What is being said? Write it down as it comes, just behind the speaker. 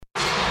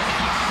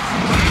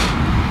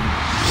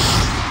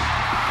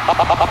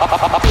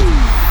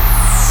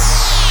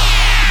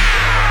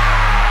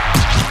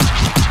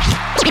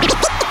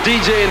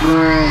DJ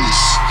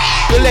Brisk.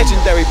 The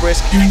legendary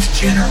Brisk. Next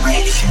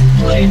generation.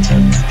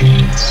 Blatant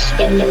beats.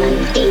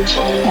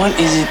 What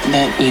is it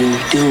that you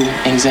do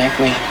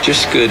exactly?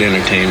 Just good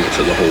entertainment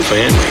for the whole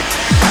family.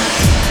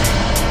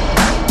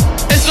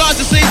 It's nice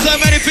to see so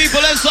many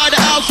people inside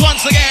the house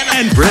once again.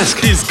 And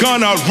Brisk is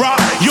gonna rock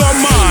your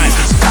mind.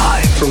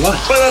 Time for what?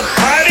 For the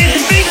party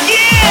to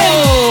begin!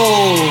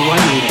 Oh,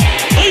 wow.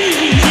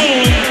 Ladies and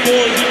gentlemen,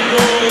 boys and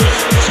girls,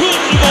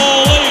 children of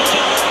all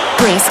ages.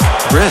 Brisk.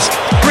 Brisk.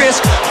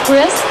 Brisk.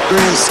 Brisk.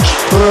 Brisk.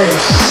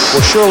 Brisk.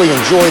 Will surely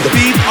enjoy the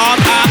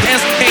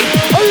B-R-I-S-K.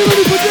 Are you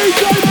ready for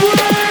DJ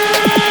Brisk?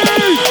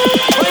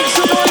 Make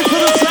some noise for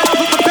the sound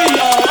of the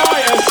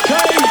B-R-I-S-K.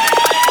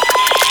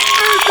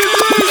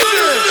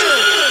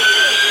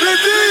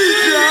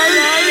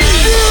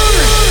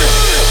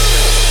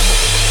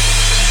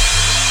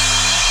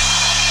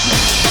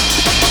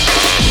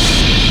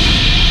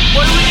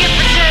 What do we get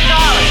for $10?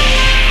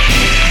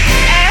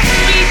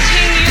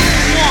 Everything you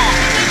want.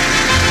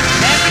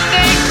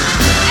 Everything.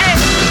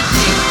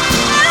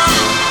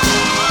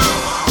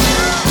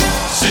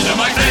 Sit on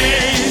my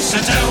face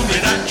and tell me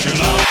that you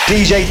love.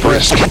 DJ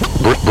Brisk.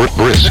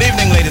 Brisk. Good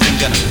evening, ladies and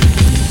gentlemen.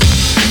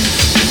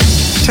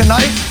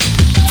 Tonight,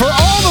 for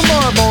all the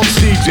marbles,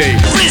 DJ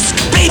Brisk,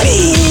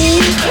 baby!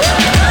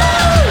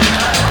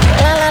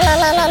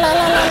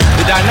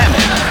 The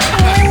dynamic.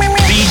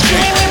 DJ.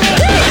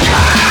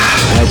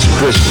 That's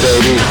Brisk,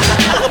 baby.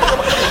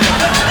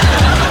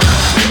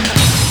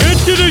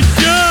 into the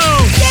show.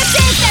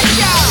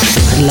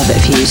 I'd love it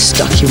if you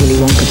stuck your Willy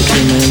Wonka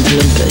between my own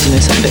blinkers, you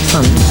know, something a bit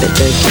fun, a bit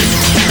dirty.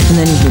 And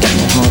then you can get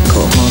more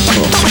hardcore.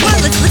 Well,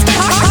 let's get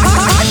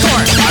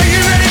hardcore. Are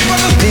you ready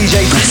for the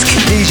DJ Brisk.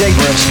 DJ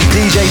Brisk.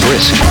 DJ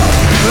Brisk.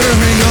 Better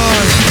hang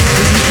on.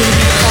 This is gonna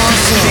be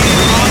awesome.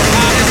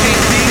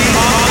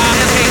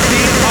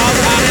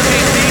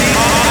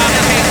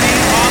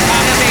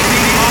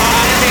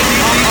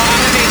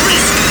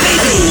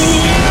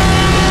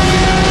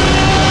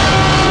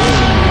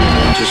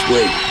 Just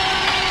wait.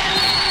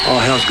 All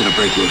hell's gonna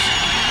break loose.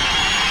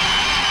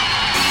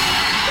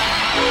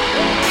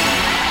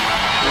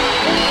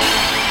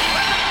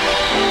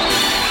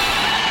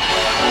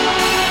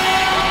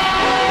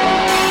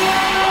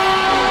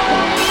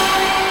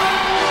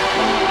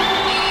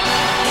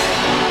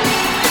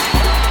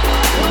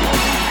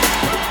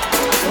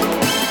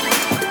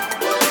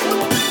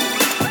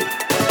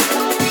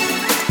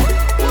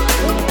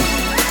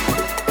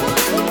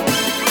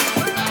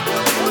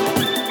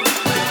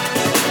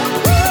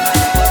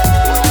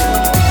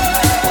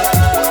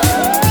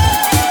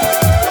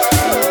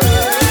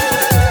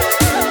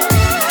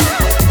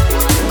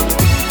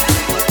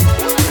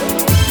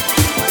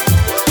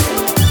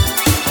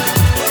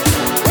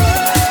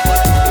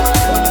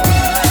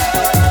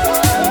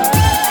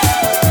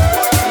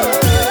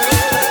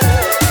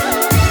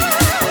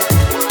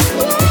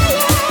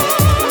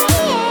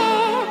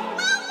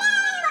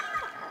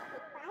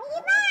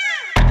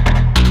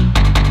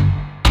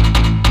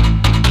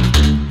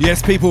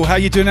 Yes, people, how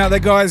you doing out there,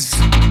 guys?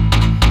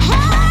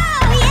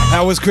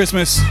 How was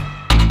Christmas?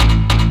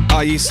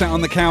 Are you sat on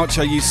the couch?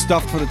 Are you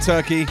stuffed for the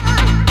turkey?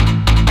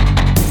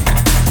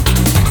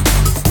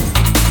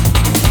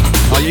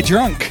 Are you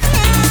drunk?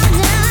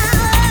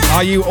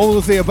 Are you all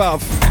of the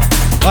above?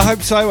 I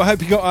hope so. I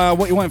hope you got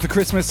what you wanted for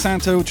Christmas.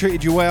 Santa all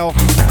treated you well.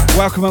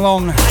 Welcome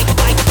along.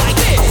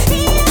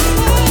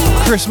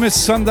 Christmas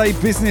Sunday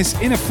business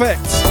in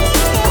effect.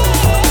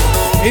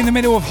 In the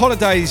middle of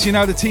holidays, you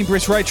know, the Team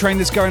Brisk raid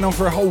train is going on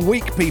for a whole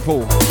week,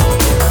 people.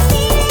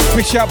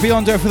 Big shout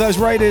Beyonder for those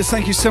raiders.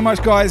 Thank you so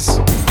much, guys.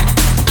 Well,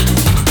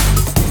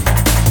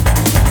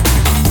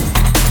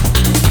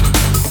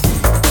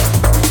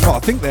 I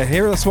think they're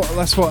here. That's what.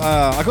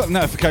 I got the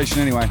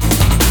notification anyway.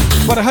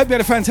 But I hope you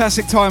had a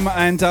fantastic time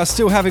and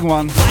still having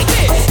one.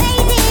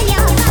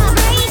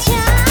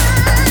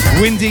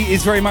 Windy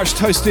is very much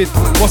toasted.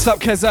 What's up,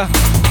 Keza?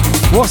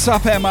 What's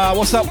up, Emma?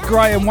 What's up,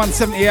 Graham?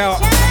 170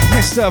 out.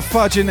 Mr.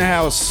 Fudge in the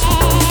house.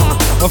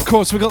 Of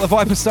course, we got the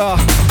Viper Star.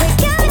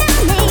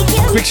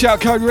 Big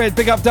shout, Code Red.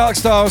 Big up, Dark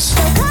Stars.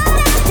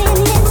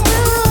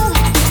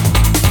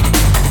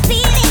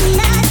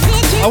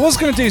 I was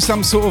going to do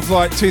some sort of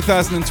like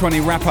 2020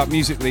 wrap-up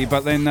musically,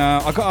 but then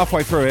I got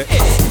halfway through it.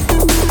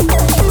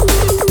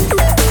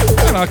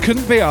 And I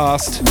couldn't be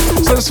asked.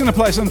 So I'm just going to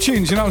play some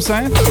tunes, you know what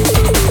I'm saying?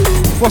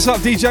 What's up,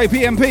 DJ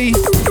PMP?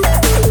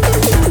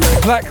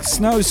 Black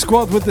Snow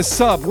Squad with the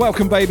sub.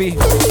 Welcome, baby.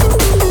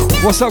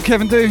 What's up,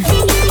 Kevin Do?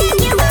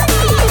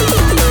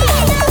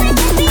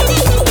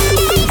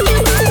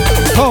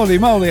 Holy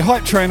moly,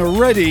 hype train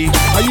already.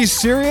 Are you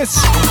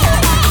serious?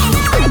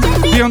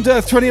 Beyond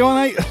Earth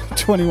 28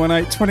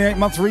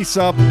 month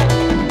resub.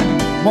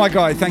 My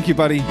guy, thank you,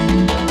 buddy.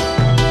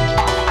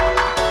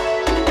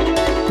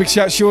 Big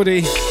shout,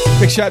 Shorty.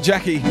 Big shout,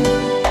 Jackie.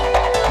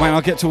 Man,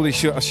 I'll get to all these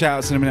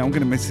shout-outs in a minute. I'm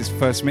going to miss this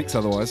first mix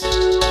otherwise.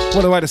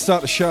 What a way to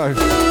start the show.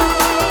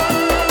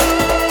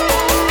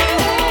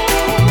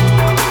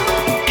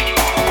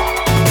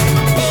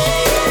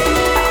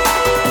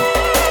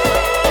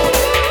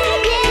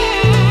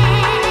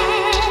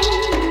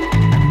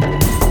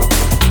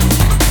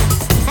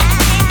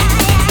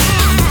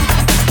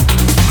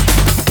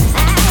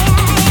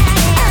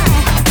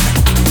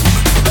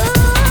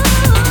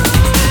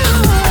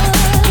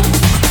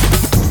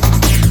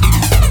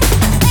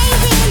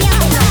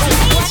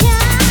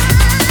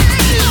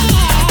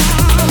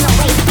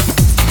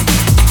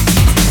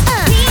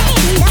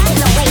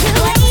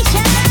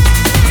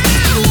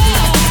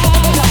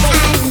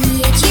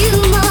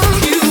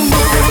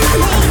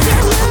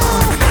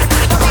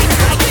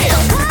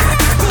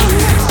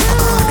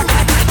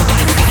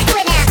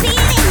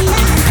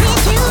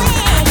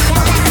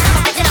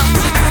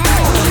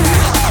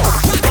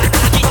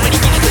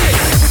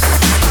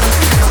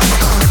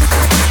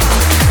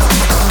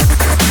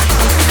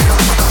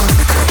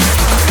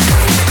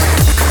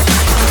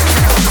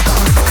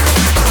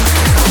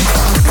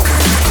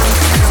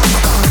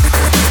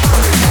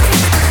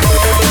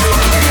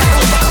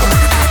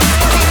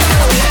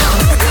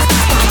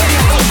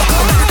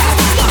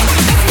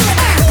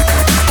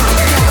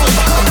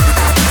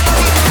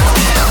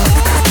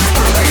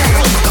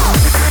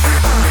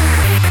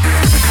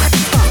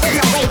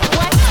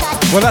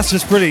 Well, that's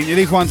just brilliant. You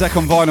leave one deck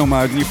on vinyl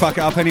mode and you fuck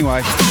it up anyway.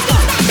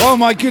 Oh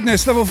my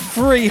goodness, level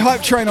 3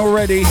 hype train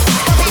already.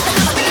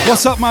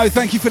 What's up, Mo?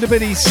 Thank you for the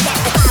biddies.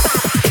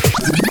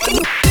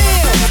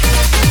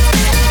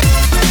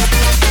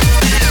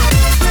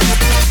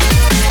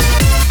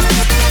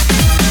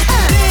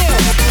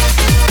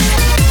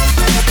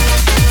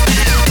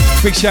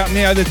 Big shout,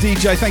 Neo, the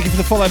DJ. Thank you for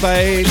the follow,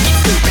 babe.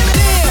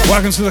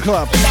 Welcome to the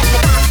club.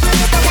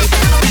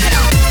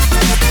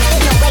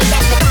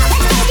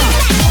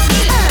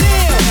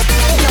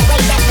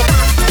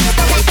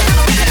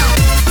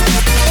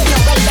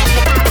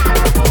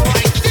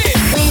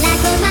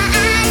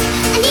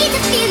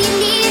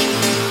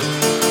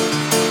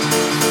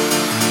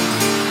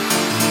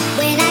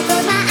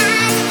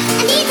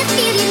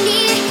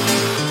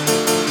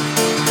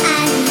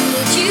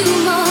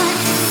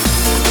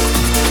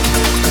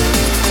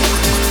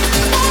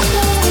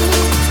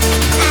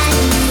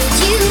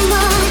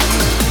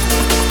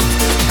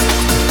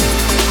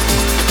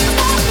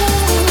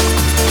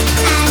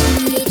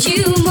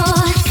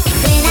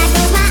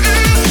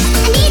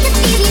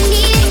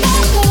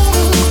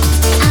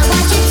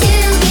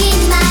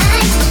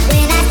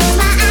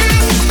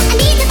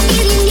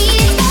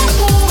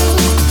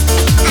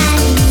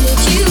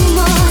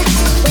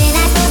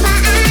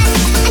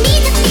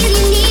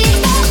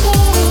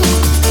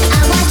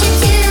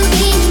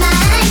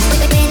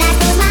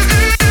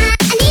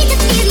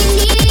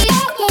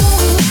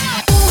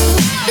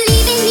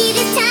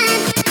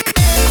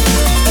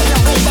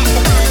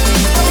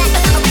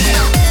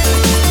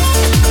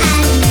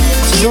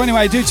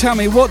 Anyway, do tell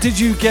me, what did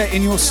you get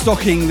in your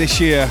stocking this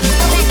year?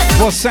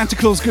 Was Santa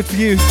Claus good for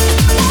you?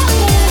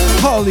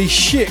 Holy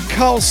shit,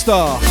 Carl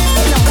Star.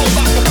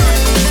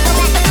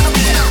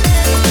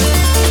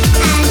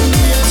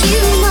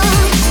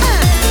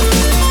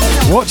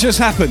 What just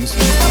happened?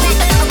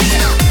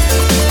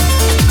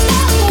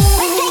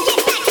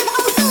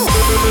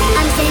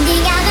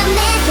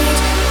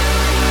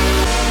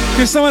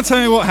 Can someone tell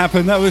me what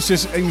happened? That was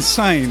just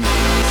insane.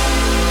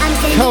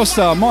 Carl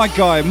Star, my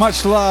guy,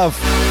 much love.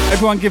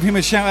 Everyone give him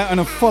a shout out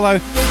and a follow.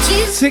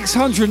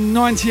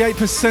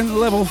 698%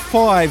 level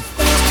 5.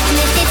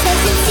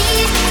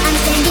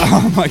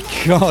 Oh my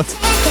god.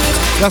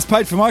 That's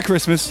paid for my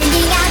Christmas.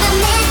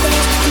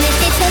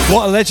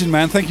 What a legend,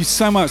 man. Thank you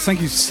so much. Thank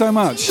you so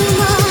much.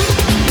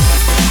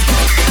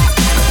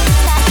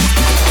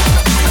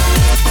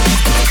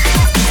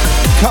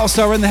 Carl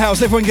Star in the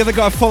house. Everyone give the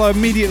guy a follow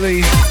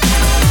immediately.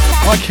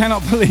 I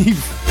cannot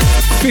believe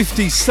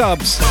 50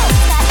 subs.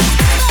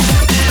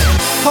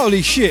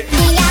 Holy shit.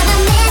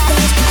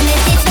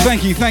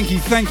 Thank you, thank you,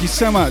 thank you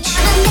so much.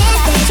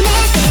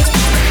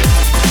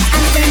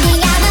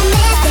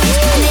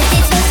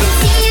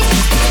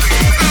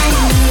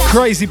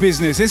 Crazy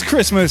business. It's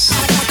Christmas.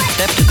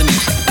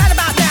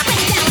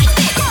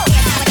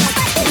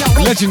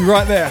 Legend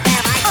right there.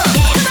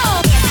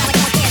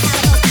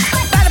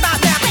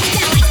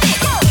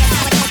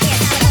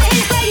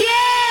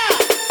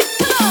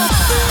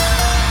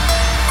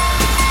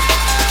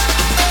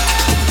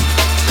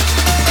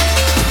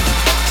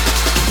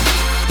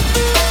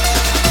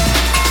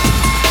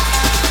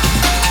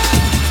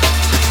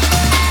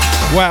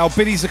 Wow,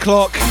 biddies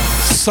o'clock,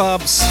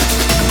 subs,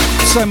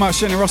 so much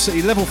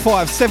generosity. Level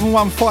 5,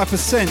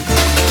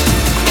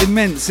 715%.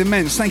 Immense,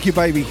 immense. Thank you,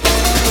 baby.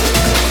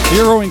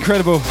 You're all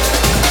incredible.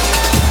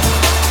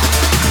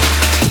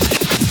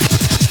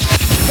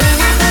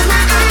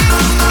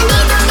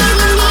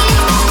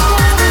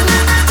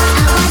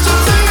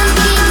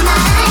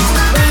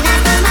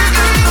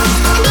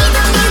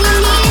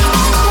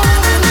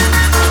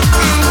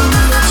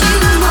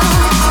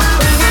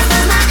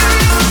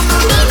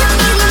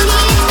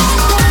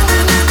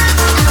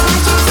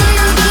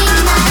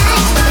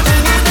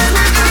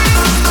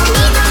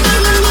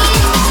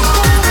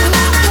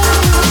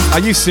 Are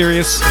you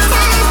serious?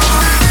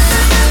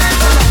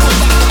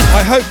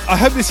 I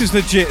hope this is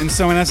legit and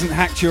someone hasn't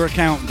hacked your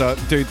account,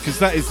 dude, because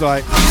that is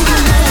like,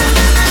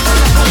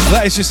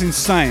 that is just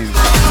insane.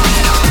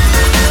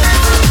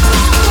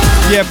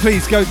 Yeah,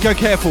 please go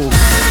careful.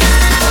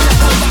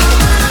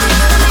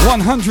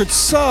 100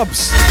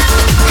 subs.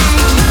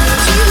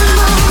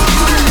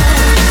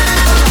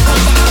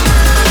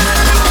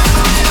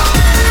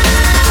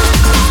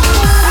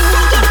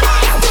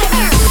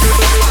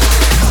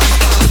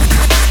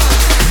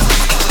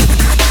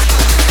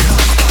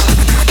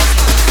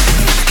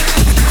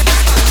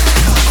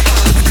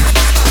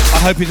 I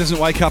hope he doesn't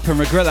wake up and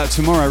regret that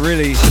tomorrow,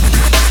 really.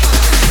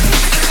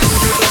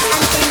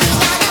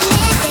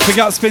 Big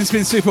up Spin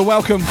Super,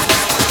 welcome.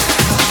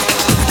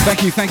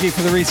 Thank you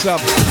for the resub.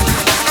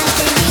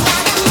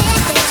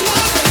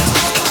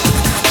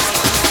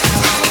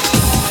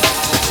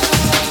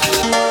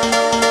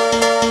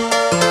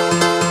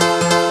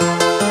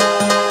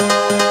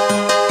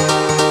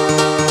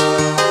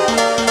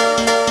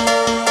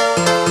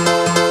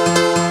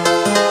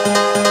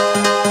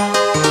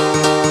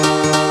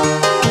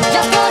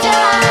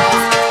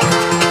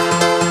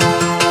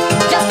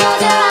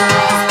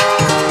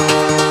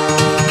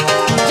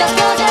 Just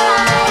close your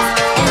eyes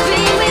and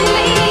dream with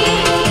me.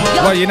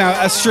 Well, you know,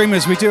 as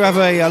streamers, we do have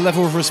a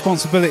level of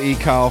responsibility,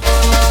 Carl.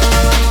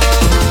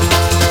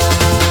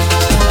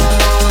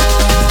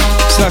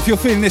 So if you're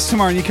feeling this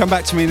tomorrow and you come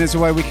back to me and there's a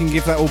way we can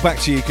give that all back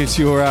to you because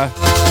you're a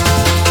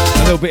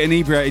little bit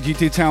inebriated, you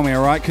do tell me,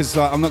 all right? Because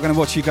I'm not going to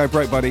watch you go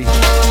broke, buddy.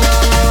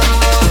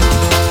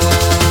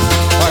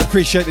 I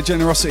appreciate the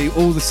generosity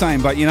all the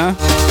same, but you know,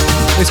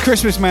 it's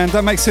Christmas, man.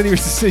 Don't make silly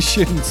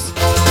decisions.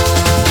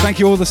 Thank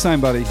you all the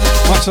same, buddy.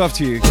 Much love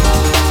to you.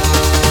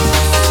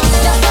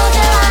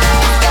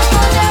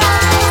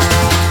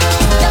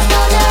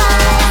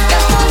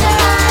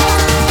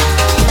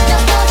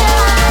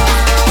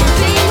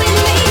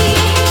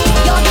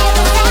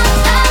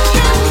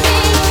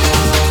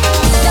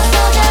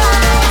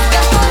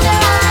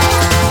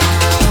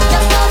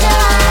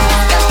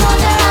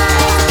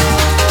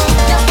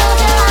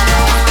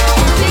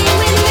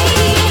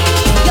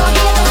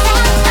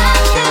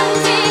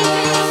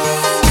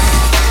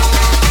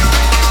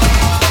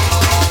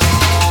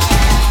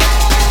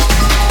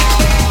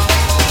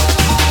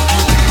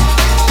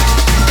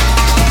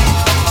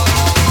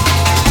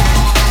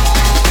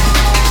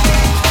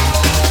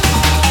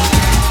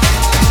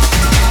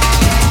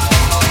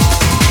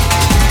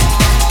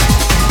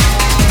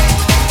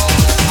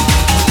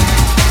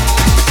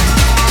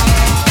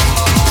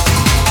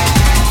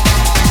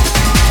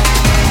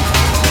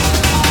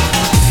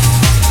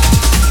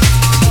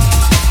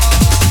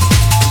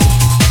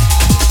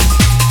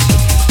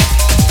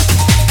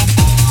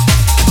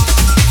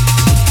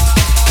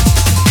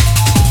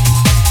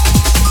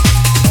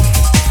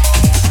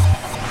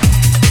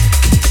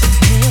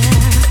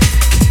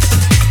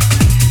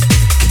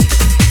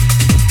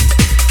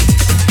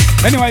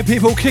 Anyway,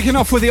 people, kicking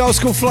off with the old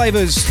school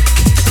flavours.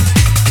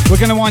 We're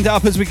going to wind it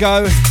up as we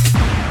go.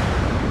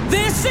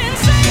 This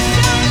sensation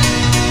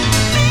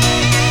feels so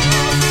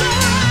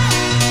right,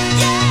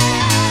 yeah.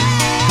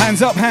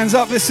 Hands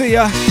up, let's see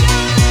ya.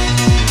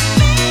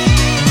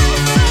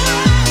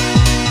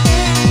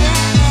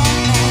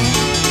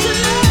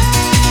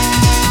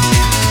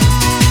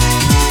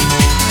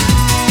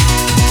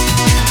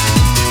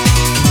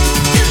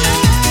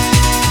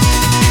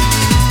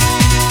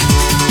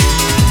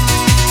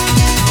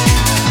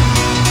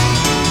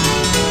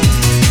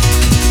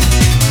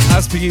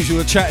 As per usual,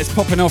 the chat is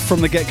popping off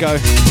from the get-go.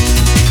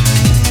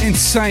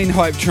 Insane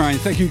hype train.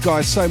 Thank you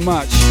guys so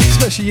much.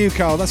 Especially you,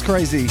 Carl. That's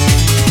crazy.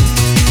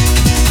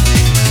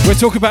 We'll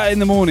talk about it in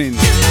the morning.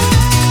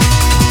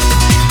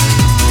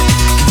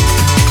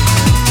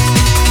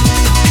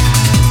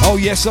 Oh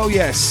yes, oh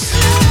yes.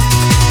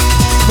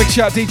 Big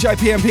shout DJ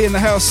PMP in the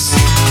house.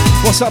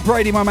 What's up,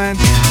 Brady, my man?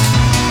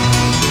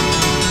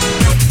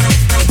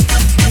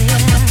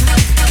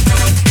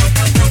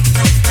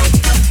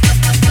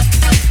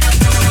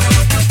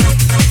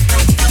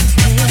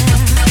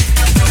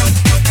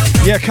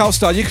 Yeah,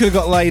 Carlstar, you could have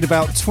got laid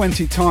about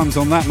 20 times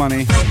on that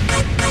money.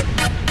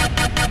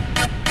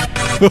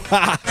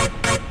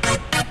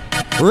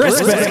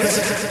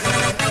 Respect.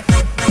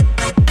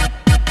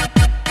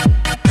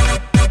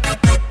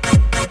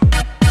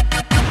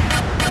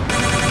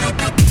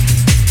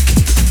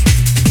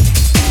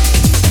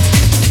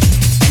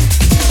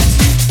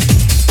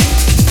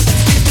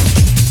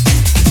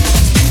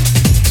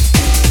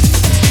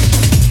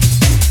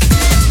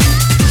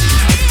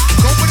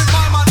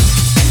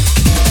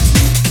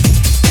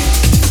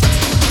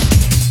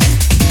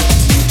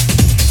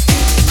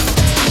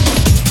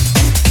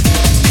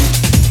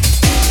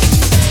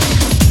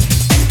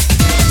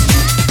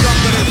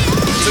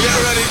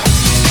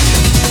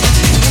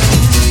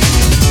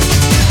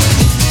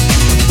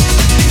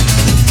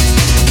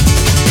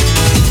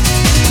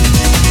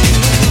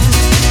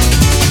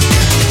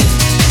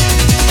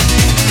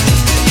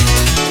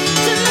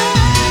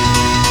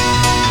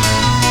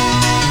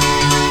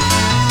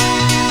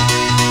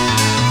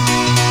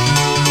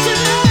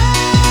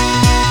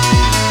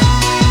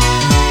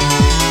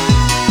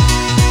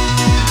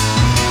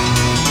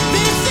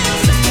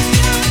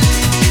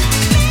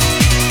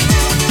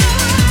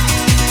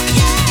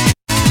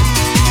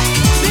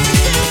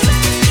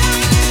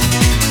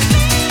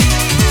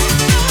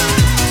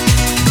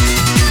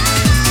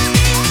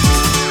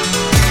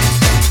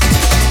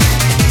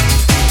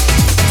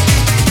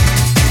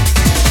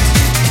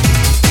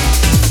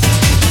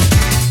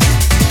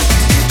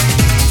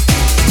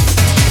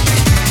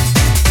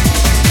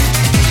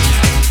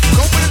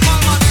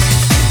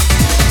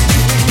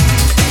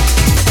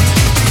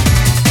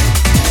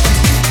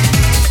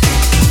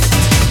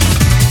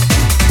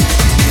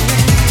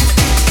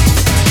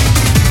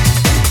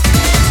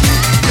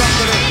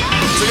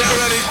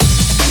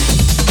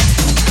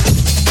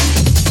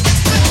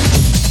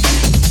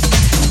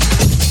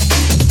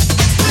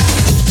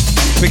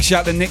 Big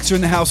shout to Nixer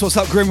in the house. What's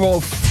up,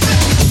 Grimwolf?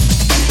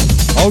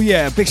 Oh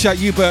yeah, big shout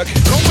you, Burke.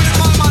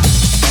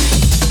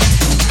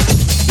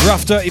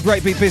 Rough, dirty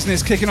breakbeat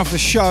business kicking off the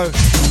show.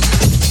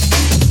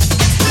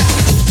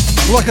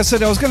 Like I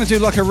said, I was going to do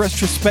like a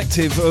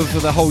retrospective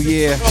of the whole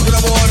year.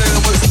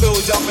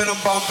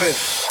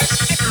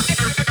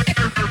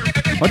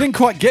 I didn't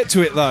quite get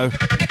to it though.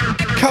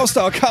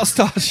 Carlstar,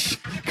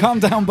 Calm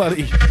down,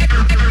 buddy.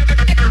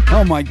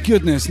 Oh my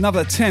goodness,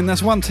 another 10.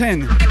 That's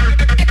 110.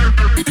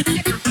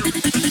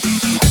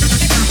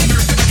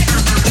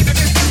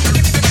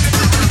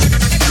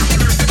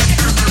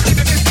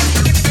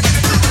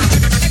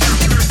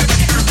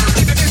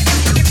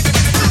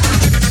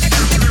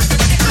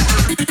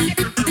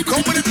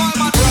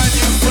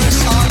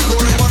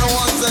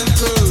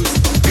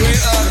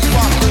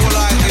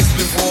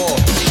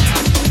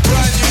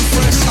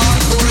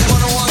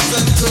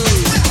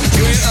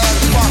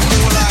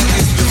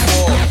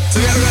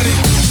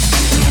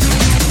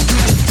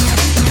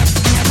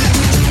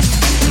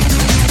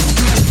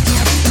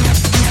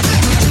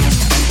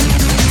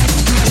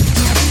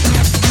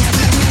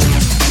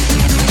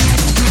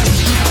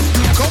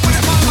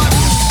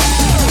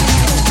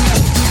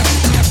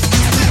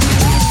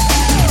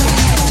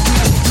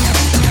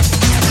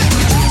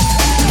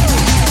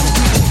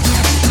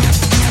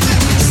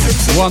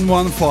 One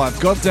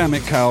 115. God damn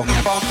it, Cal.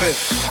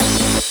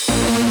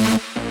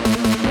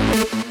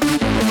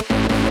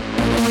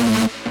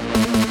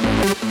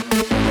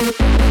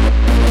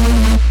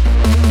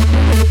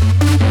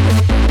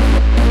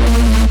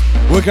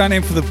 We're going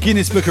in for the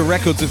Guinness Book of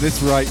Records at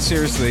this rate,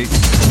 seriously.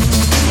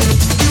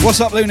 What's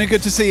up, Luna?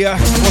 Good to see ya.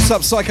 What's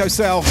up, Psycho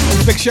Cell?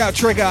 Big shout,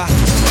 Trigger.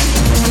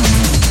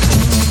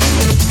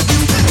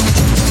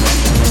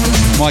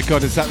 My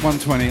God, is that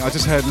 120? I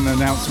just heard an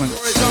announcement.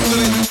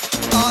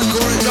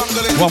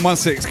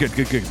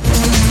 116, good.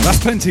 That's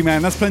plenty,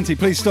 man, that's plenty.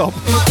 Please stop.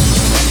 So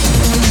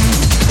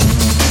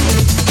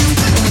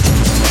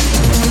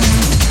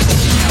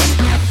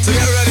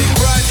get ready,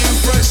 brand new,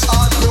 fresh,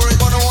 hardcore,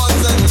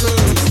 101s and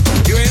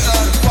 2s. You ain't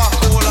heard fuck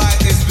all like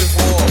this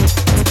before.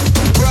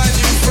 Brand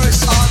new,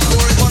 fresh,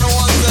 hardcore,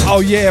 101s and 2s.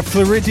 Oh yeah,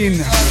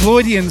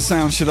 Floridian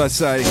sound, should I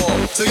say.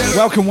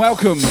 Welcome.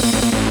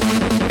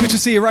 Good to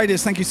see you,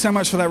 Raiders. Thank you so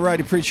much for that raid,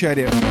 appreciate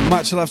it.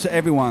 Much love to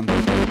everyone.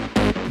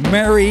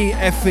 Merry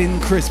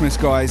effing Christmas,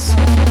 guys.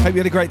 Hope you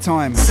had a great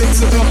time.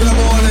 6 o'clock in the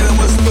morning and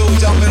we're still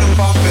jumping and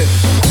bumping.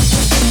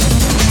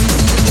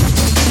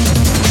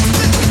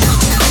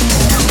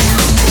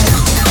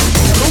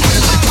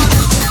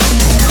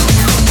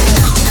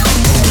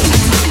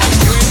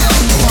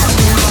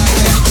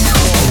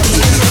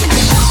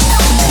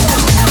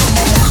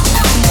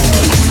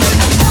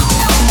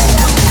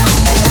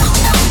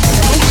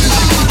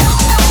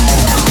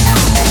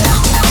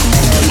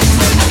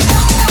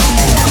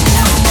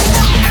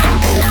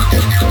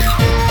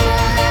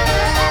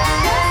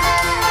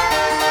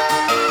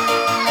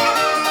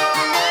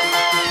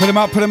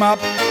 Put him up.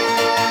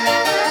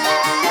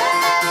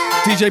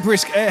 DJ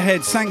Brisk,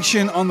 Airhead,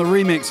 Sanction on the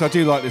remix. I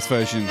do like this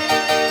version.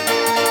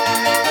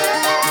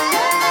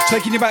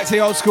 Taking you back to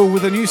the old school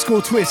with a new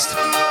school twist.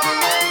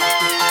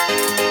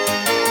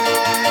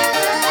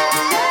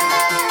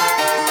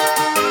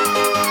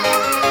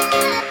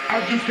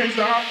 I just can't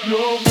stop,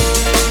 no.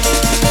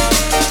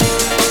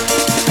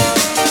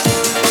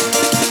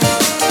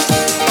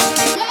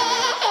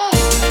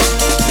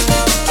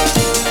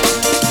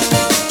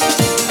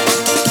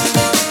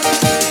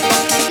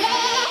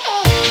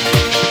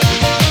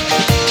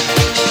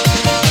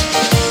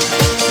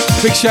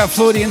 Big shout,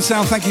 Floridian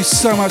Sound. Thank you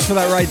so much for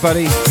that raid,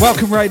 buddy.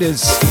 Welcome,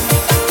 Raiders.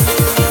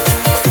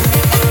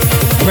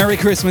 Merry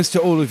Christmas to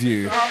all of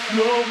you.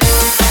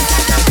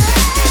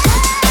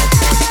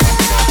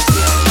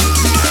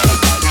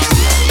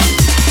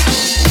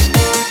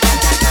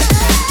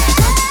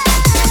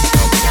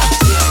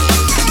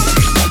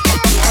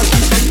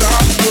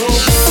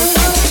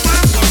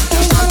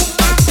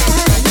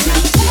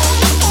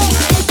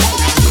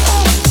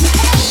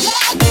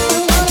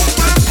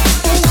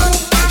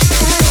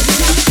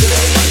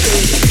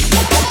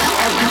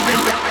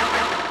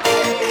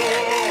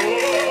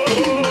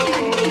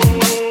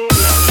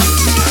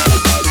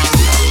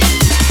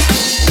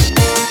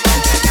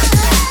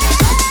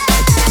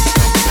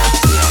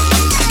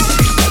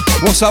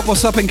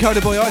 What's up,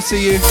 Encoder Boy? I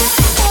see you.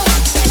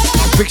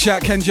 Big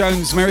shout, Ken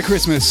Jones. Merry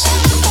Christmas.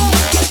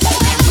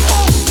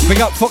 Big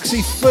up,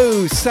 Foxy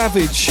Foo,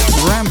 Savage,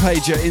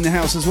 Rampager in the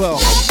house as well.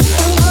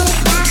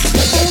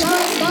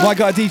 My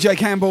guy, DJ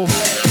Campbell.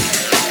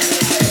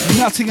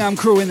 Nottingham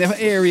crew in the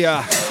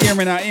area.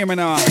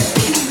 Irmina.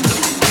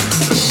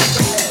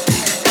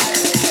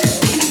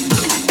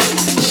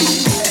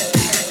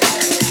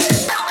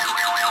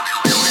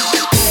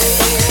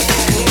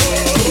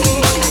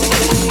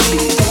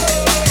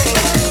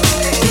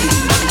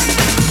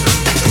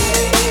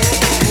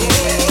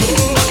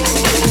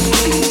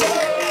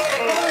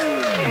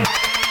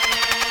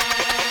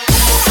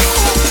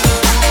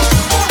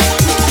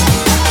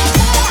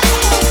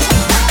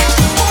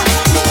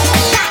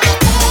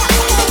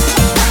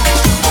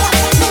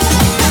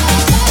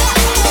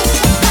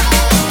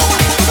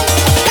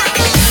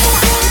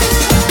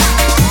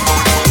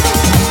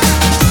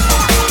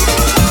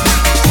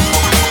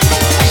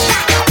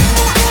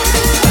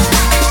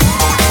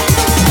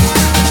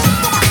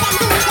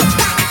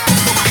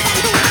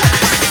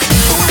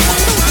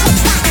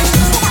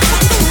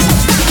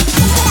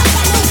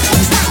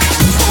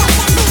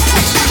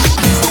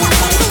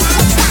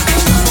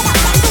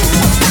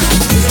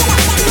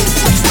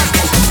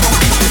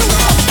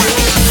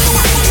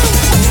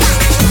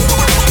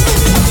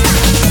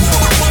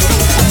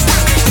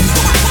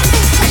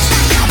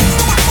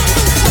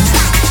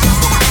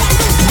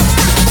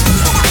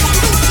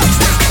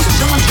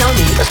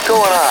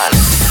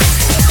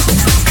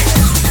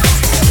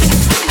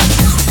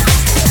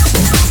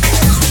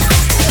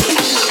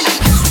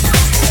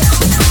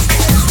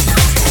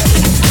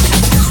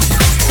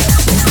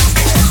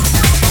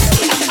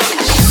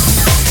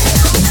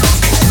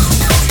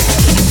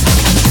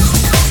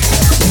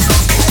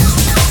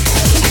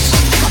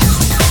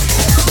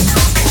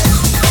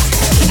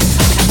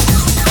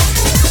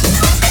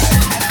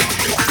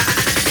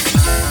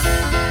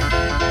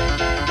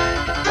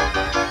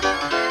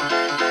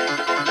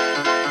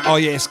 Oh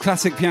yes,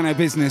 classic piano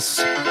business.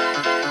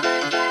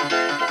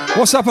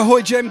 What's up,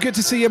 Ahoy Jem? Good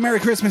to see you.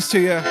 Merry Christmas to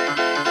you.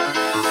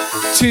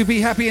 To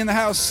be happy in the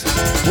house.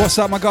 What's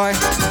up, my guy?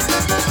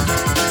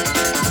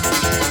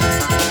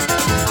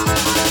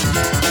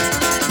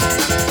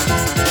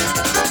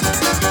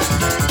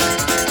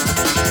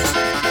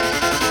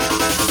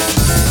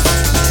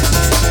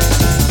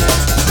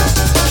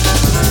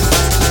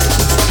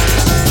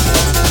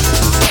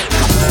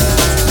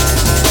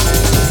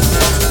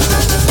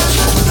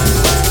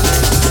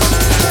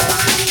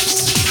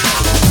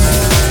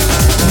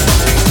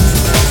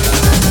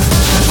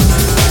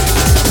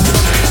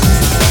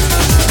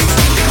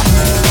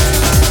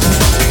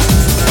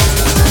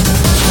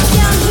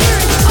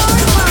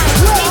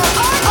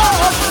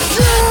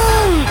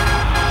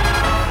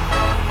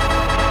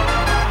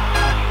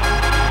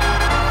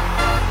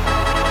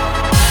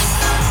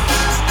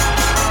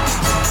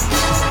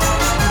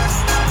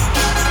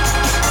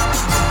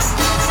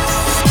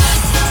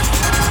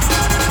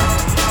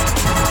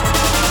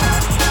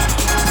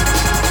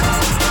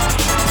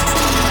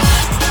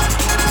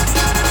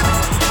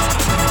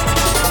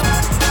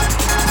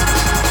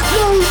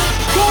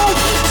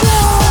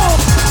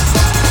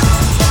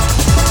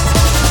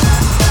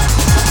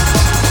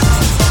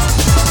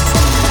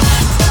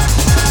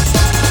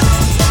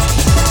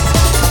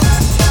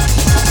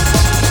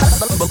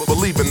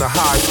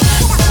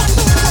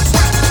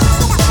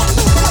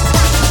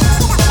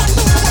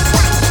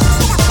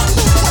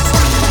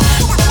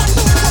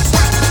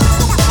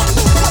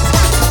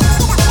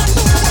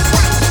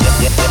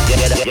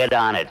 Get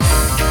on it. See,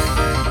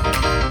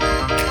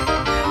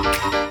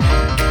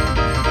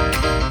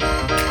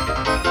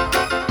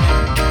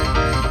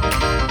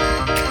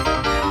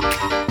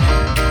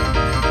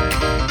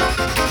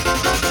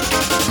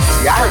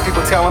 I heard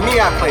people telling me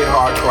I played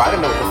hardcore. I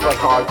didn't know what the fuck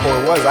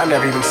hardcore was. I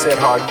never even said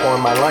hardcore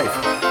in my life.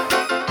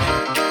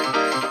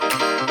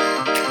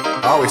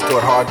 I always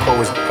thought hardcore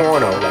was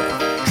porno,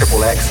 like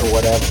Triple X or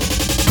whatever.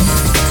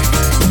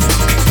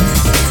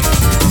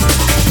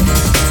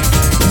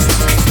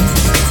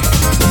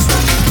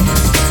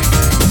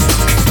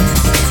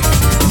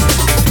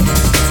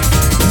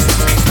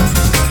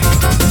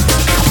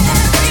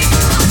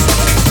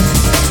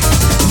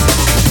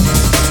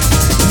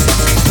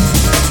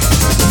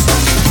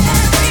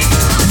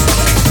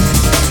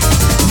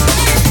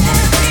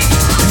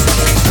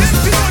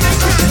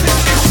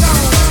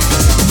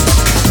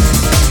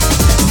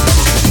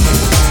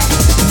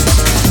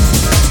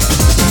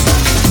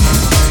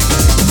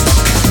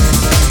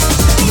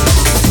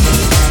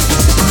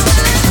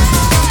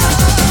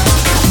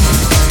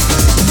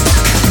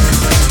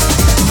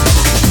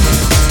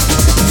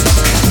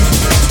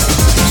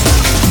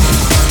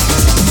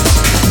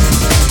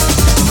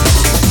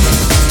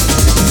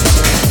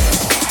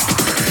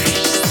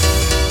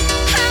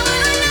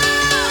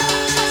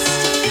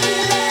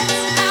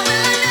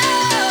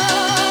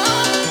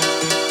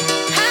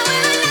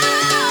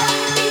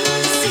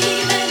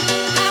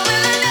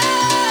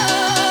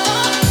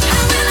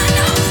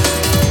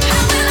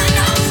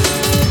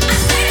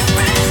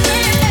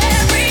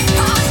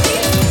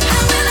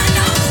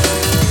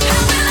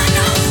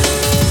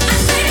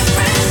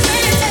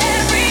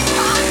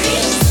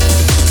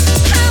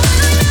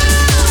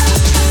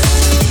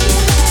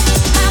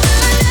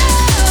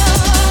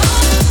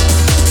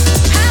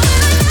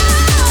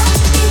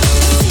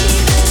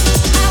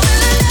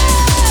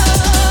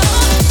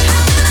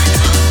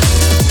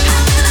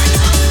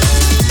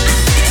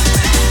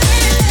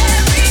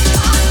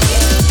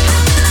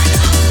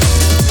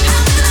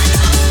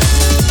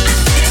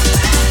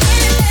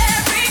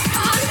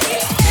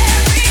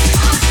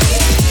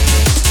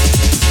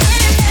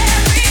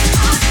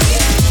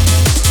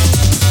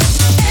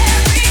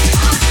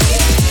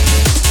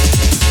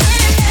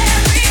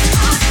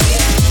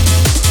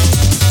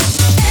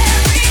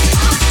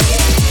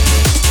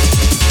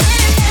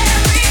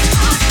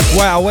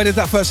 Wow, where did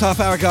that first half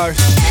hour go?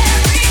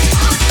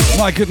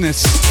 My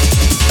goodness.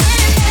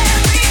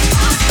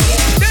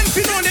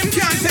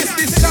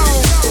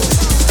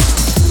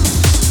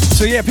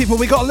 So yeah, people,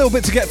 we got a little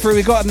bit to get through.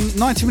 We've got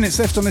 90 minutes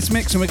left on this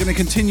mix, and we're going to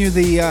continue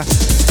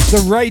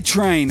the raid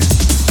train.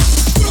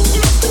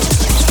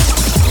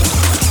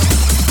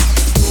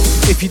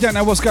 If you don't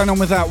know what's going on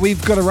with that,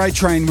 we've got a raid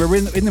train. We're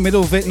in the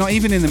middle of it, not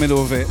even in the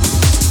middle of it.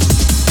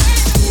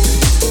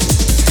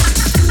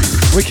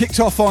 We kicked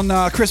off on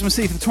Christmas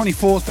Eve the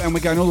 24th, and we're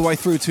going all the way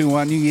through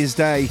to New Year's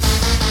Day.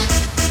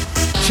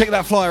 Check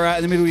that flyer out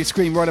in the middle of your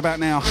screen right about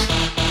now.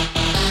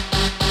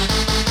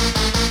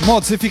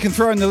 Mods, if you can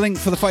throw in the link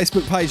for the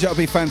Facebook page, that would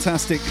be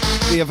fantastic.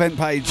 The event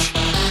page.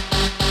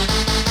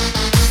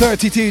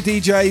 32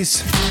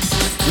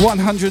 DJs,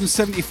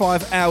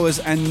 175 hours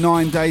and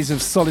 9 days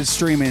of solid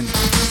streaming.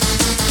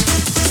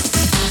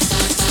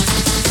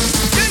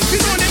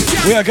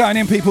 We are going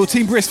in, people.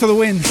 Team Brisk for the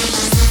win.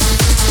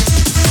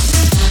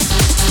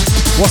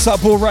 What's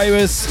up, Ball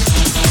Ravers?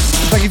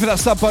 Thank you for that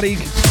sub, buddy.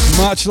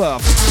 Much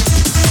love.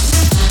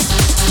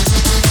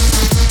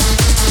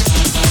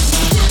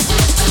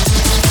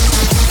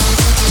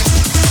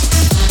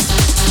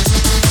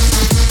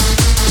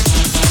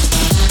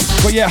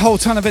 But yeah, a whole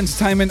ton of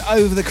entertainment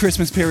over the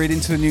Christmas period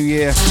into the new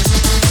year.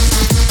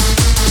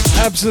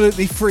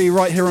 Absolutely free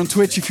right here on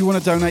Twitch. If you want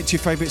to donate to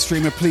your favourite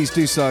streamer, please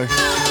do so.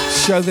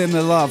 Show them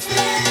the love.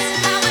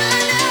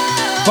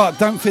 But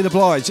don't feel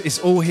obliged. It's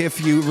all here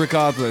for you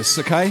regardless,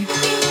 okay?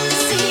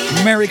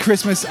 Merry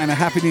Christmas and a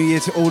Happy New Year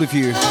to all of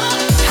you.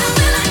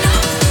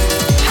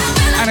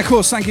 And of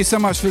course, thank you so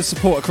much for the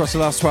support across the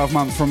last 12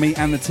 months from me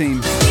and the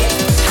team.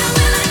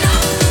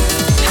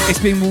 It's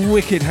been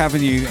wicked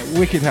having you.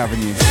 Wicked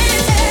having you.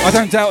 I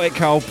don't doubt it,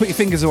 Carl. Put your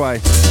fingers away.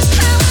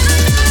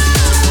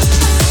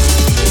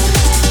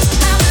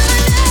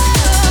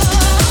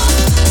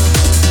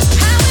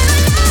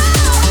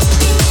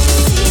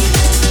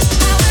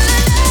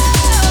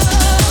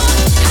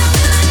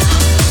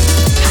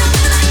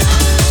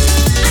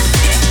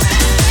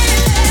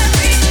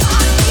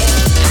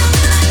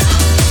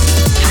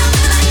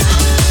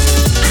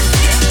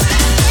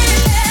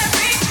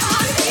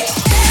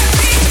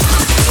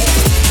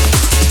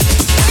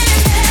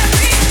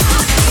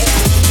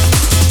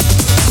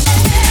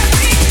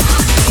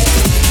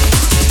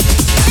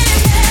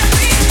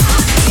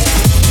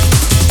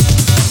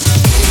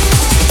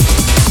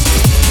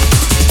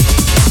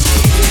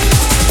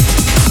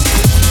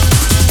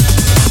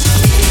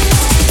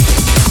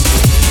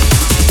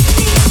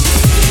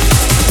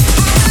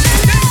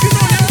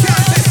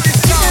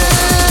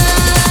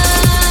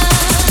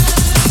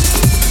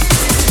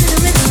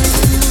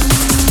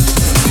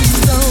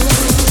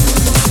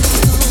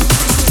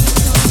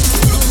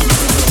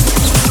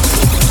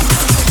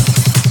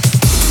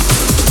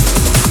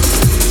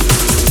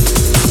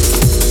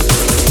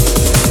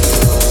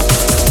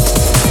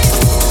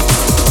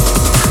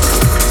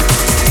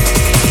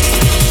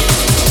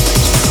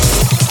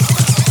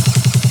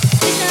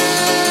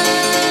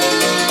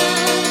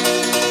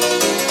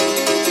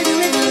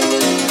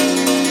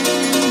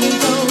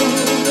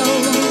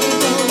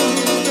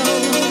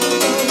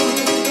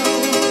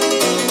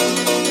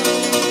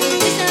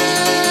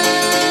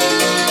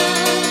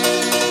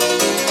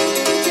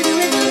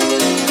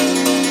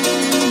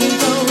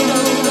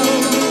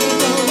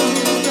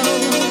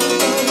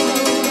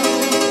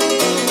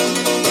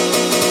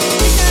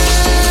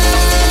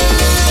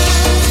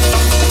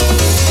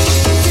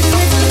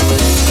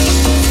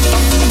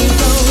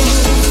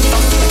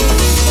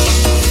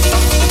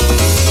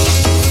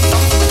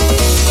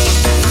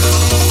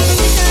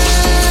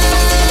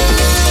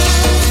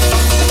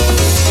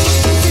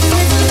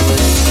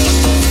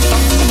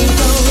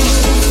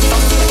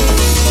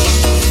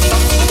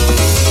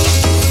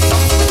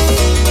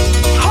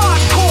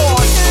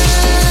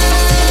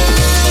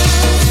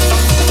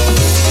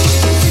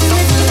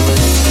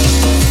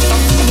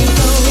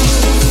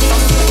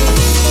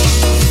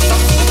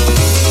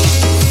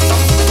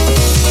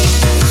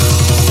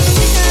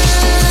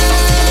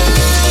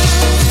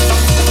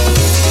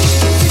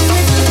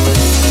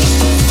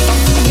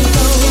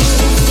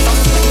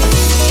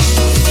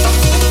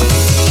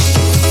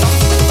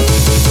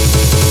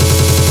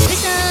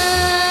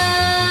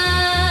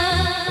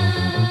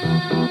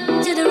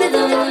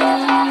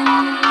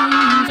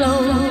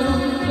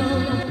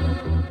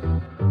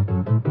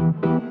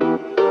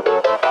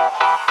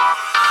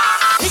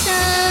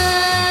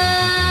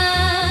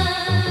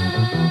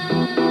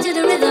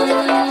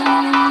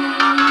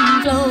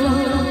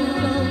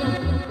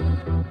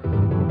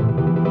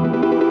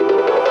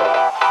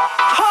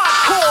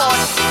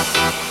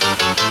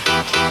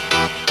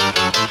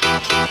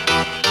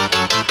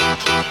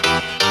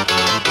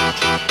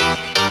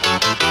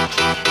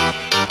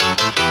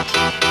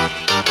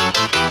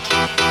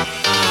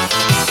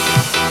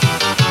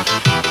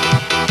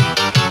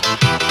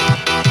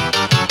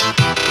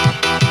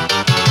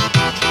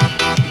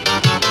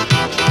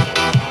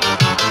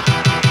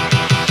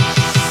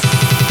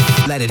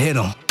 Let it hit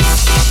 'em.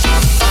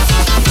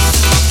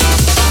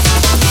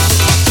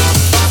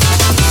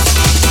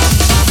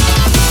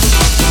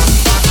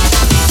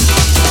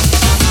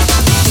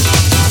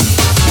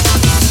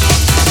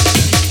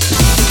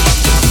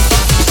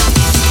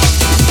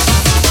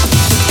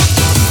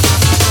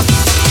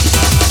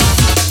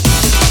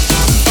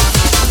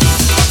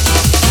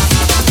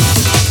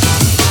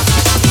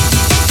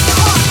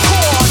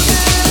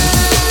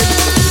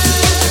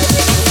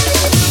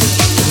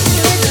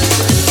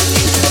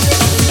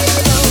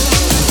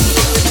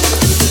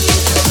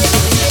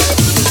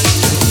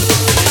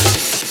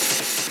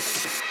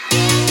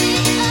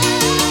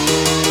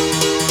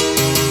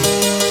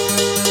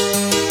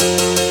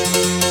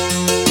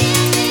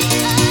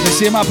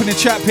 See him up in the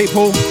chat,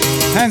 people.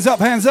 Hands up,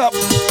 hands up.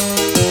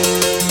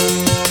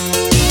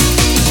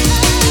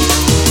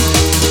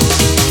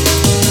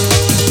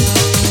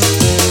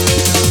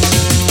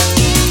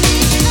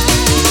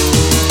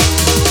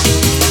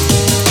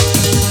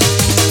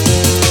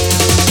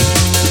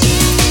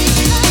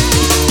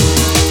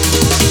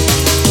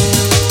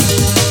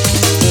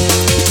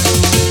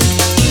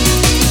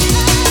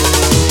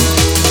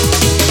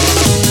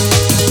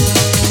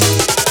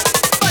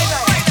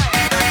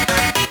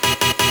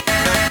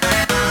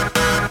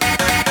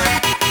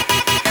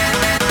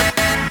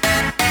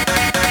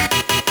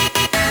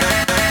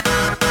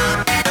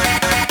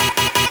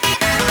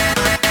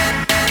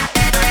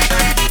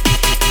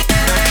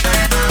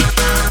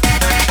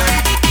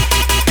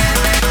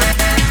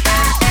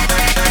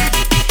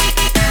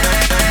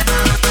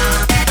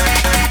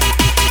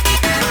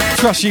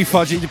 Trust you,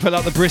 Fudgy, to put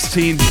up the Brisk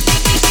team.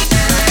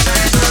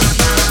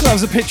 That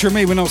was a picture of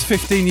me when I was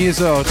 15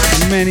 years old,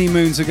 many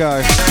moons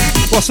ago.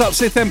 What's up,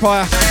 Sith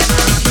Empire?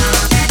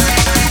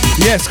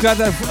 Yes, glad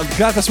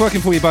that's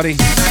working for you, buddy.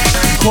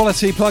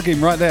 Quality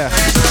plug-in right there.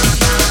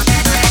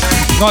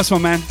 Nice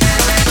one, man.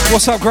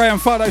 What's up, Graham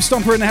Fardo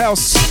Stomper in the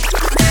house?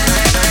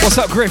 What's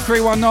up, Griff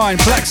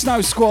 319? Black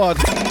Snow Squad.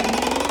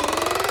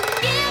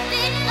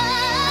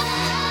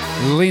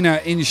 Lena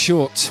in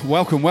short.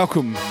 Welcome,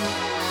 welcome.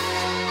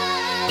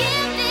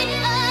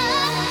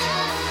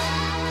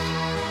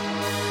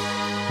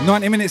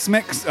 90 minutes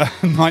mix.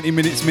 90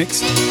 minutes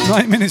mix.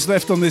 9 minutes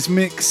left on this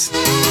mix.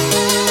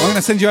 I'm going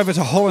to send you over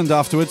to Holland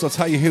afterwards. I'll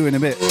tell you who in a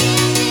bit.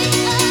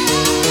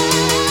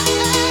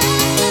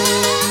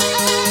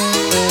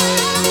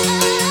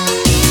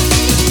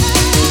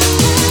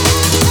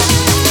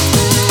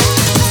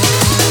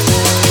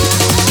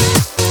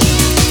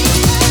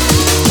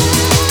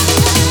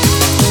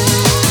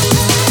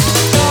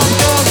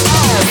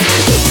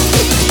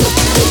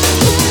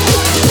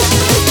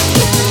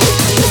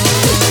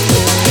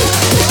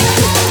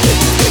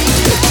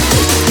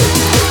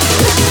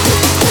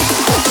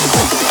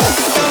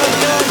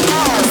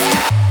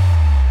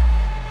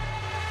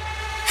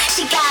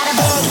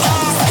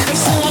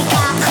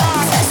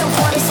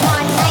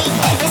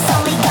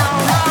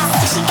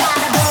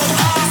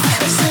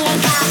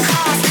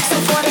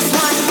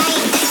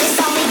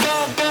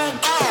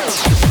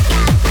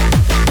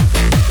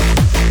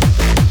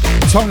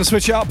 Time to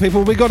switch it up,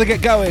 people. We got to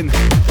get going.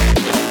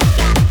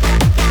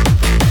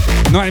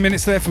 90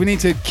 minutes left. We need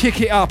to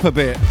kick it up a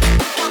bit.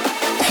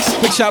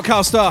 Big shout,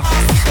 Carl Star.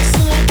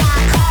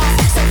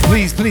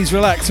 Please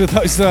relax with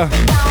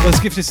those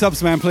gifted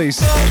subs, man,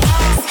 please.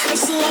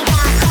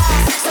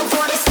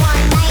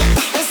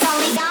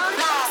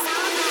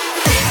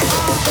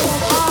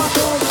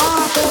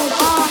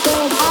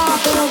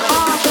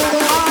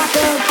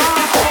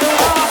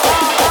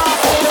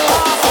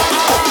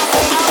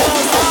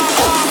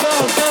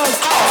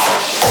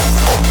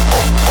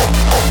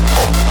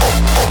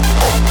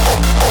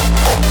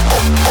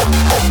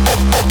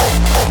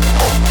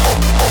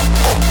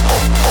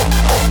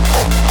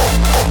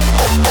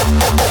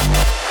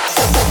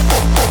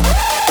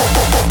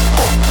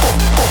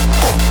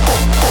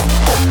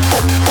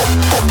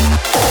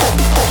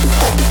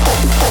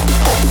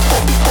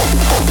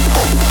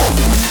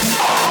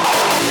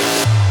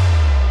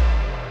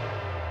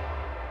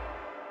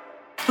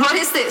 What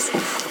is this?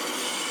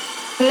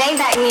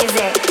 Maybach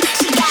music.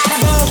 She got a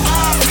big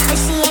ass, but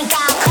she ain't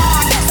got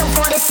class. So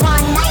for this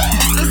one night,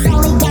 it's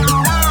only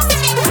gonna last.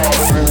 Got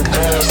a big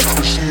ass,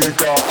 but she ain't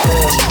got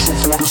class. So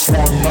for this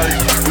one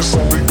night, it's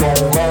only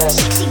gonna last.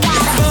 She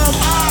got a big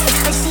ass,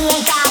 but she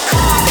ain't got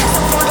class.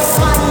 So for this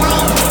one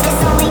night,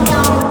 it's only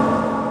gonna.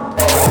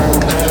 Got a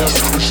big ass,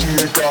 but she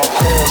ain't got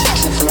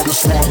class. So for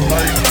this one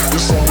night,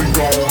 it's only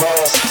gonna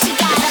last. She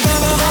got a big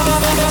ass, so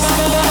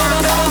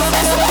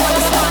for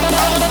this one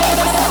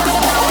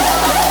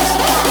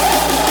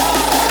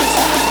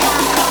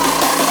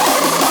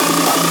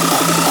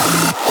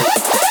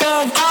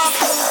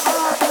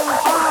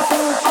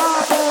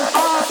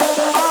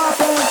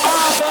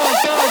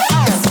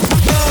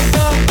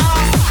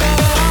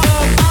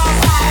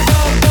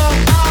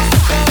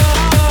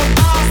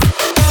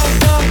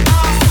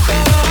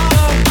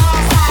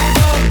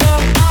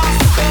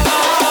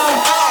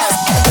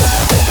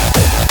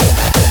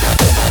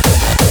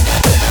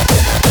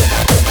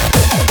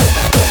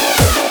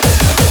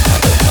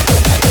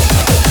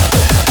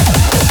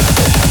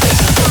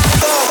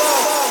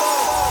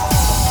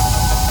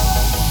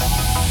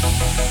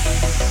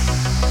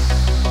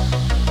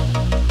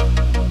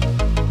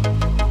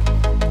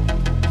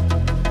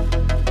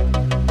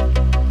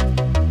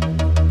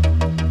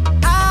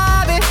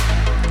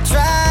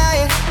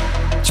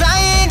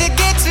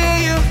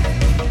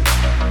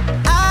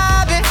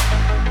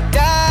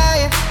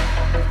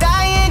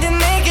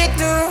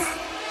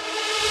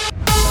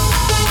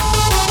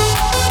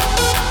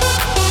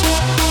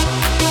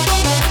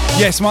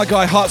Yes, my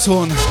guy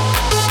Hartshorn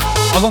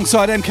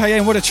alongside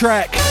MKN. What a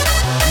track.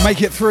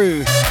 Make it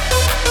through.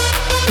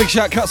 Big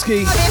shout,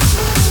 Kutsky.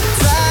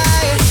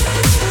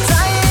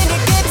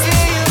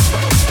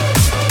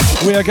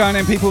 We are going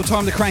in, people.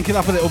 Time to crank it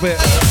up a little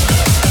bit.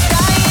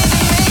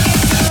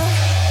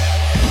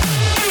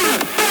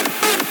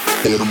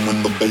 Hit 'em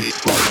in the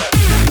bass.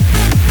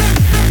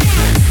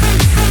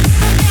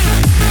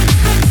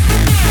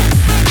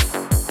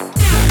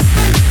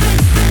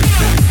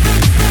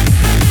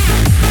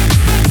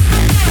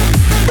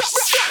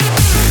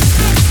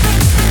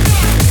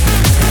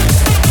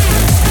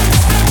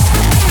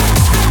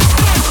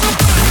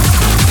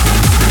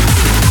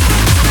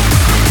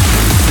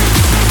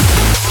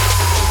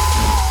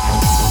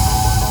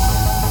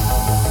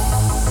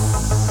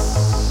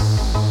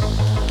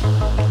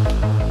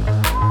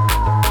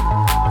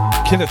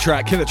 Killer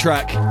track, killer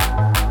track.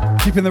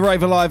 Keeping the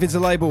rave alive is a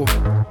label.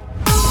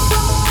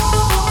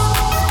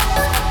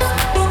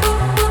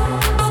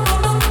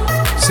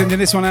 Sending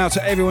this one out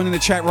to everyone in the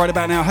chat right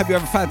about now. Hope you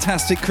have a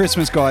fantastic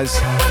Christmas, guys.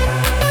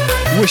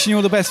 Wishing you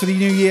all the best for the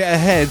new year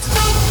ahead.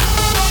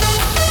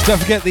 Don't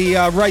forget the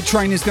raid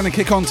train is going to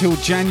kick on till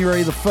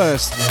January the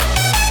 1st.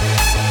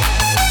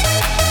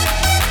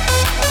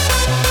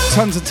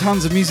 Tons and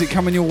tons of music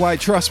coming your way,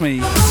 trust me.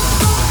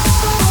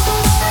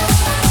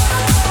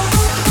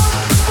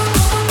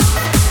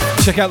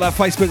 Check out that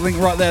Facebook link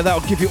right there.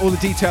 That'll give you all the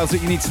details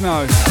that you need to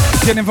know.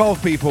 Get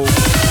involved, people.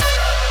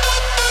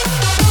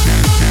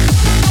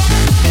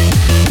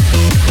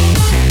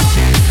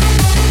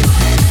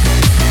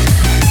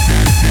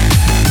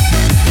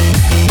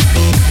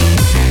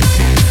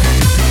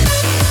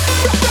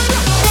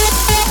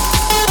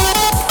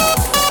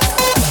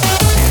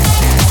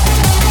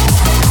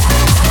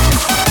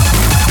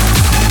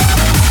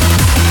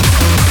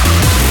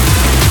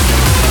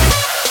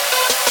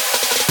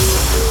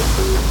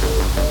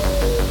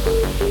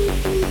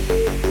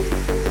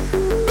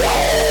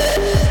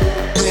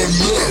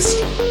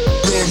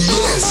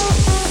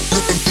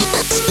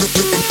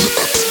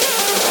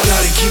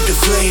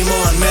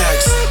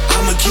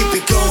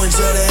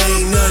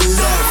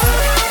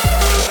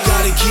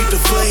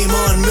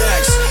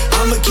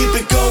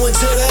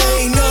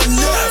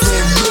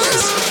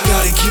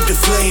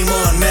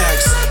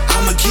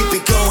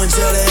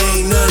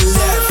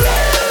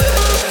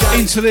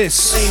 To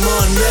this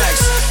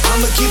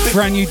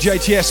brand new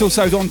JTS,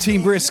 also on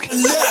Team Brisk.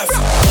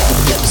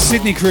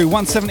 Sydney Crew,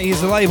 170 is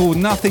the label,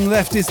 Nothing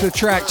Left is the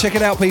track. Check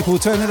it out, people,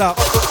 turn it up.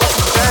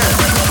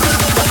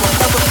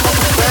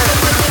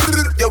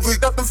 Yo, we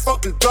got them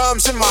fucking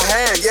drums in my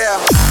hand,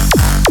 yeah.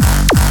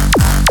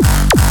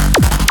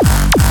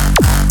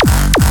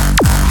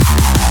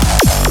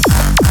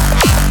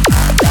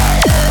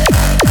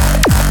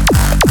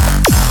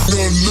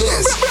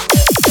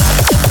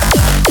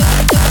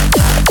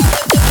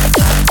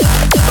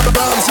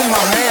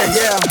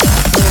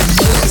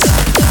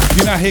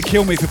 You know he'd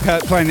kill me for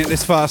playing it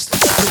this fast.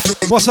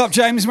 What's up,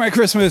 James? Merry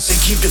Christmas.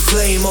 They keep the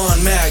flame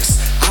on max.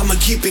 I'ma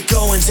keep it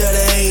going till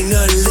there ain't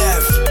nothing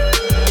left.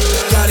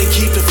 Gotta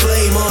keep the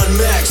flame on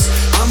max.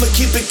 I'ma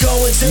keep it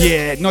going till...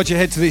 Yeah, nod your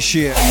head to this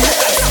shit.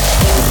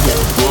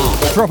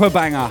 Proper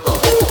banger.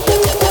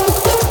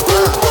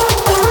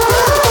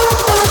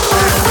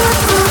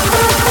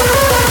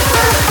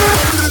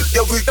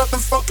 Yo, we got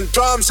them fucking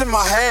drums in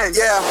my hand,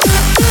 yeah.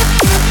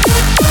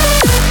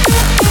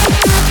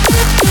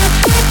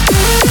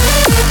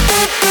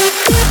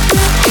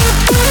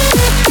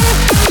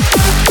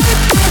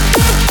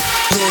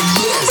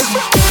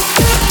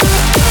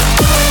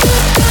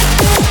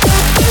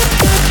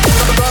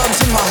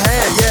 Drums in my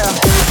hand, yeah.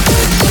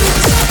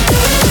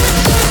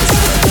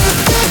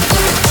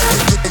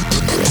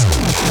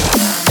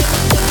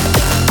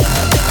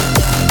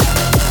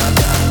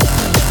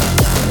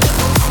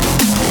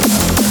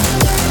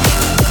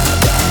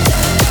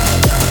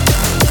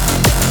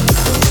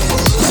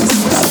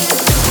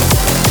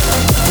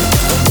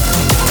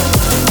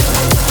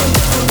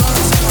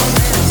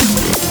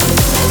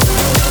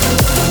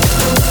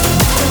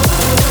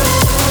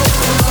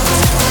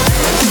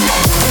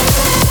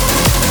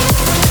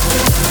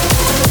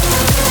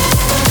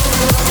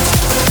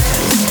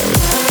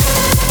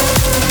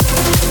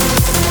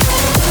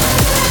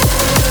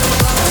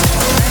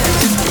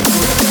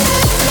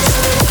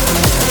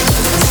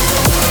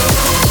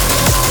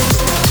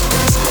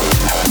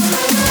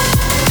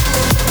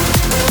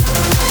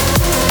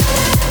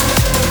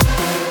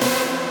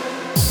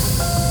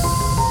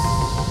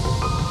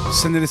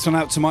 Sending this one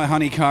out to my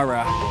honey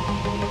Kara.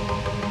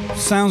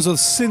 Sounds of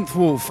Synth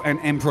Wolf and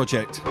M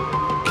Project.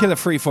 Killer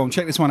Freeform,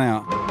 check this one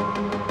out.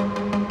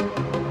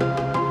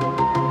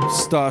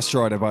 Star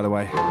Strider, by the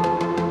way.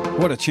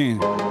 What a tune.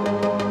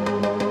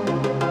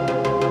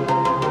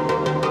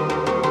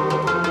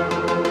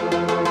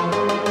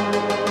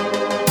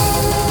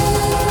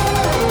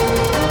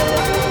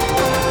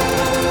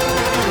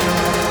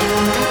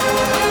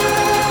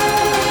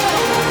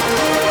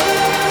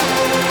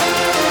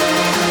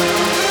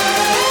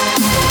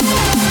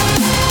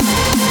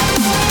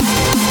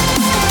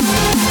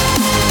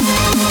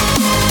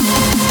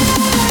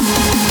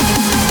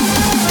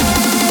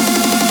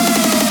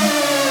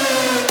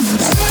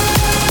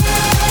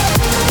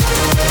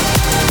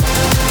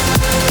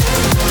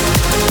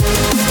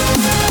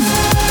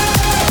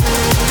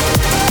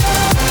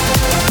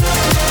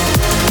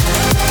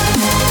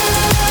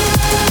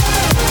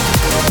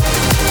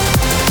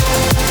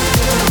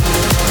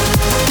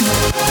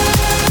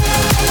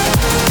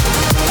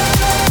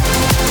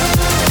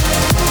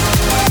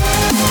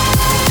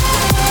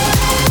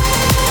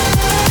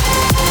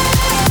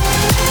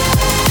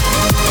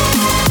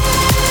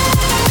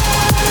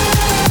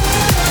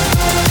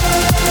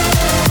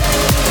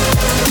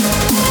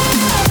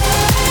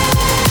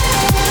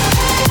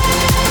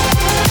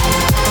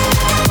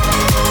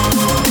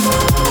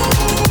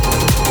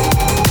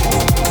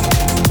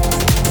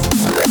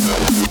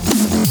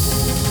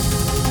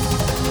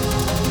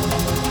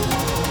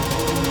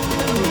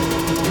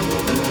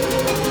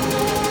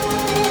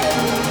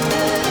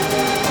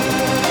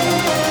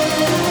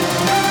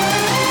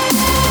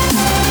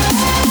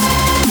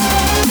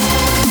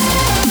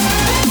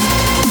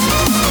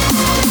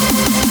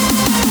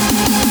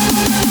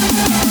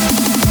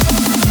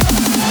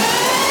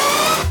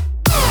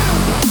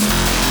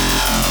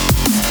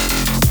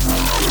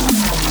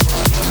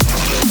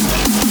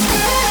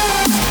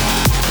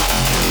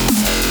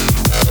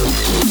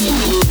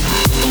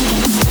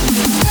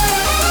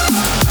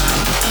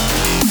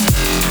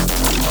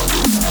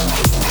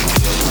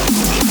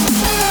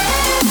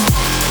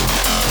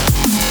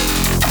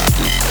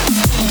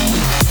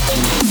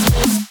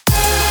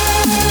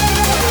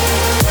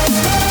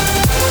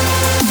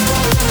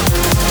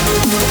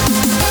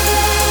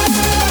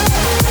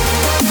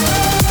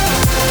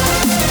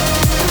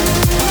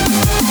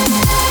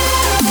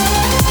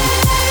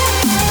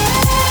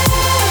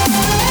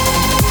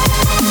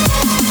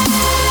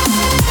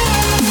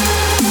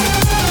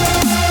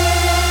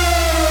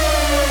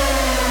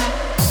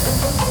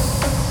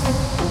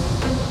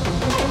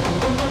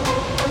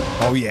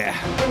 Oh yeah.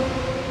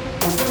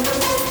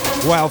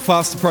 Wow,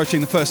 fast approaching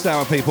the first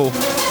hour, people.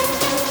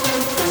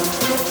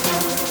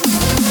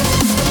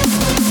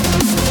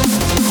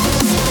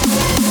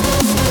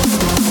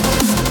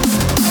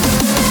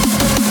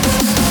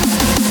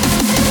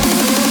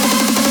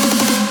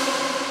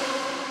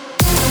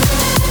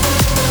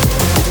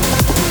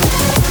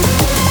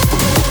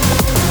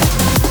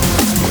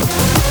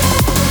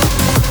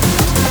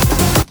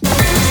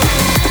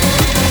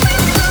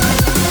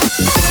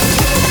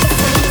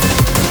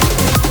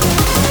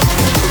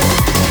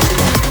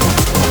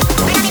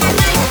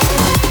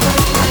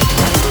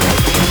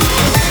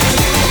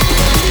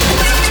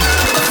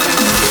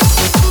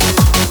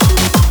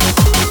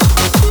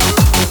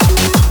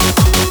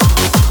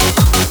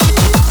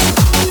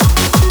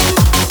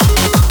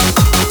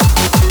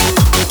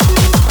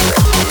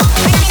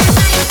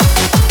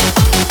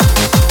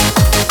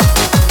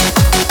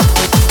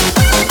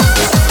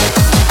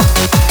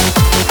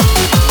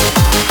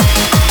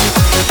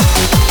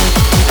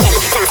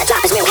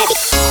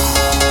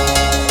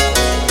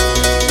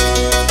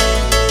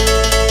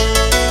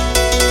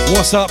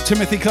 What's up,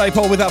 Timothy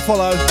Claypole with that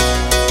follow.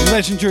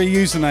 Legendary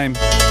username.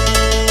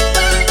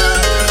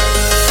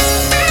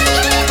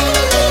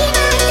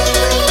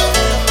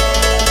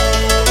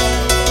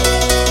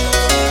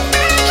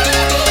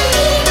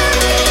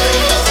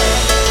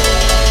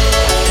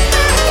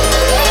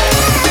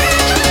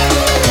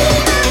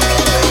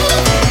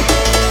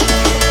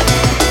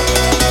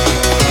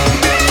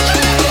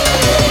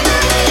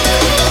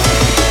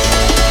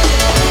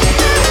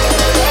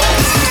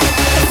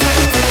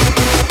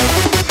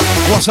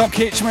 What's up,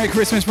 Kitch? Merry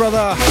Christmas,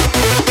 brother.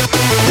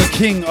 The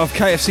king of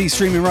KFC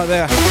streaming right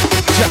there.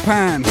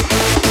 Japan.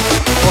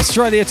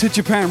 Australia to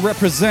Japan,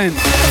 represent.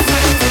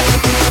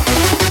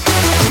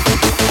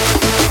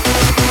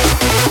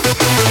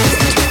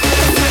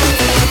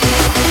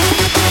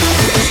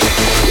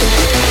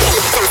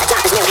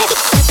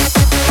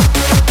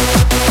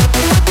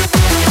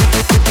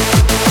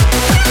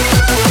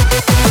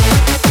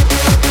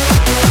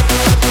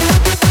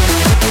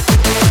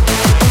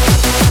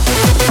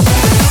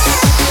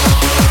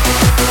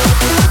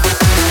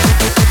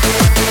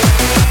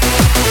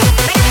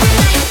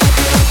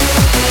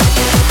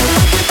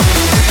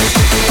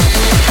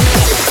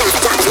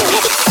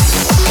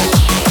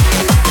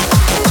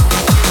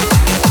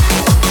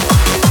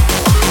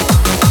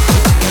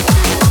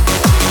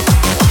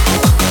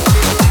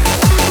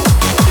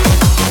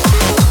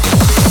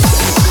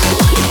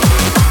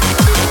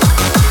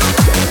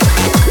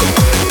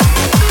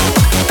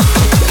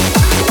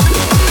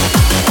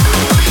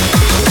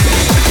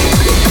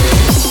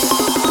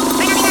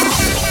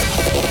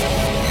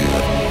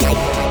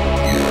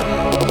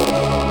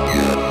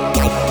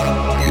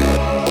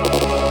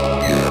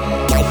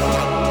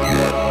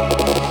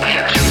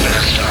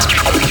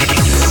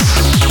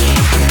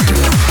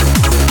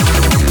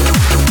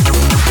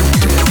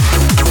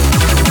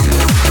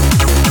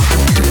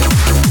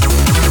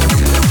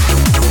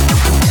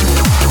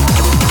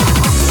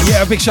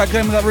 Big shout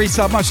Glenn with that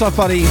resub. Much love,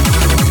 buddy.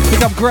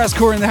 Pick up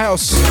Grazcore in the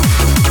house.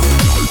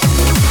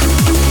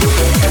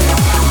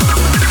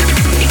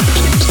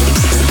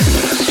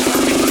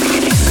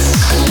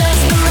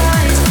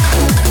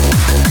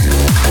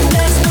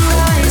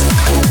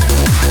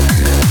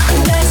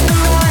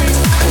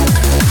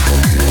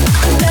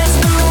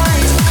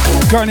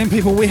 Going in,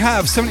 people. We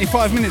have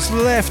 75 minutes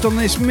left on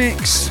this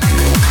mix.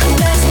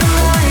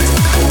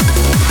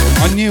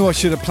 I knew I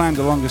should have planned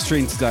a longer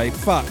stream today.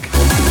 Fuck.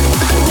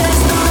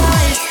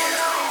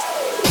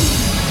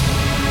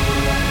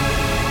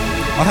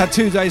 I had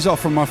 2 days off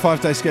from my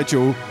 5-day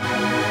schedule,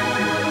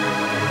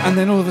 and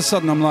then all of a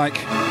sudden I'm like,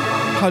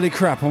 holy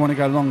crap, I want to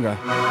go longer.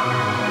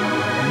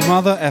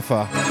 Mother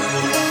effer.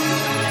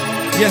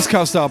 Yes,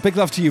 Carlstar, big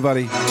love to you,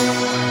 buddy.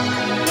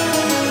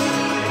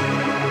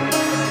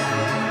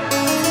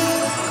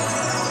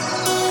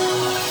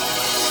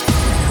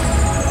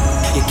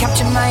 You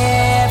capture my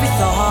every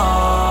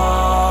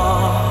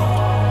thought.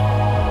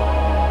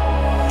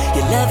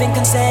 Your loving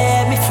can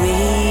set me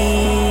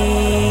free.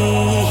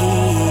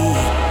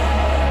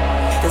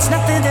 There's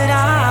nothing that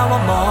I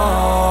want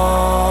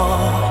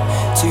more.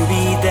 To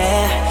be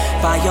there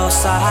by your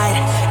side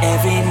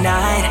every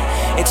night.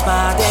 It's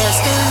my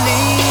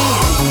destiny.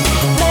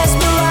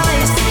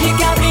 Mesmerized, you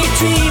got me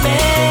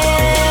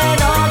dreaming.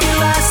 All your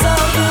eyes so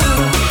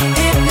blue,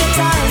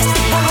 hypnotized.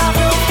 I have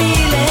no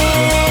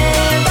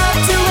feeling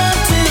but to run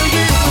to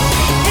you.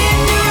 In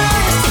your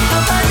eyes, I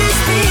find this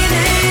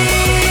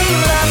feeling.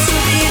 Love so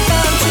deep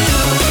down too.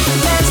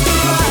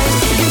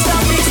 Mesmerized, you can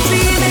stop me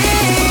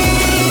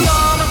streaming.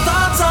 All my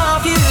thoughts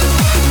of you.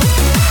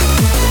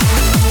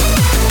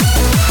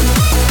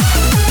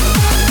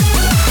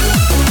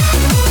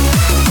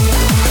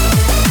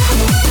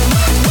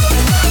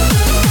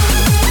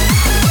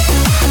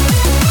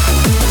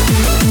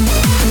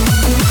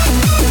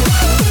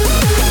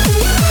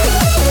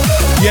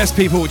 Yes,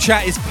 people,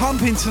 chat is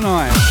pumping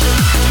tonight.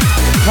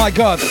 My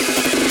God.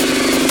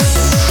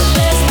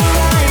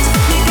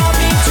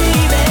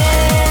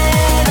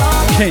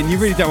 Ken, you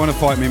really don't want to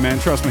fight me, man.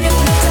 Trust me.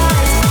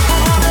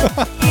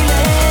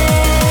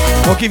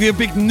 I'll give you a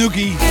big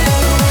noogie.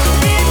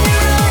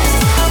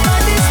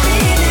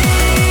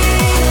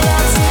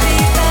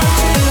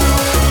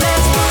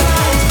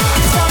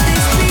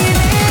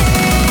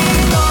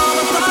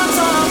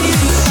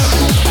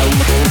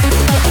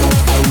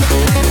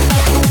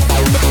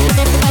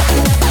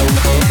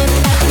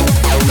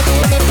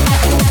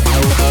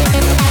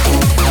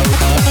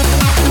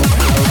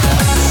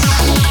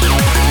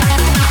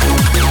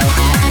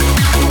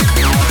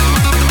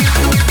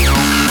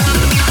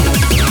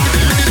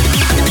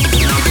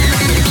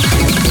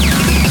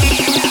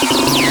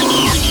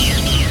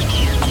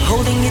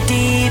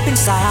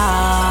 Inside,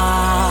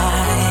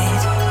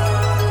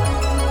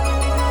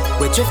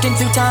 we're drifting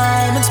through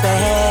time and space.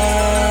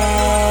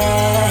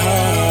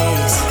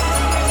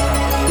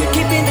 You're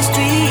keeping this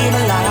dream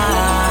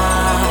alive.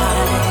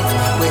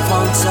 With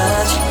one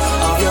touch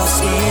of your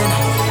skin,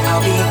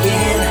 I'll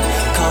begin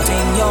caught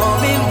in your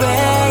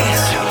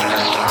embrace.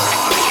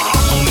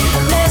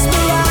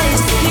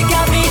 Mesmerized, you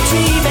got me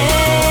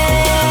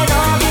dreaming.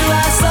 All your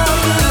eyes so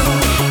blue,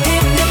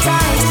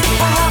 hypnotized.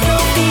 I have no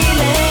feeling.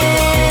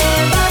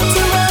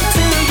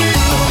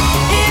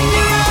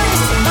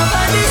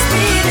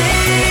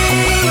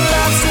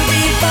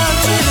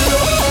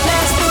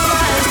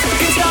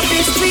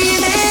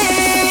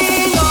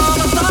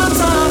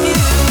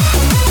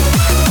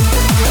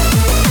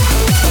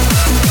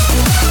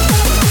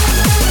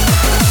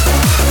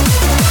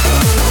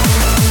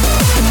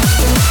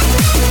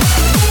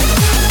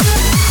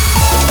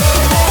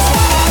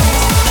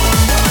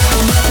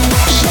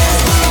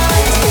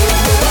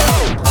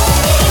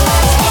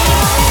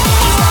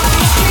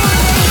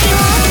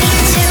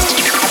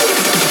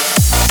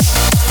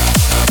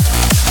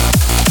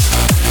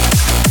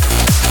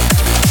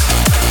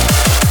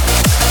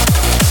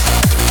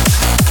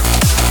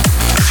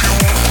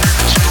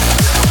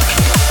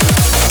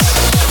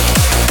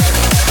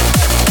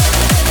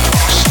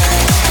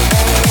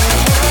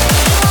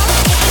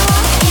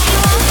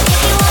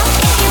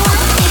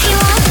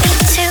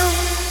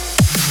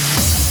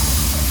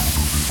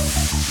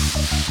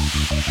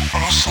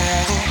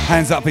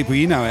 Hands up, people,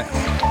 you know it.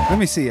 Let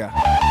me see ya. I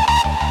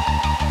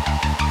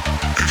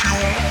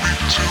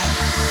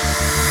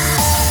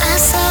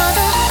saw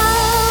the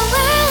whole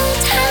world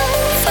down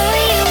for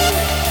you.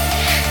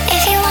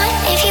 If you want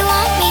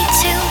me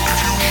to.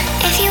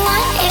 If you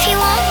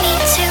want me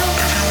to.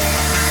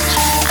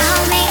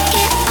 I'll make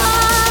it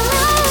all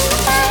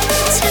up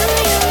to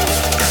you.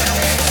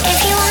 If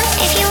you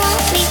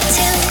want me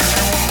to.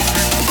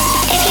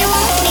 If you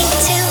want me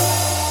to.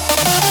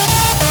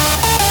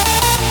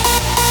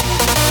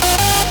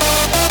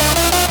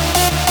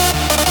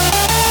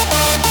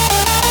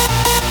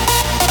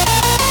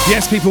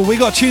 Yes, people, we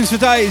got tunes for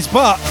days,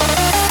 but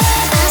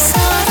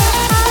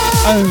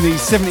only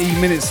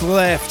 70 minutes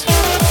left.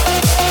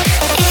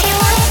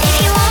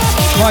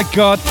 My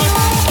God.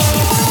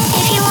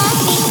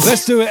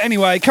 Let's do it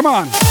anyway. Come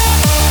on.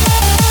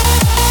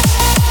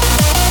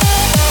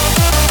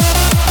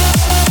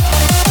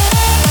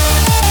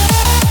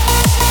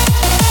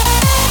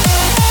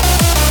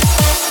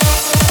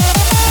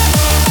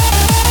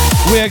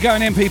 We are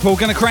going in, people.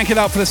 Going to crank it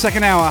up for the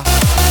second hour.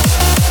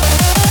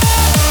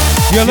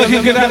 You're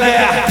looking good out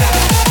there.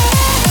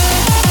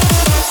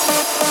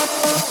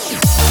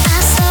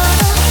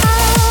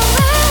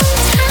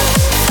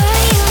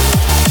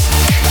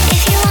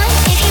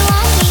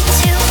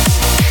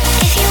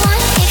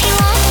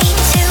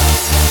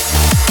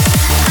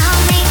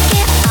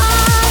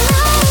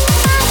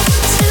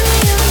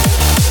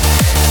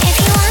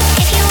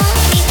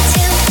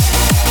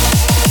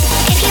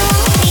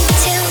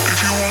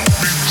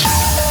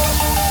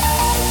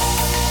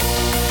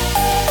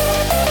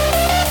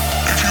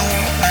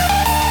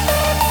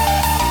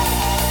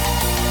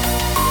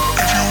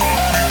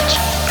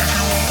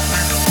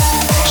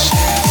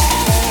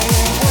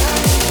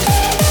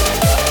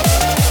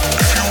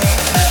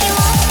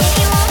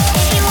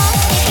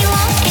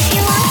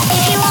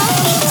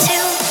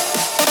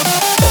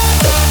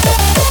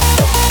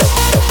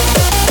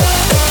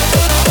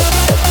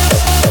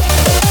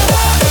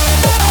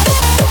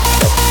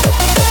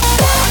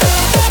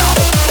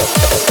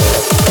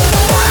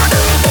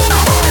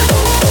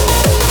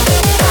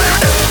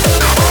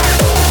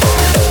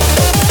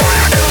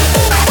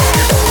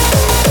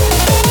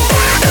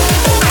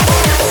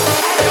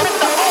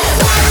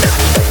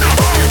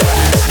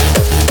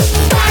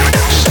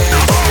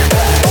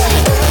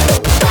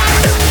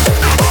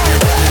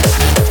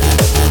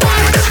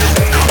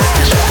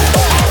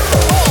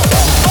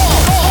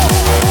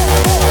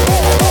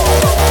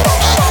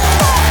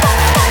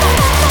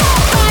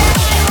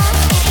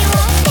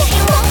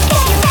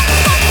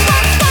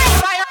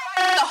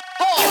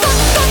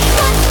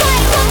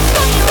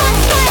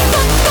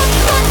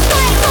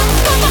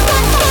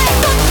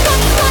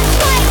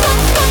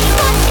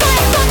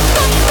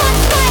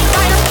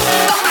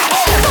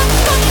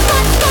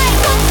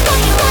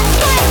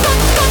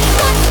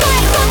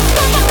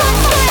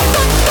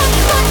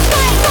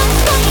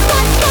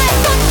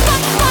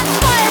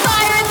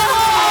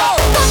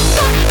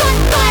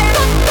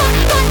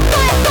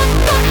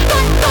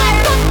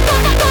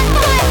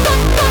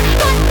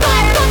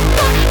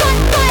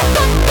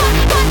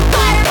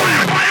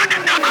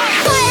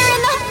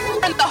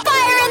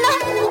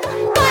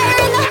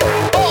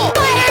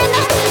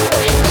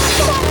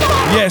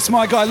 Yes,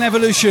 my guy in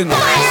Evolution.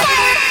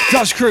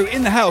 Dutch crew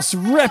in the house,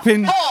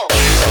 repping.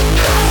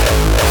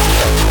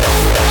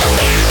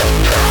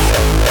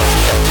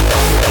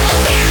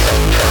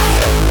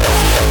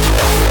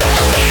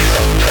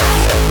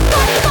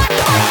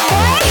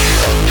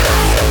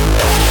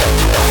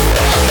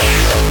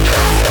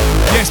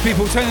 Yes,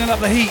 people, turning up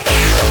the heat.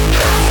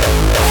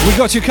 We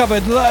got you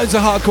covered. Loads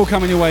of hardcore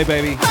coming your way,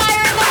 baby.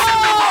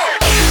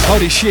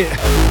 Holy shit.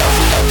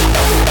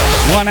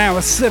 1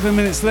 hour, 7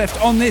 minutes left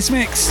on this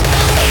mix.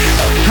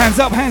 Hands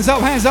up, hands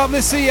up, hands up.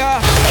 Let's see ya.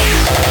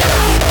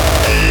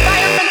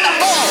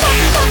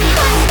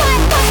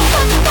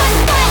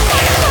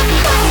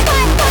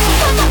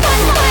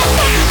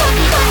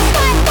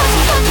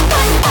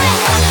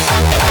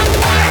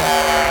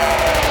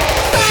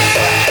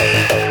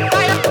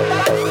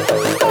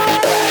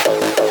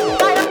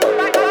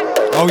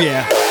 Oh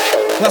yeah,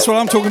 that's what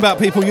I'm talking about,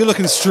 people. You're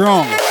looking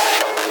strong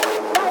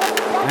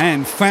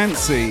and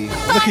fancy.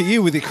 Look at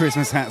you with your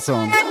Christmas hats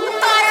on.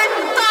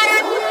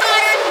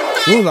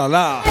 Ooh la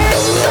la.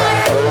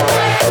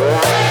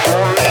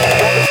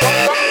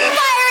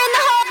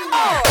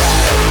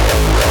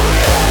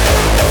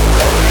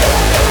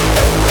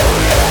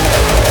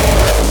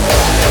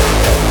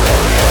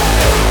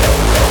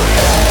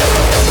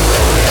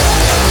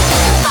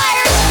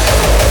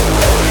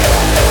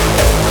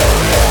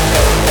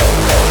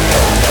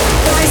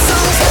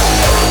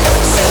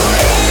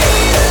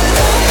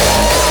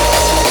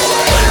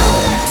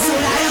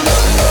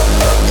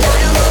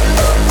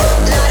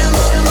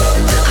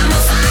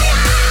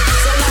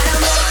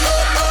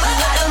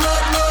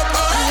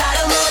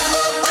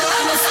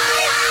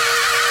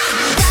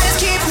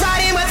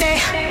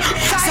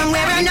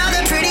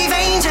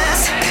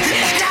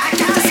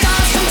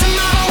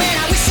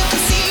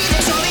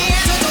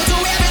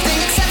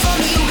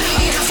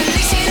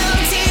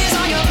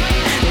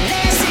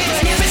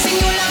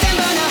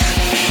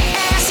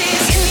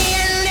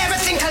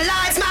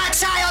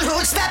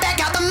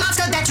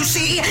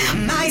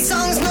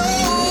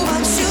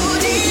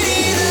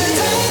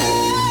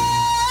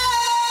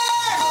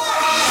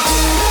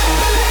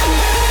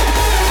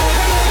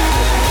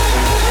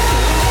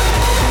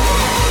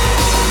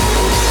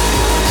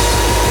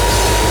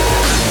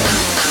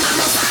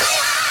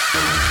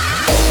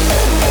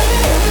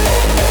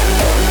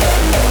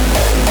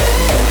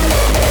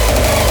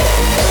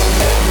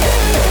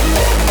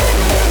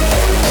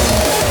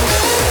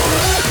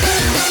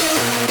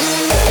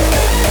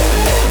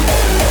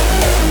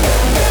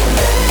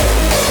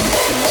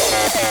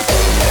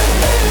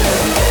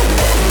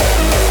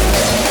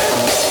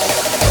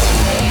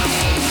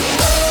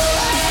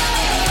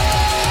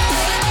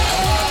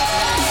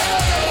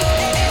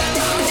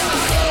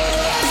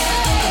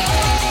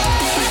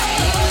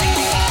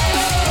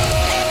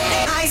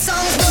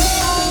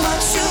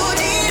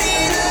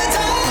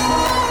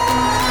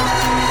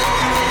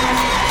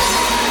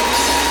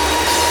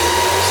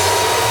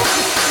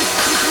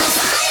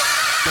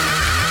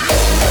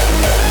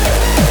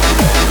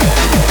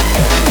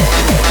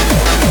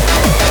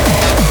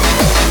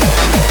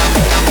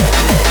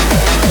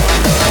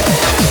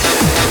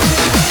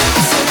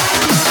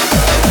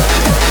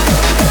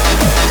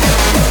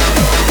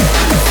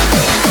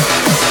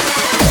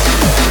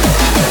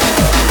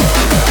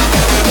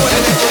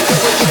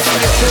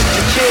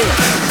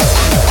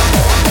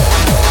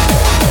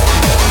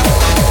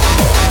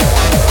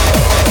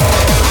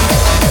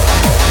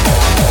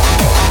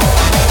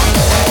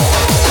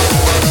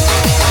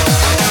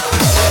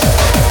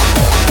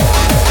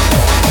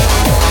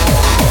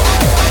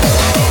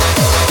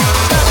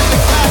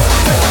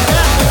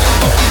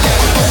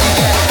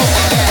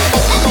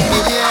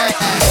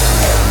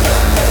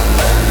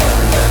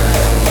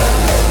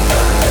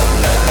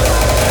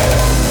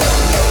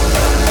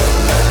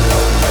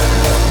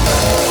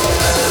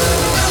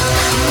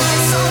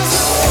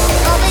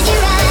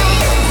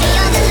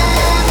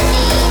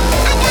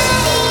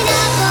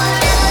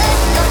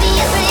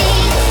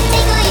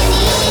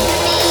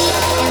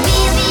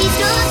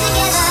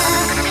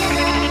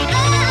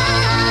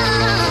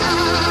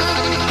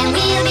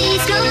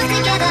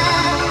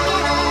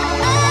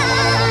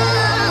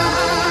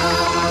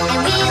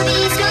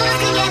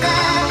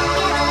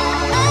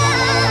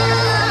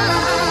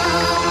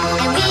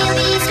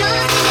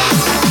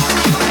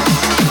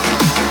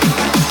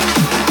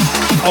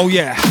 Oh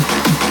yeah.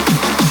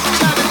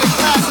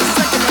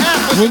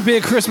 Wouldn't be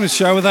a Christmas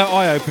show without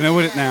Eye Opener,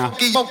 would it now?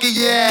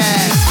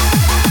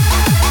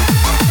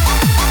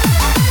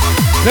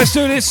 Let's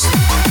do this.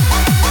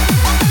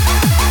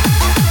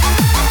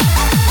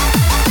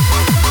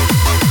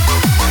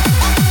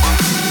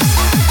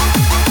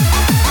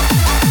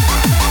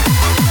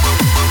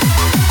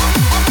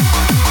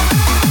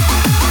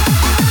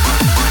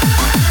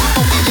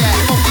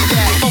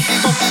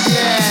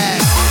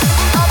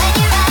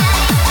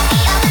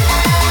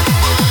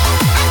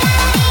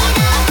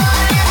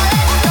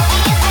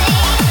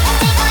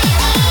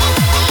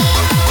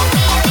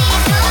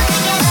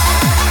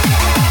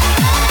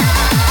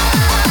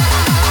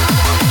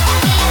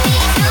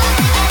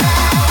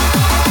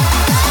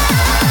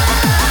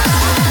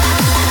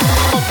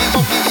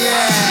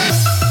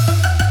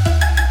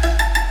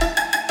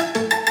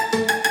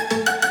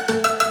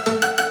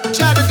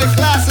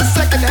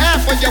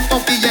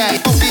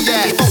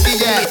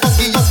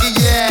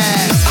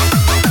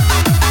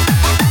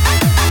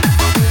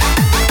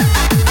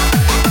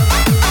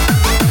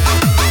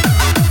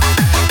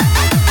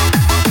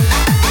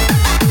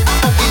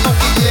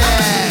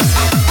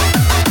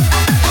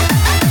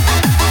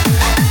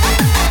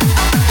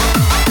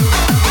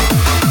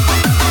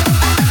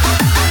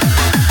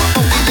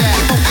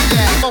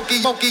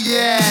 funky,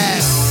 yeah.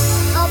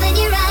 Open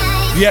your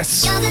eyes.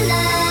 Yes. You're the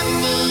love of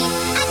me.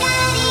 I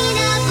got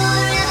enough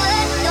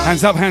forever.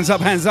 Hands up, hands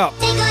up, hands up.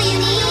 Take all you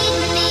need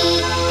from me,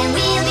 and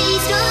we'll be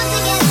strong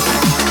together.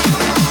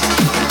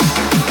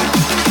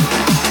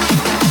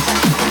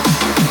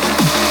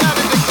 Now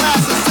in the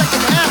class, the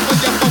second half of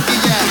your funky,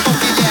 yeah,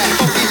 funky, yeah,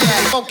 funky, yeah,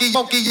 funky,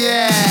 funky,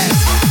 yeah.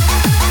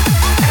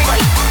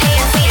 Everybody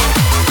dancing.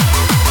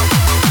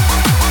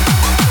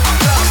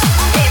 Drugs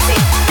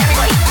dancing.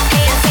 Everybody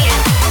dancing.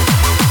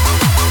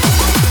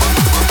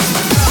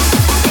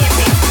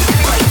 Dancing.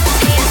 Everybody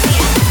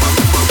dancing.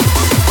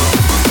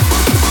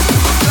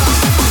 Drugs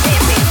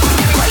dancing.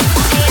 Everybody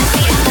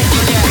dancing. Funky,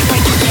 yeah,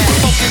 funky, yeah,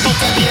 funky,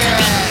 funky, yeah.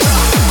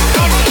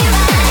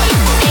 Everybody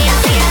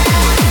dancing.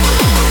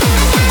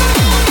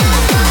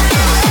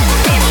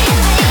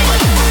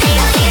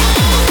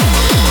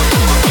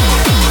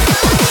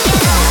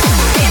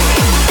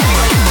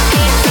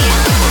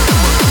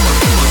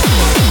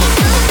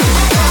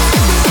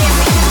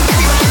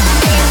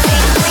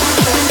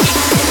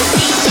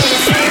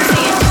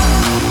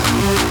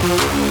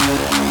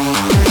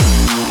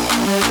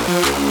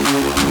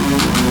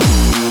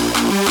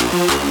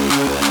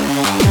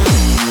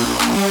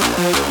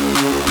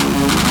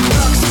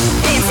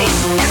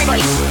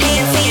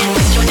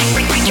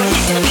 Bring your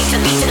neck to the beat, to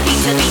the beat, to the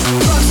beat, to the beat.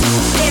 Drugs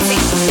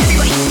dancing.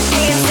 Everybody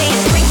dancing.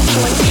 Bring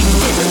your neck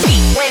to the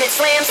beat when it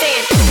slams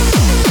in.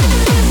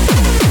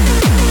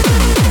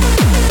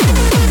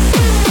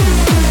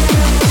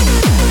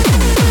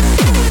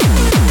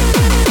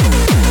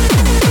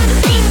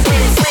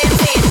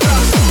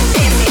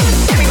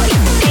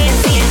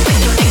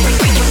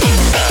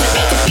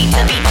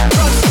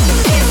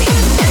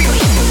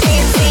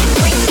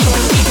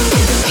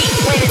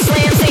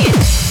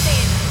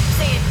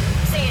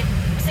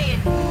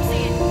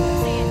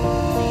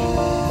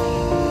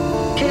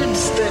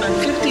 Kids that are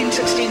 15,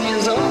 16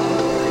 years old,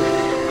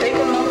 they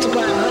can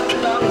multiply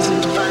 $100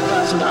 into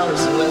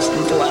 $5,000 in less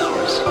than 4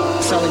 hours.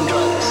 Selling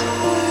drugs,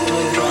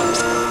 doing drugs,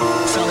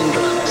 selling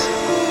drugs,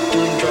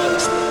 doing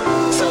drugs,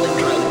 selling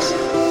drugs,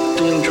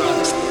 doing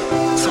drugs,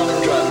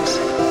 selling drugs,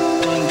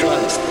 doing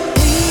drugs.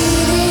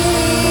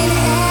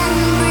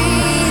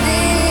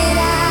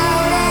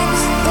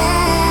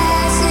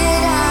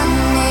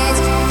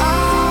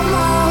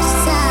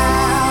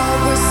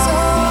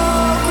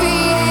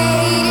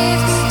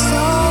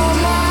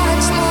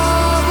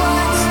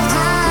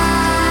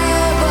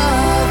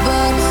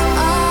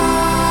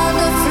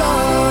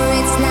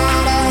 It's not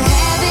a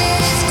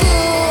habit,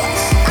 school.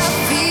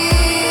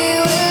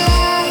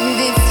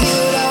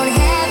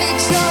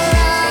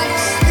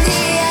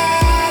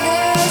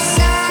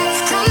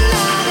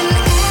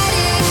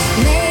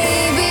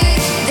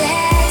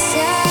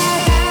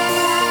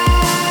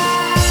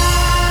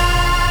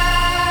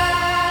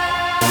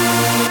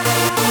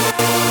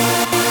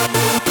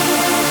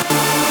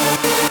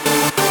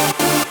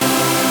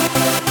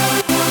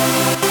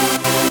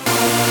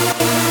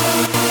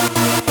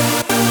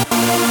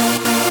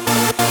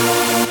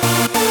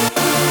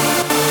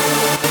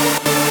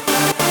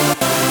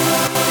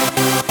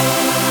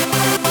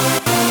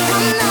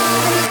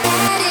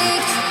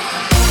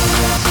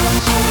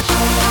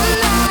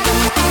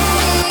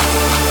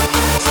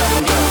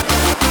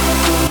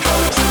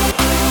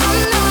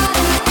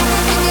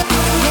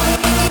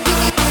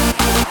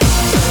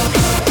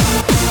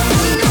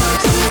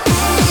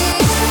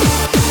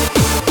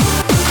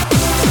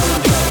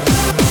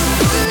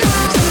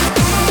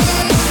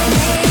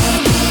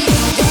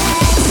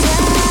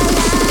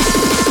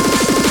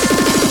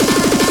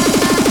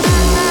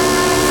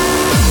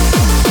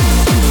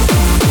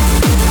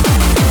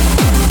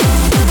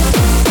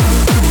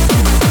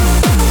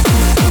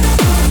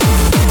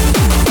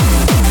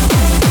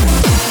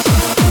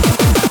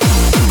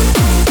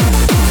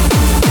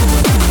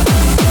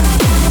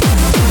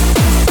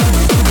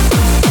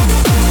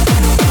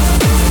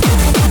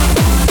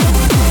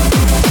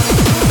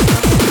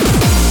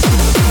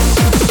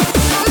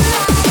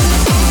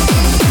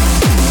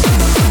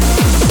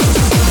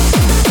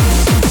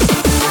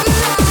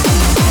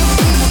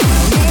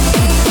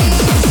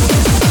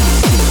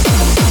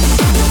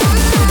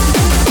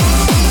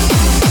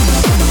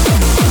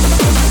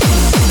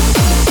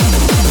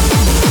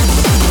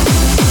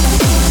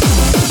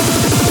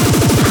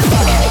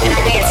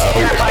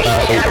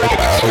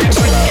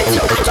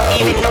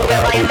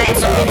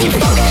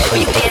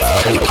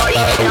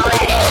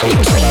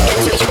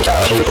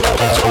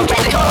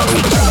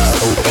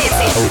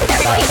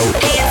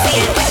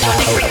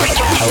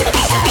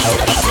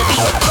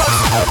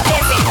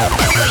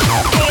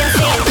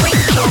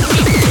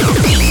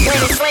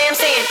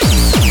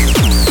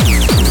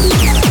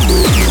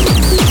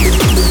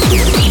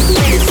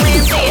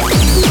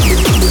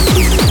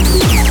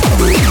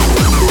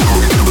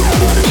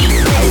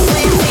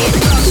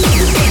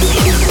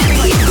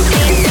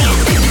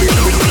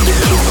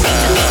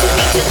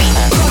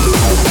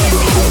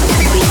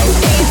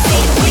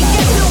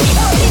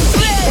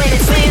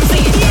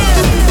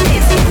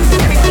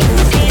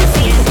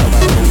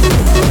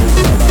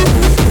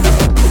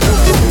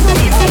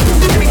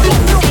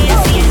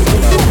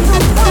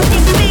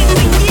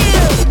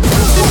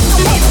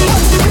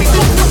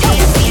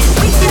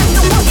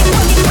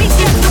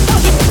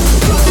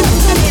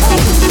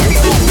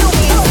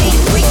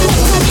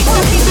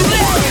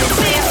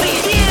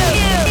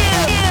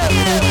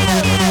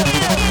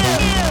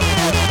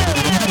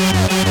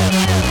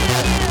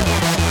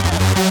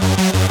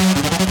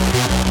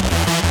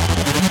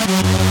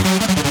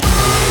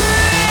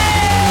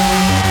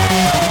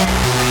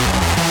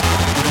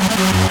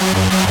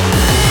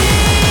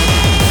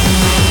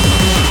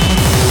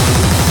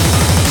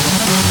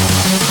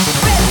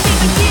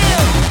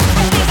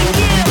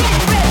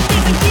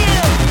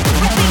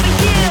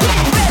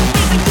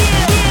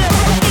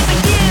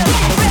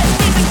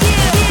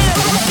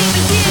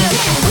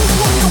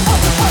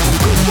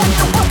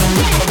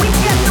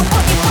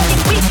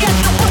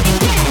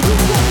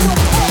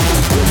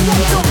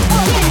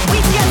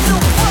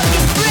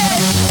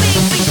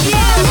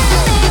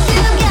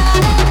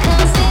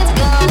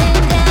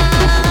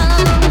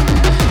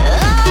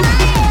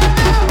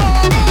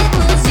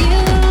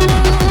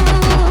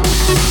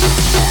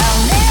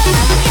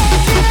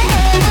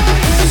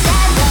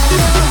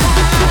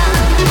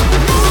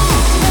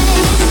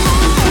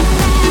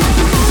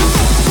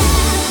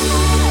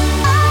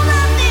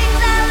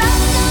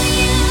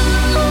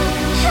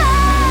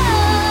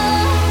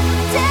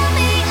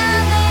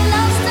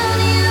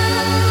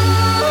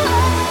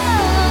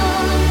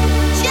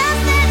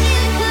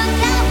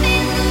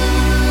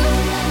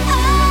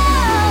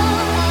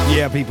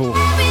 People.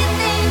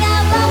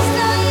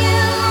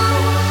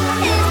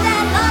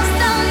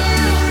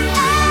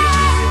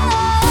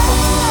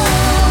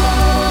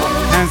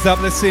 Hands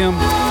up, let's see them.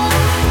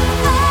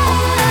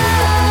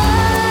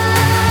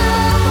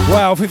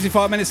 Wow,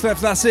 55 minutes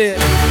left, that's it.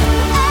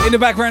 In the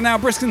background now,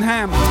 Brisk and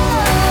Ham.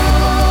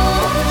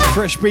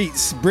 Fresh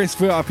beats, Brisk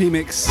VIP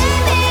mix.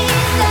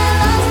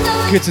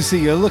 Good to see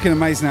you. Looking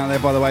amazing out there,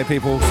 by the way,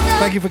 people.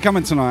 Thank you for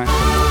coming tonight.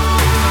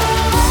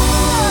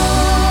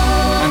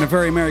 And a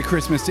very Merry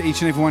Christmas to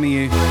each and every one of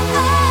you.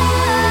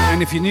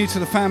 And if you're new to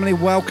the family,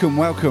 welcome,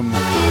 welcome.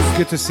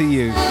 Good to see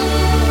you.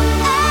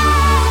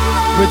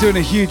 We're doing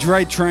a huge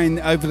raid train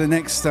over the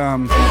next,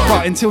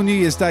 until New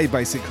Year's Day,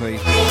 basically.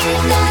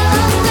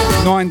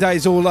 9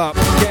 days all up.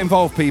 Get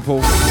involved,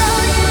 people.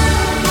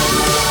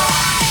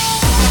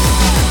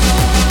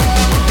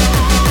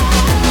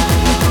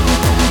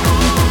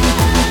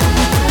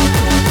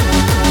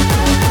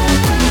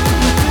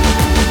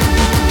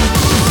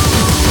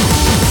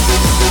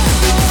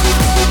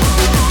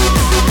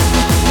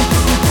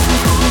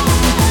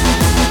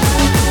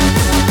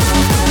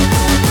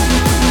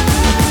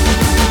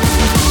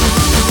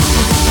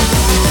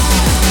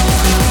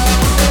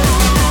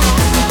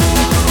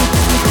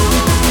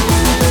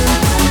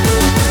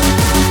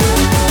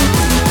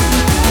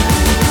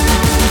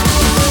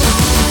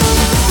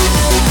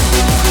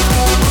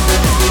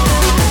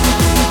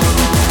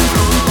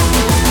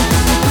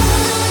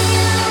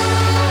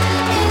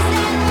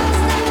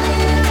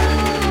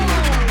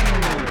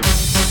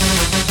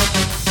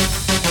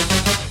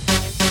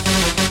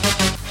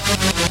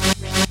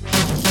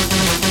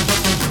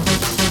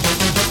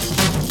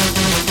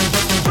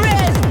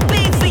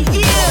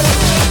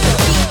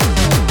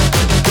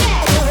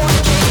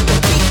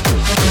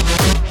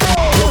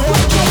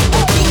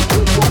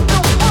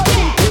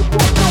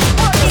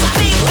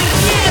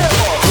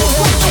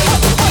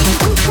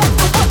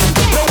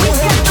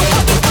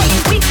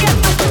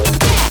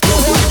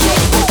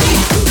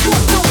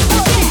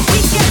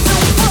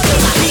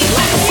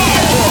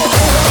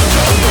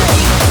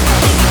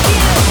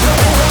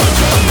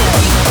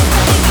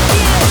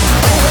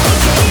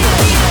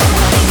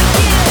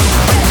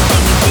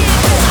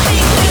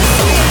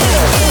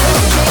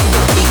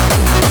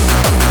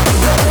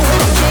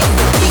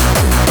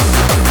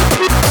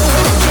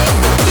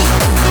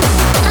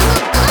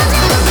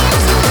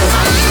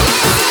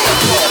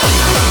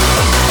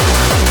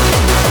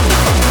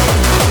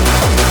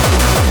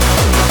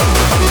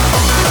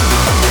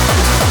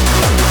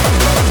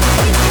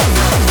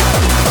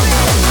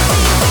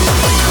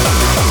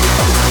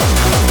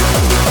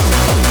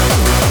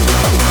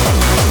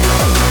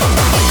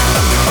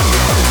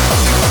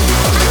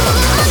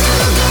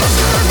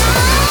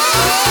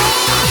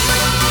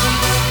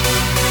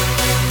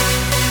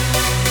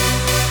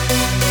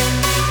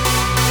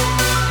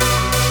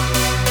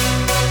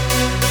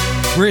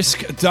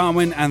 Brisk,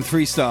 Darwin and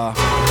 3 Star.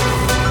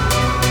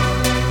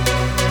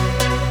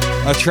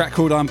 A track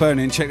called I'm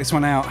Burning. Check this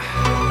one out.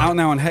 Out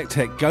now on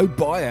Hectech. Go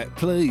buy it,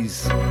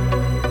 please.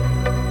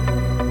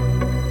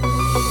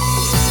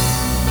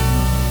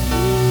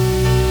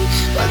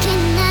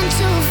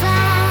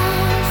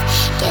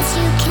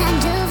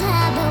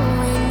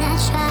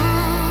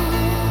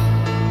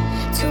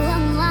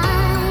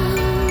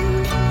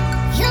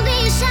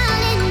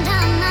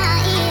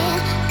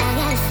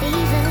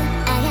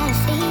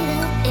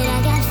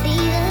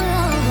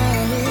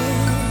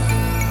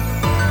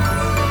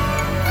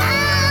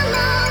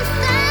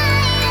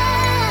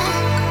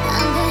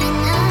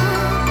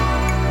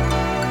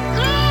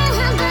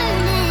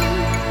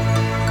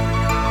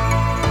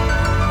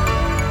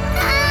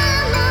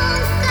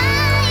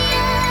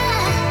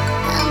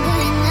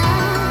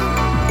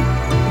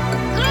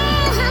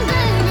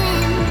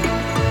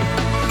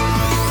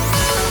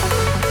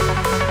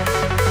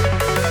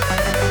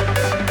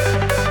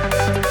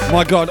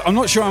 My God, I'm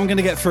not sure I'm going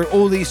to get through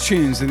all these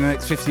tunes in the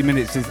next 50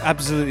 minutes. There's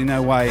absolutely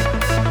no way. Do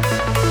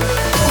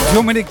you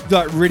want me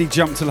to really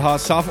jump to the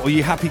hard stuff, or are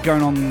you happy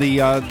going on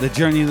the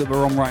journey that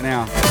we're on right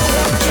now?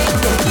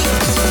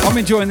 I'm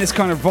enjoying this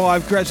kind of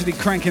vibe, gradually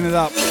cranking it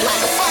up.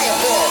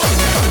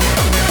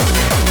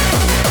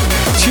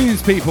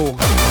 Tunes, people.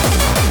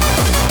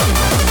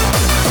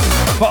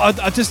 But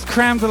I just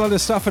crammed a lot of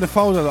stuff in a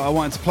folder that I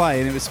wanted to play,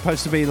 and it was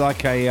supposed to be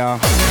like a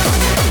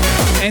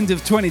end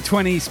of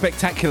 2020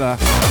 spectacular,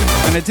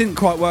 and it didn't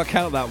quite work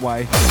out that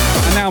way.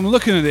 And now I'm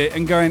looking at it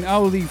and going,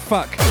 holy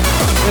fuck,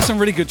 there's some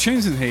really good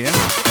tunes in here.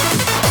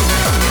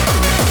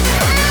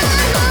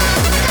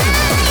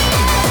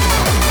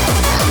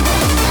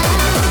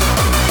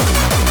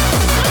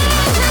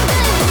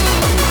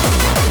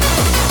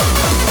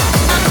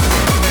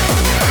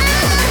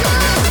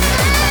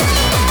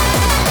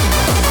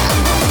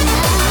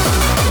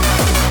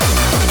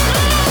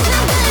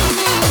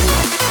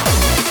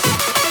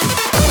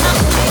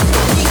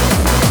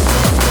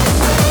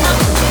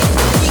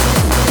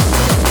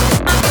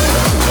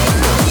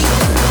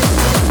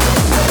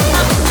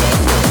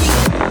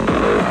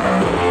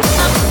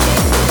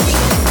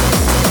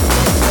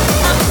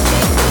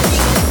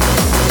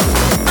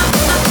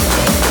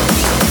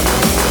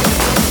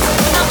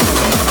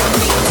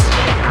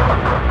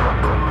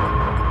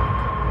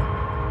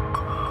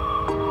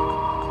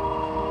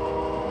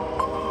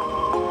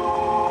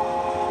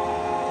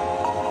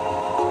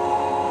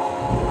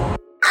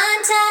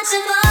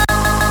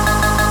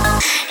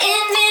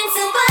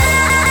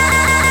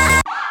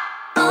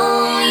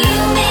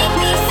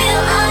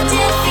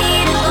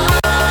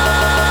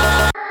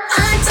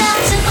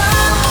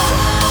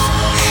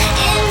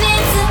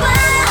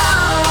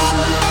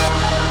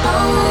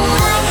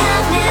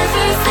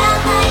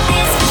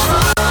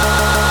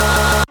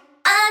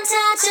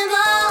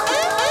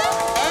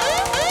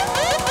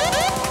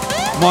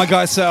 My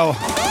guy Sal,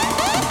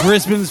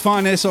 Brisbane's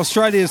finest,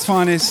 Australia's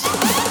finest,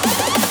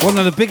 one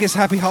of the biggest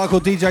happy hardcore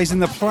DJs in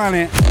the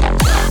planet.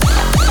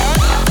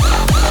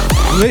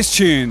 This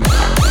tune.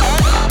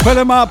 Put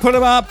him up, put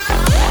him up.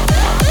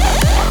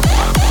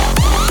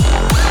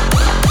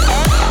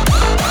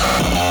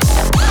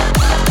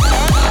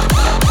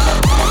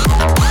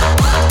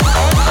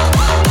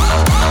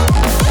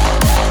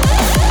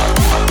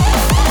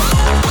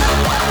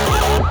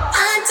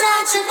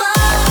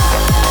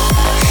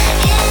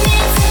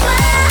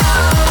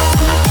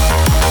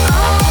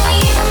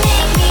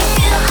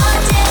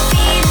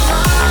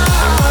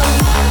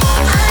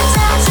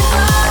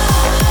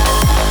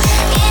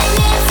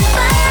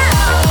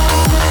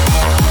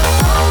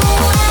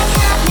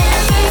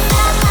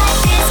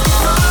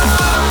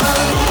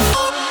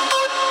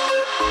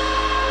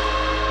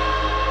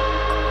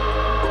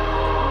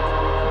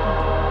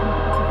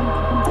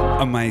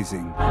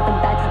 Amazing.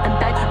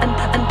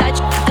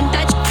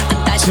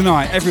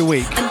 Tonight, every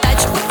week,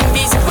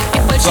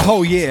 the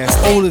whole year,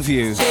 all of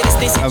you,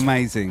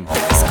 amazing.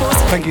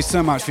 Thank you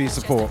so much for your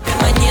support.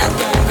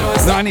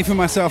 Not only for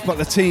myself, but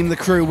the team, the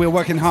crew. We're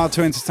working hard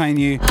to entertain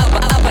you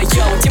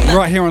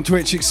right here on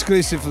Twitch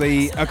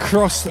exclusively,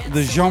 across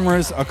the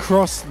genres,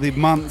 across the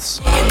months.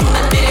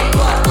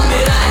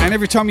 And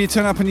every time you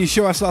turn up and you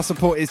show us our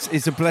support,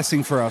 it's a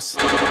blessing for us.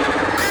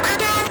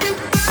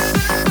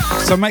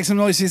 So make some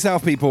noise for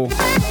yourself, people.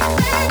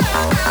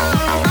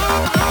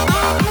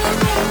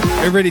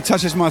 It really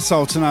touches my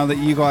soul to know that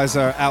you guys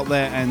are out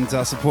there and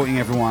supporting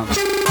everyone.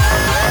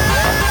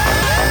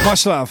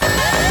 Much love.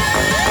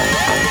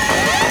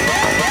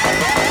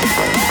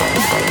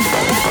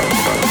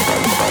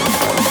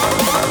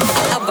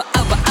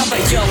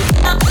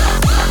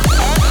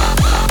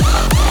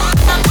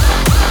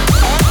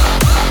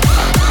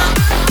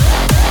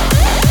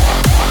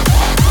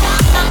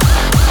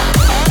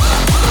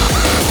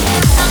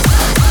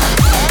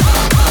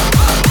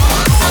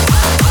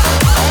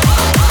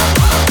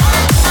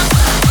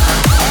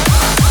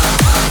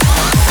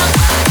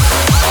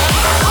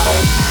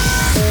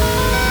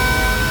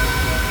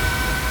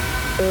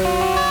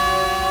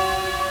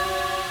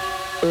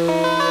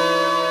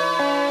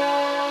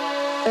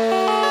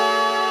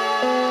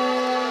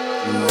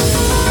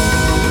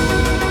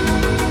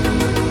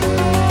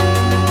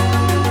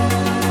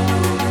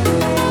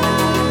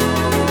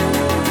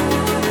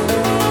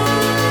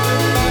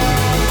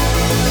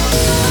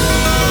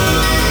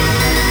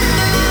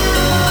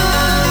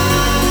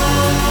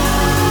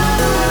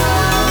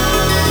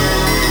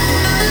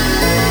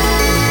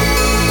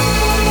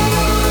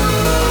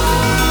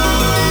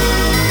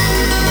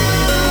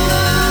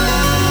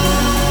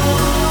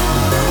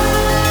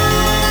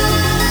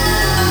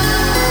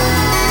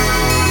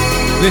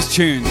 This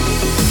tune,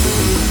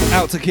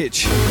 out to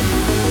Kitch.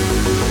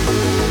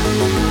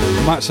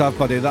 Much love,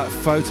 buddy. That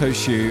photo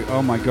shoot,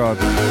 oh my god.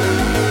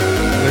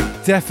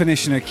 The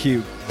definition of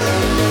cute.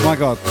 My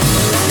god,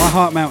 my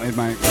heart melted,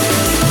 mate.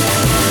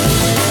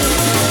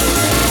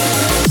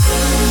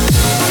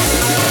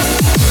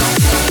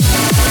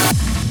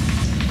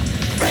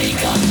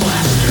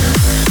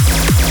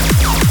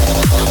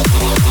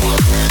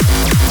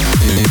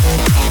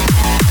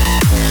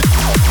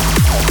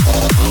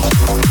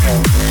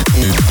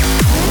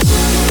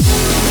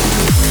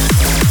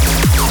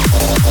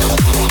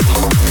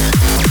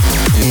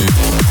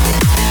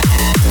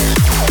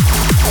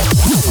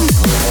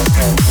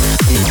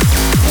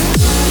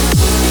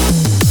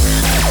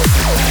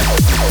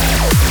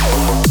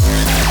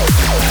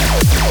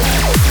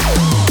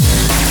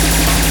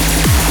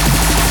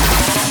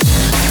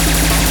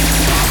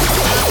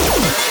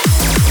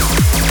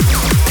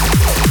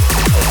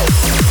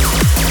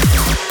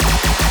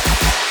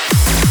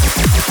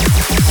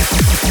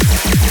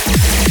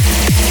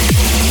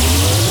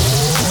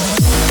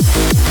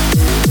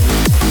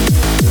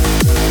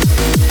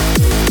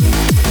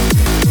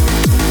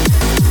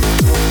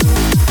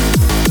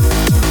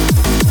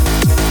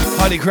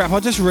 Holy crap, I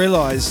just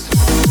realised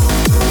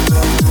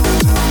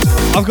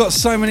I've got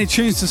so many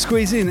tunes to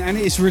squeeze in and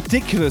it's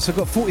ridiculous. I've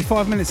got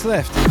 45 minutes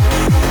left.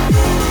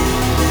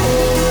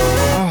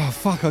 Oh,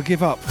 fuck, I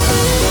give up.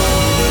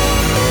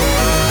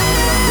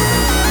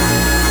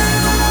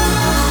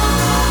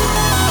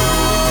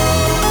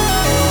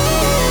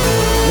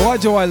 Why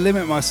do I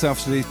limit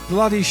myself to these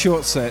bloody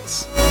short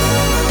sets?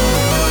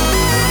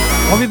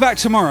 I'll be back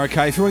tomorrow,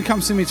 okay? If you want to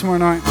come see me tomorrow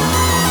night.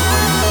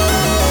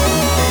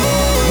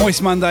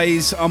 Moist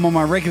Mondays, I'm on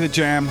my regular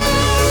jam.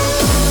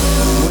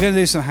 We're going to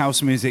do some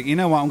house music. You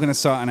know what? I'm going to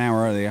start an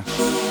hour earlier.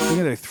 We're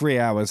going to do 3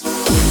 hours.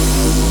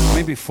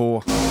 Maybe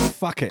 4.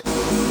 Fuck it.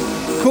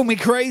 Call me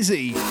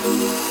crazy.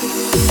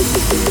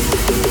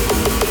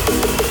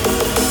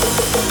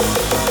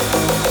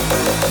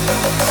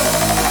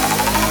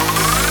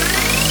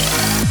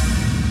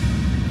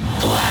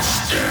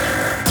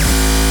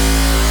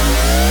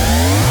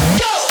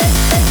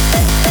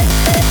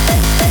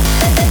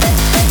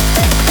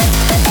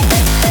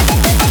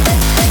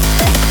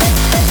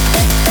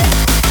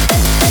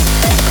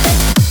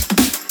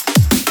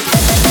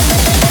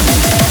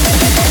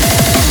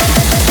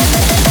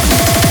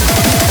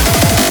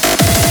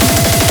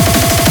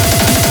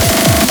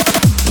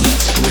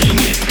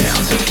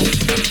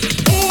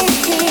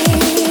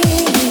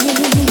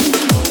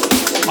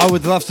 I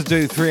would love to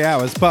do 3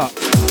 hours, but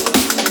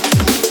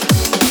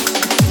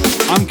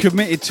I'm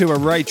committed to a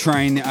raid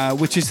train,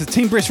 which is the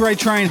Team Brisk raid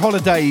train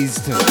holidays.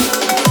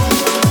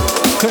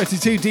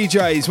 32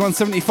 DJs,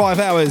 175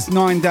 hours,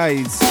 9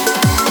 days.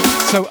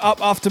 So up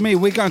after me,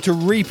 we're going to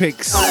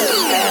Repix.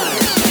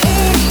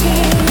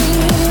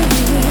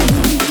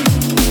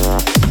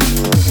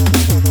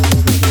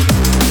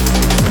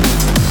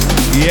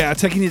 Yeah,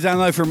 taking you down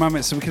low for a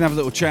moment so we can have a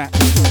little chat.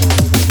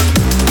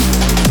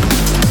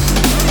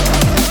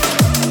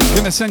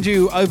 Going to send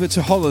you over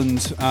to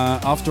Holland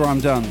after I'm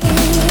done.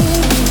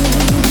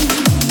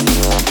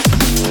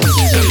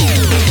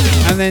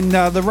 And then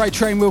the rate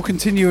train will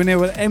continue and it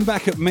will end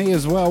back at me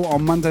as well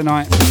on Monday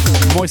night.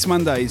 Moist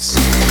Mondays.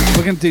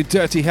 We're going to do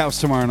Dirty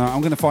House tomorrow night. I'm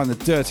going to find the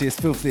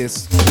dirtiest,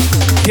 filthiest,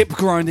 hip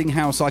grinding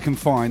house I can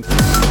find.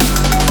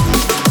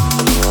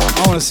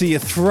 I want to see you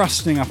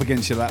thrusting up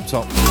against your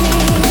laptop.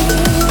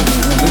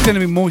 There's going to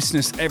be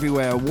moistness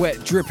everywhere,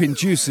 wet, dripping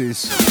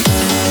juices.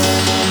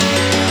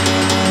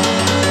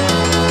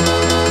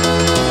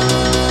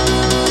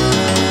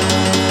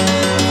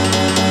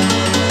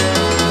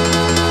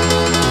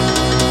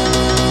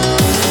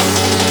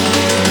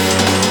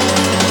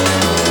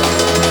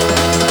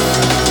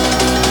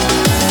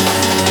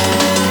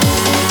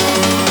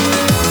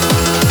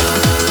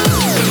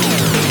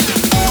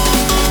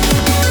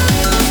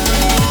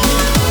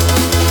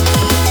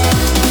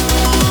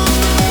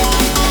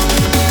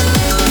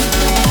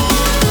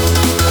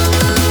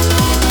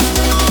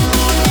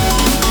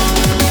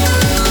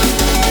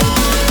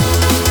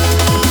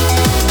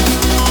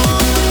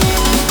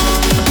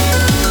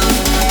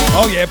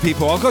 Oh yeah,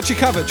 people, I've got you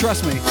covered,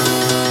 trust me.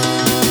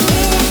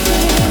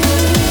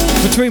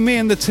 Between me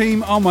and the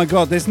team, oh my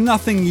god, there's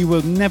nothing you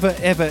will never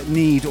ever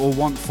need or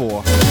want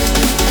for.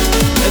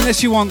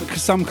 Unless you want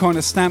some kind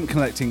of stamp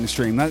collecting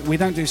stream. We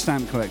don't do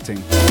stamp collecting.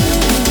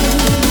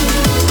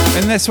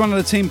 Unless one of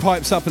the team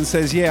pipes up and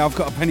says, yeah, I've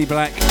got a penny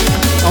black,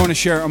 I want to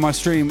share it on my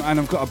stream and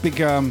I've got a big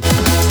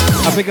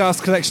ass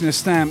collection of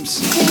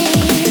stamps.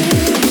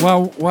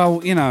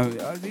 Well, you know,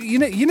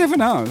 you never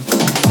know.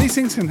 These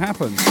things can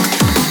happen.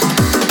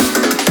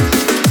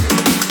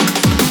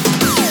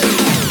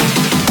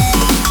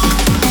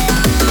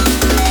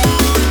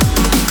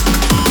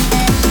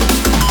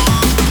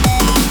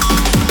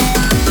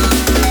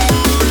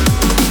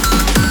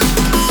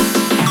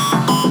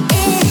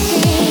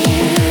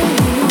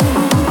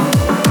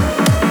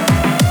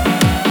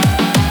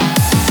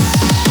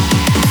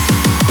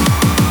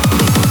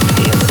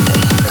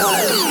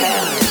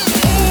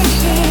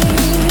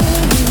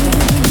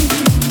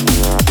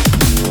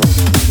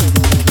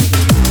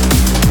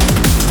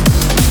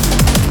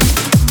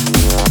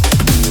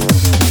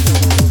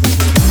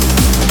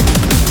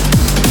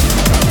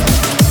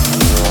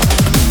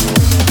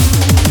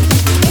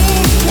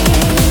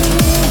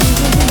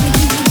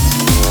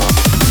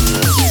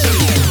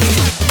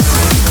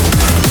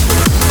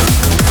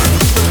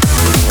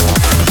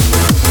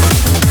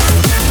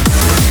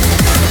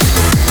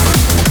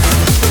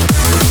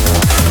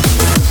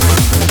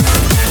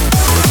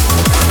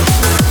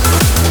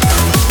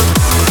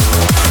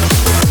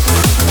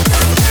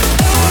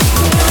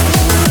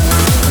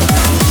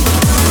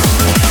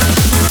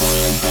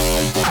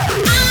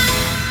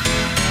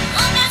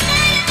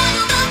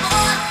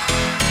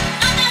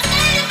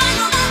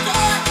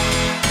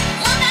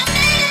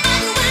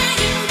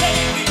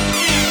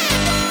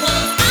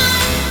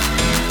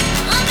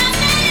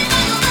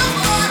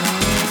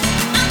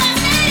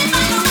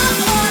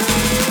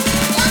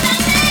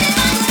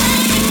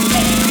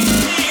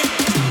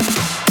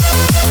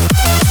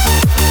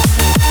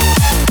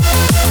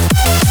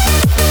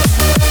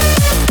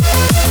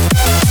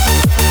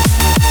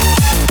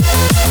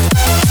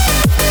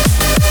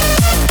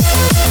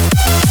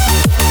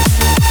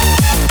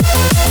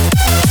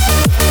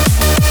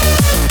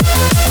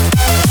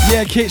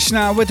 Yeah,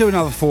 Kitchener, we'll do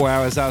another 4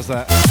 hours. How's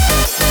that?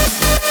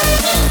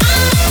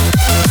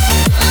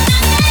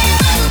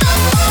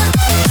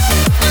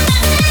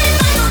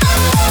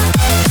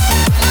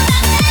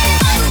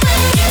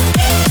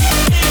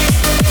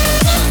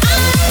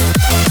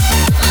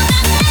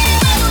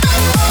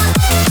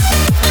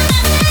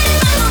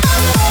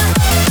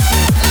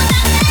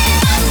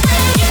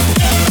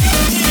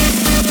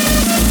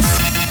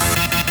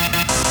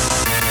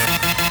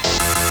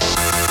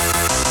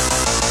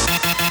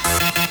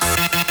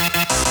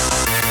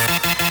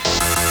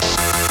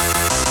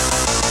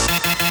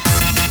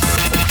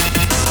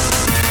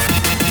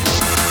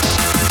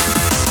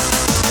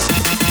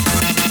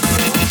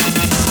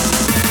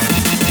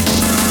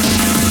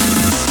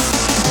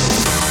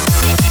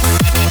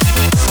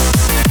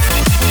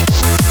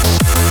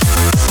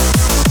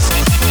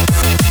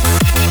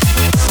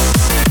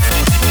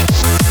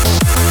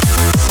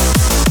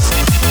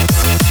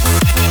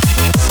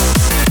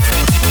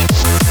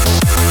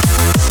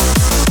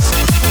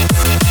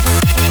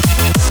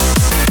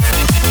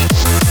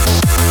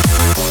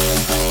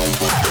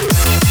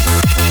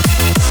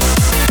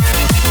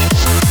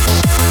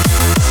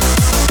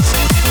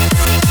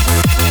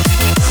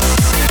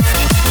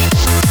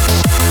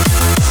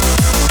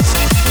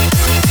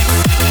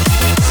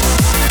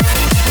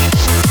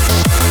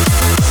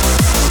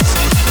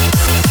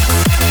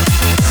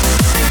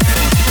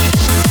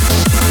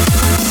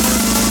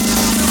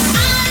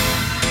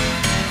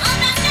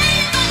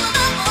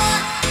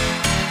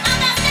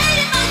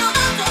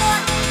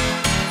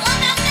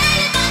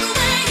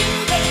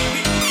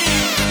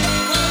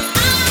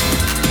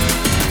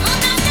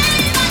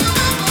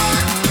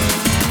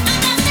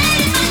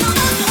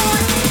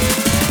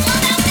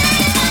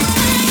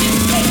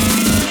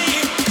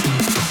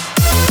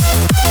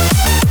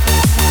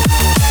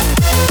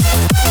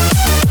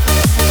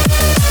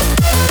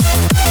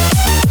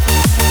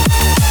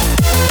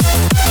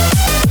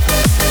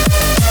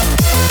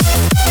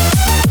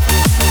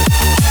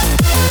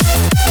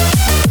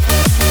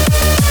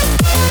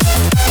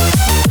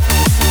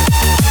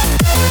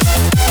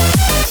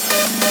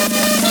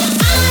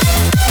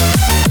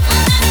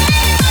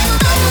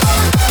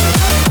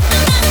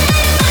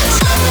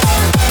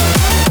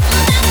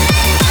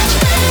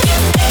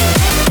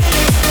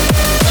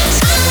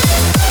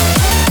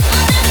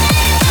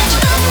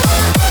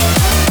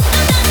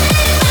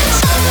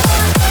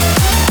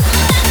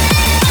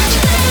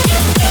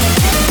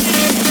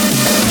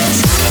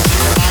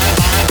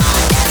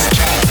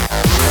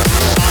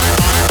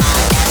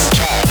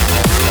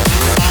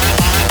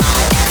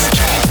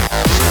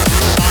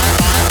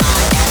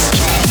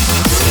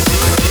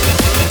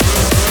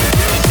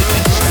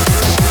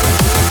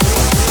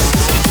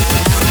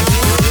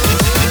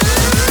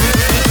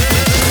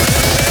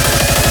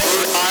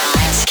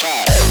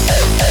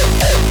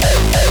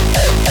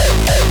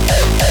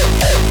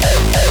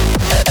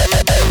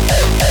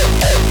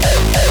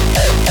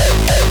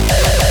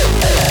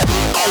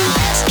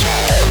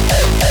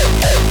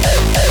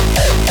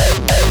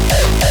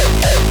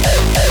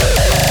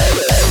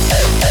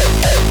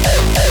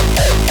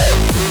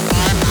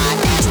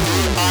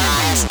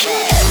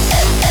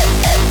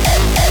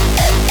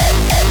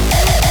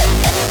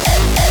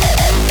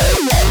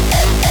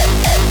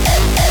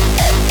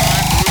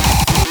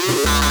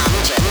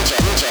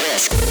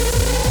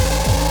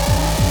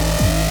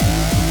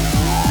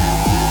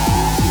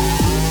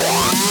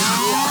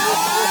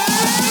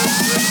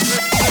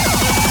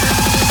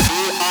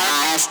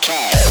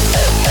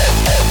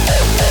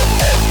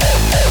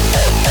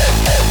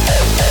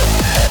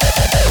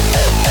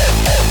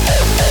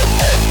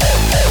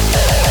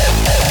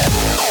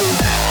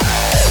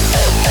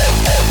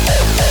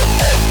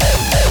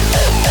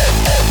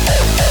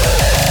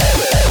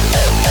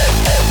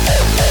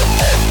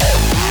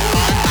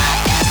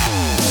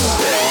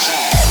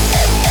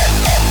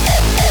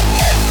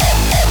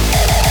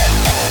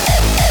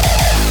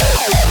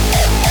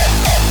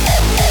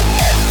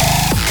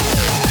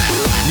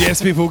 Yes,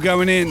 people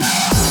going in.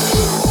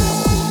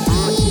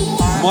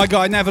 My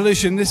guy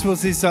Navolution, this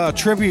was his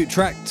tribute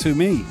track to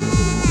me.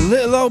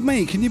 Little old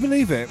me, can you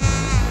believe it?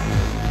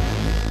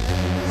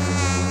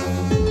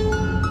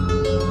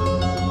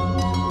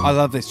 I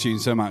love this tune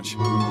so much.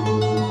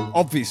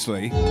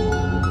 Obviously.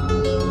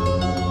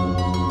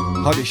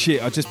 Holy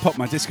shit, I just popped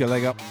my disco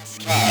leg up.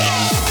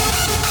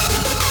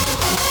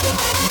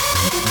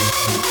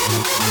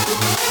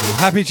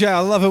 Happy J, I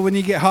love it when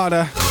you get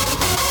harder.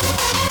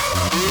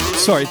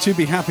 Sorry, to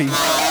be happy.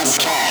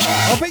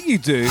 I bet you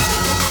do,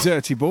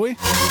 dirty boy.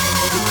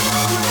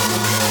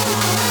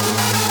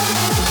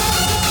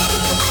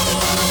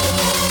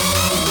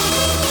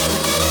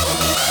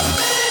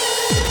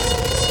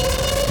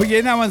 But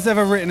yeah, no one's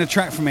ever written a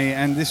track for me,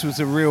 and this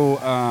was a real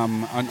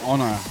an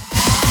honour.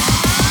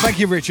 Thank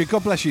you, Richard.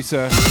 God bless you,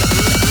 sir.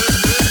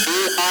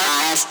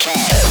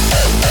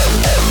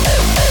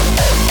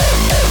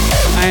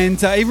 And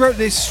he wrote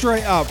this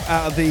straight up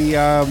out of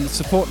the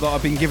support that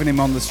I've been giving him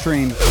on the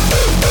stream.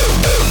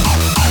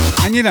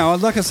 And you know,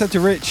 like I said to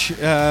Rich,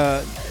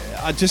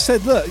 I just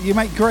said, look, you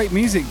make great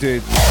music,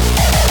 dude.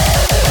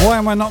 Why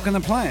am I not going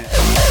to play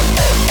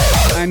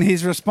it? And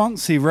his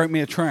response, he wrote me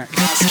a track.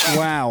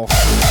 Wow.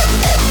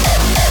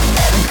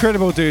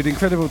 Incredible dude,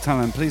 incredible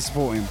talent. Please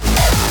support him.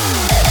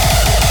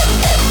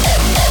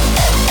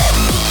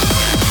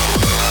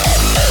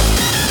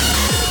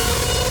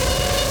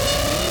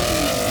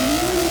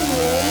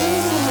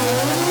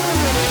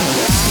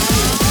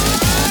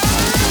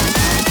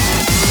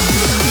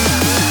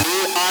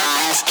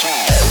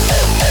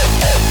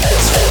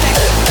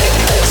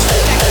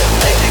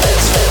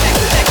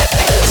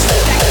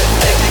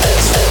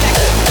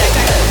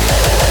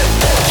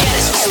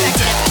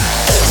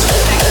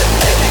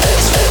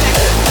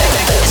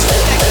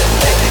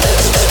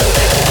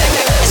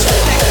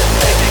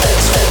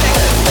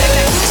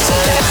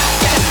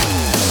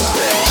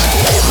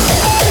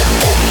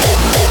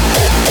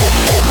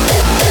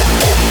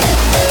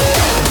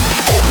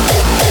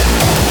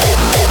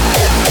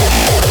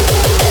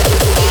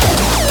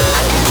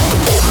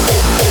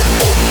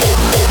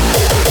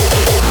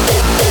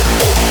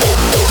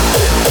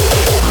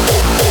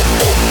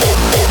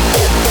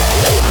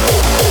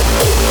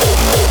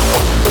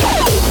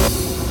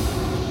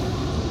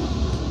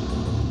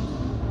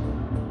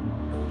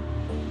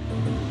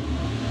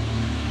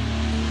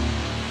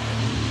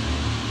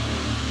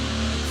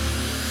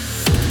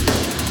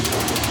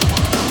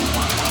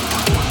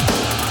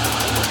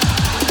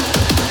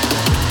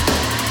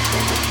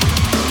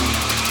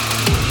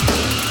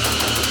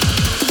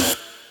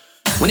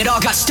 When it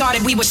all got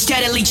started, we were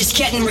steadily just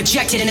getting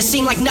rejected, and it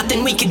seemed like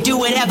nothing we could do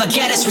would ever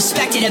get us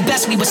respected. At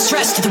best, we were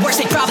stressed. The worst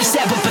they probably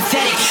said were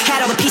pathetic.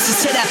 Had all the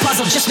pieces to that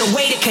puzzle, just no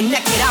way to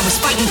connect it. I was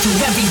fighting through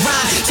every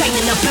rhyme,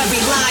 tightening up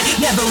every line,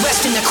 never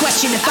resting to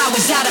question if I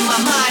was out of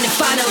my mind. It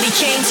finally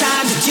came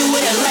time to do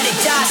it or let it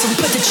die. So we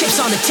put the chips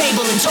on the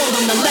table and told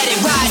them to let it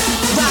ride,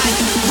 ride,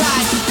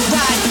 ride,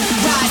 ride,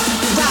 ride,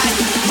 ride,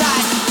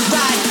 ride, ride,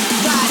 ride,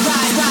 ride,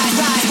 ride, ride,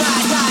 ride,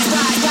 ride,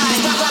 ride,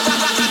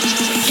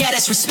 get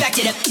us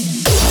respected.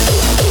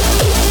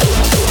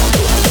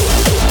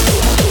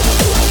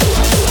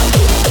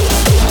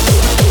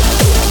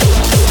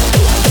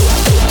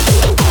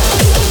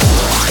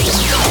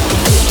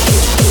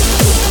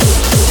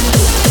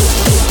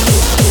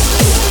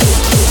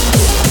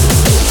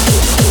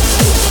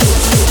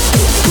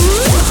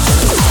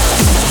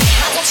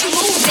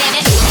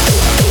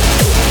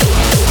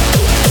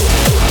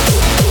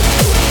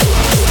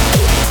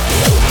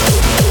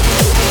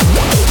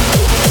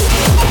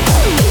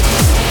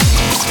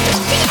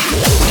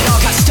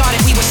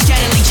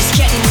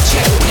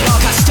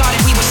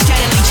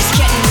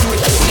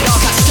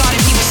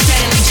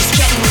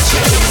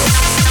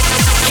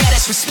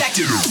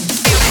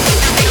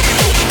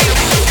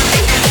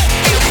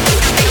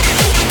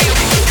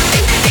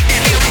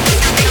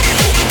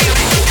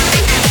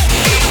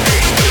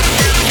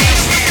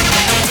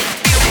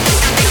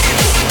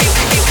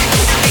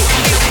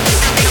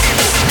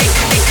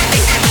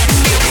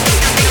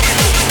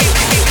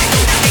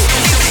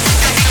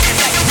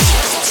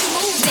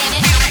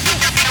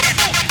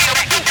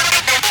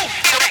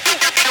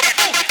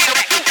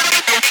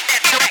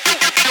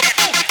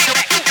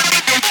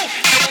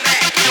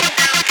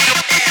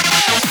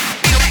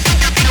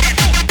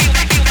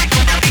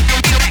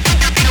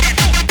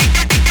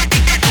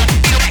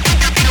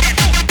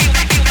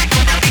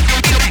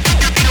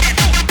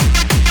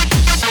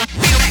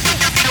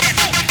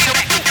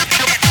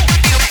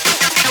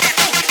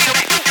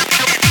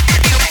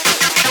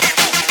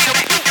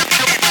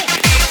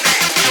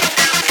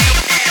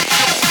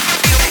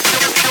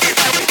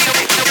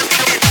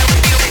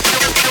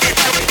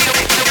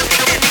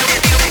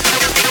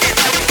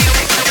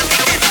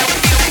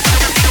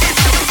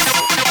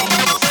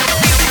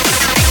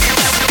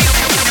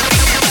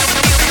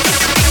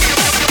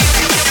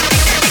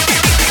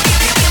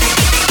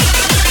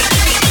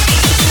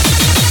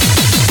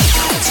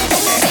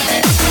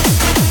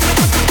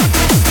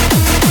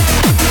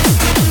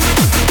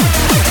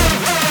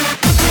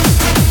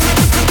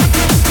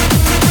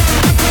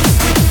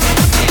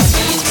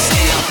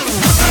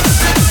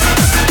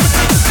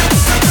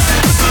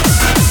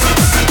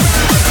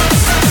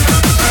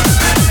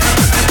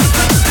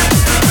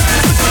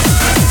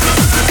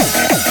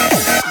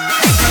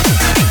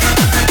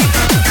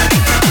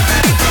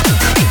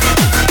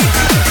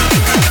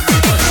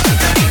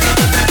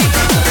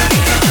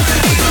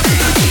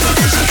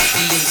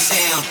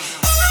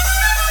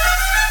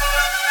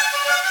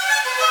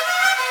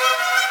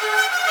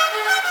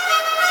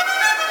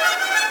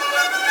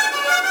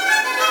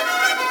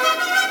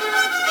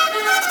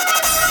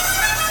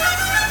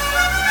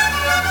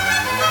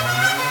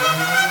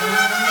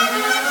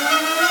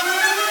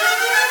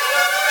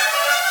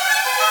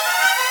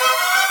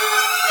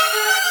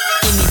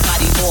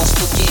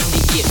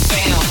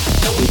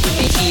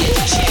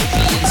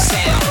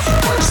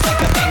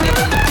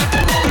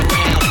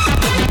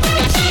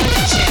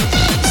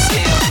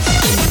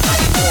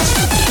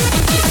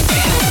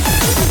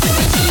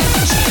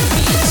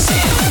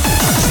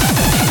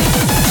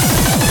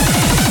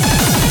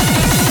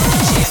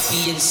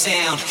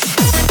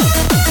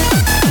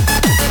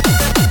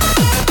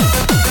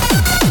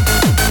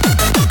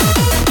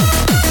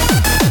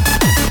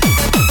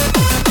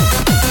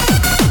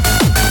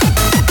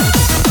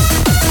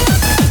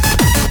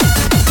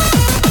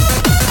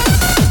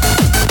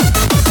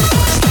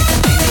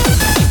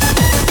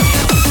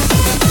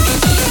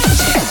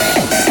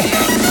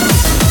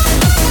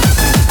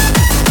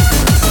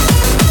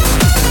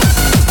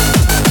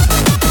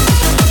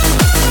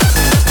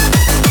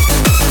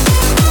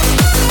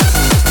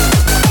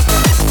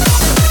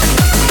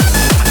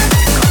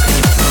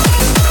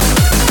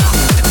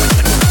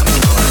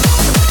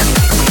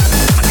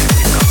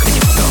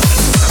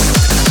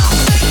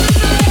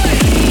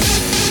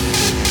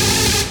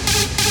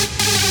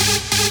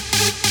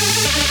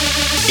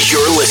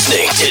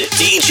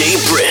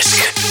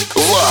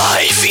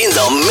 Brisk in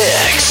the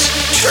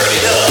mix. Turn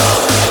it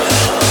up.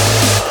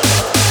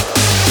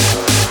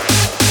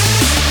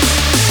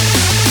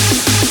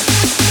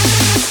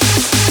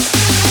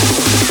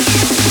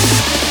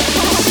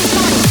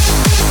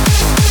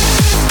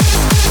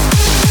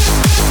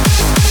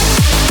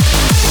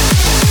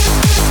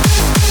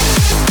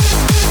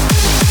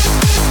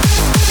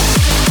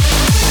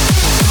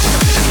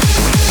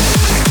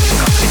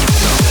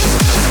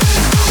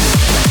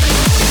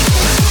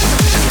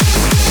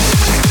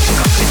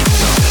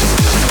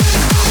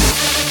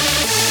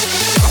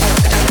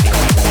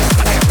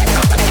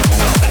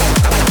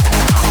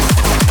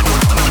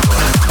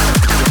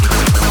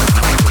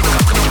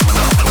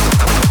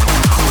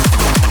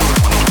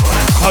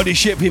 Holy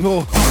shit,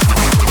 people.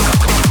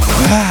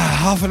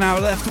 Half an hour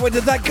left. Where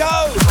did that go?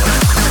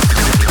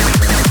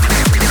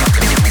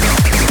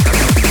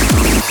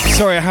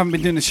 Sorry, I haven't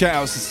been doing the shout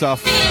outs and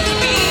stuff.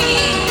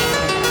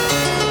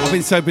 I've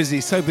been so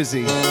busy, so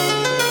busy.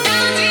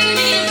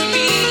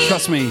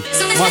 Trust me.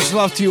 Much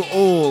love to you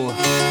all.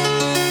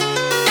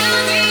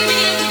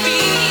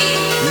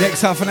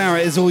 Next half an hour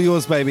is all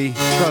yours, baby.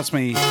 Trust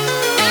me.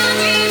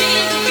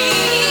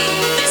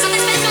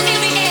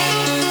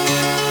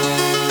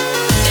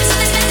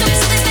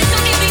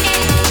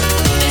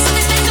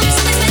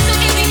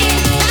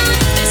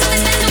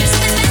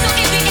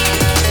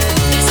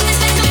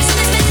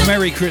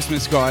 Merry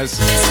Christmas, guys.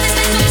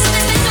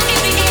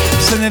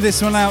 Sending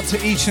this one out to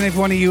each and every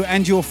one of you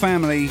and your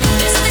family.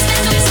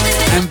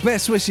 And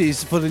best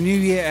wishes for the new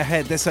year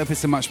ahead. Let's hope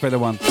it's a much better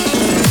one.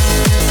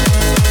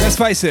 Let's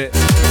face it,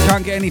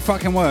 can't get any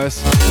fucking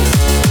worse.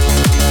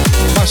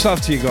 Much love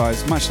to you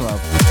guys. Much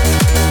love.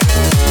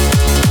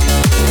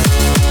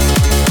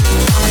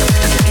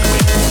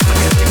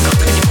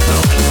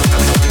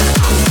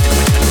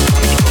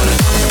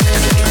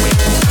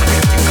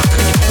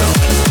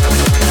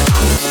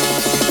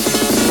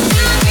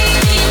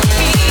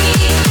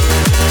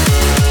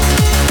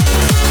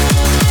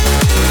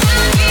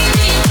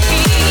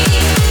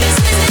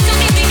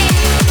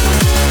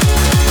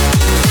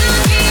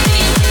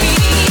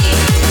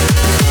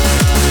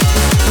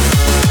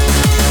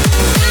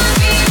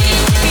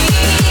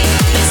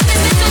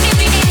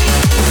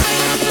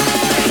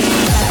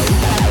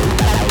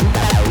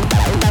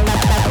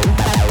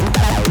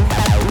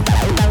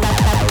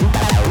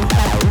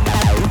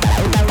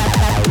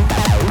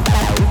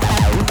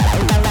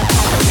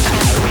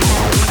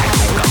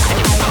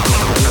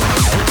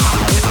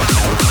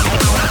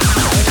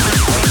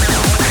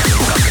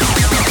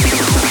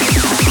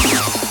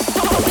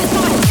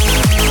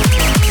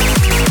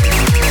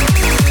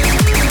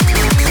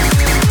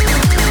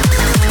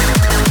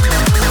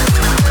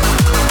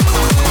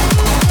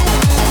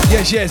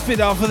 Yes,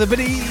 bid off for the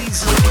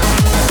biddies.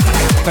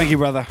 Thank you,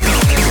 brother.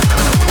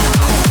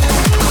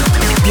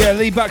 Yeah,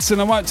 Lee Buxton,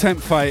 I won't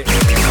tempt fate.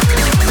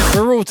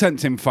 We're all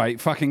tempting fate.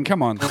 Fucking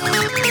come on.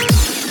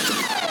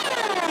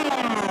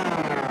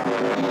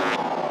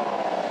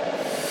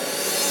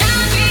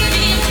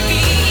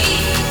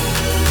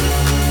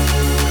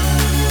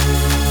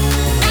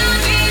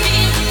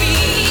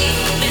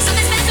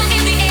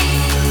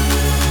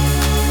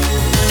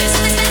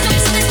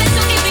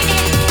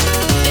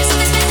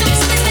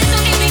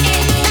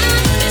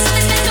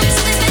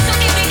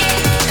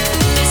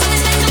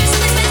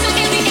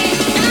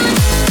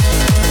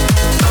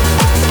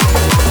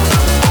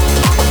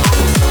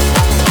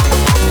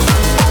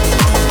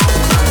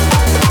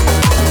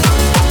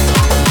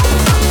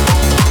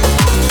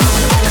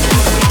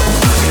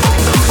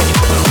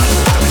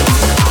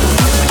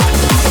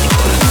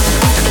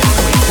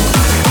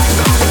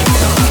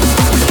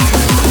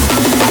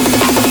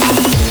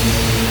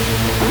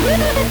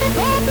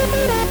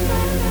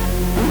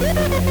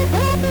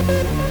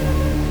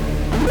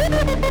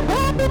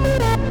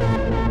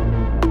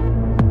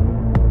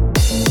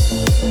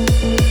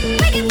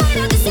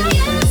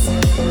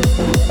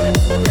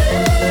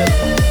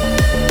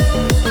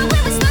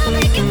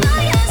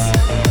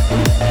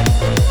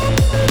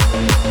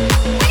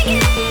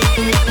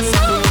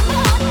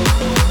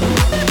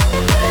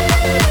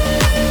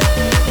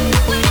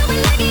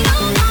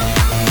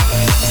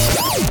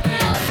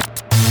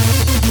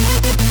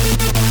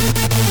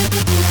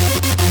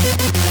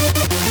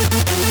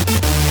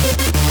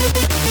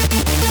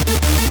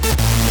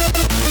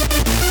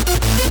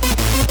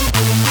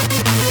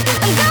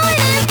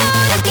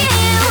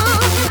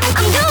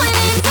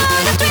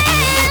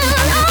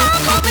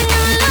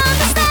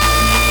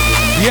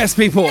 Yes,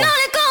 people.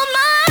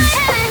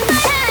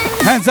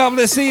 Hands up,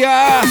 let's see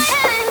ya.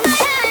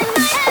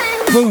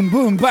 Boom,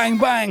 boom, bang,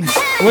 bang.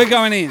 We're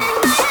going in.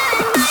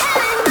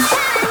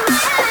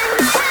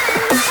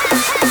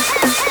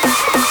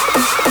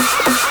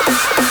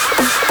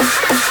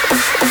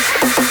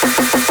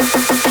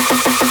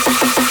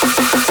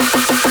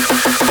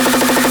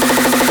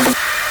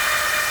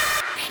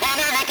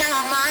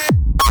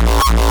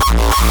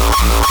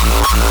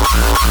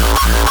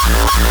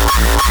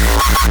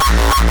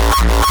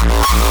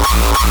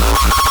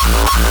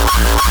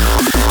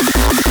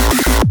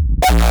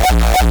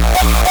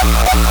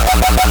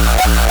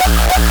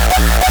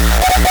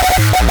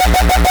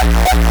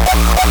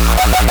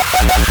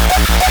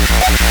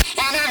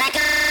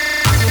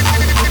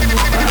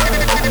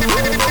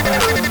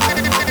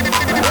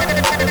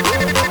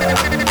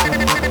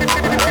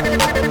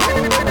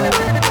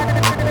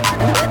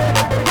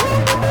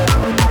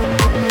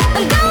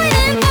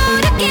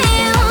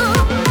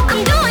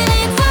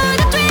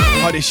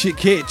 Shit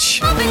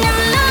kitsch.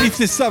 If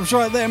the sub's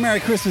right there,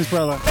 Merry Christmas,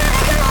 brother.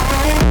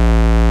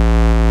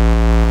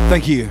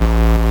 Thank you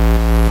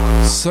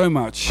so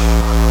much.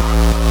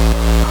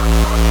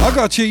 I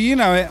got you, you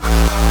know it.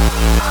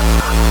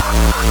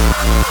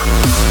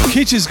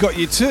 Kitsch has got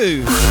you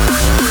too.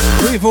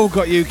 We've all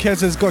got you. Kez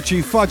has got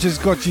you. Fudge has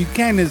got you.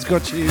 Ken has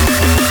got you.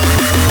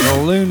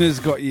 Luna's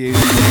got you.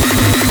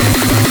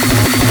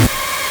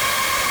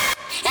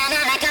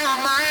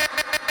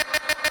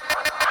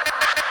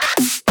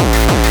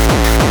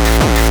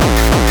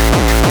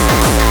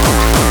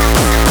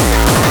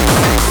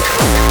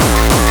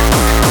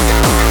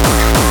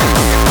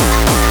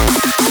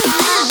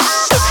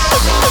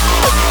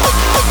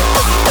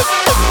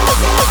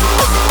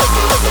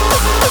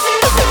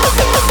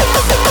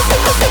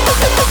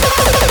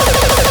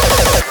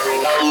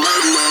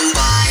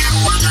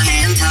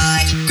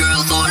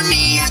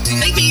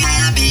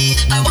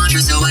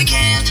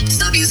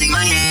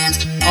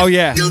 Oh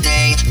yeah.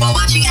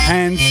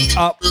 Hands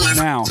up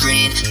now.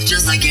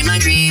 Just like in my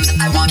dreams,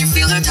 I want to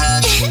feel her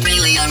touch.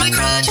 Mainly on my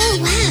crutch.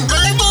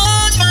 I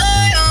want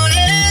my own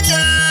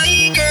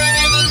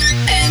anti-girl.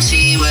 And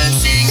she would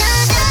sing.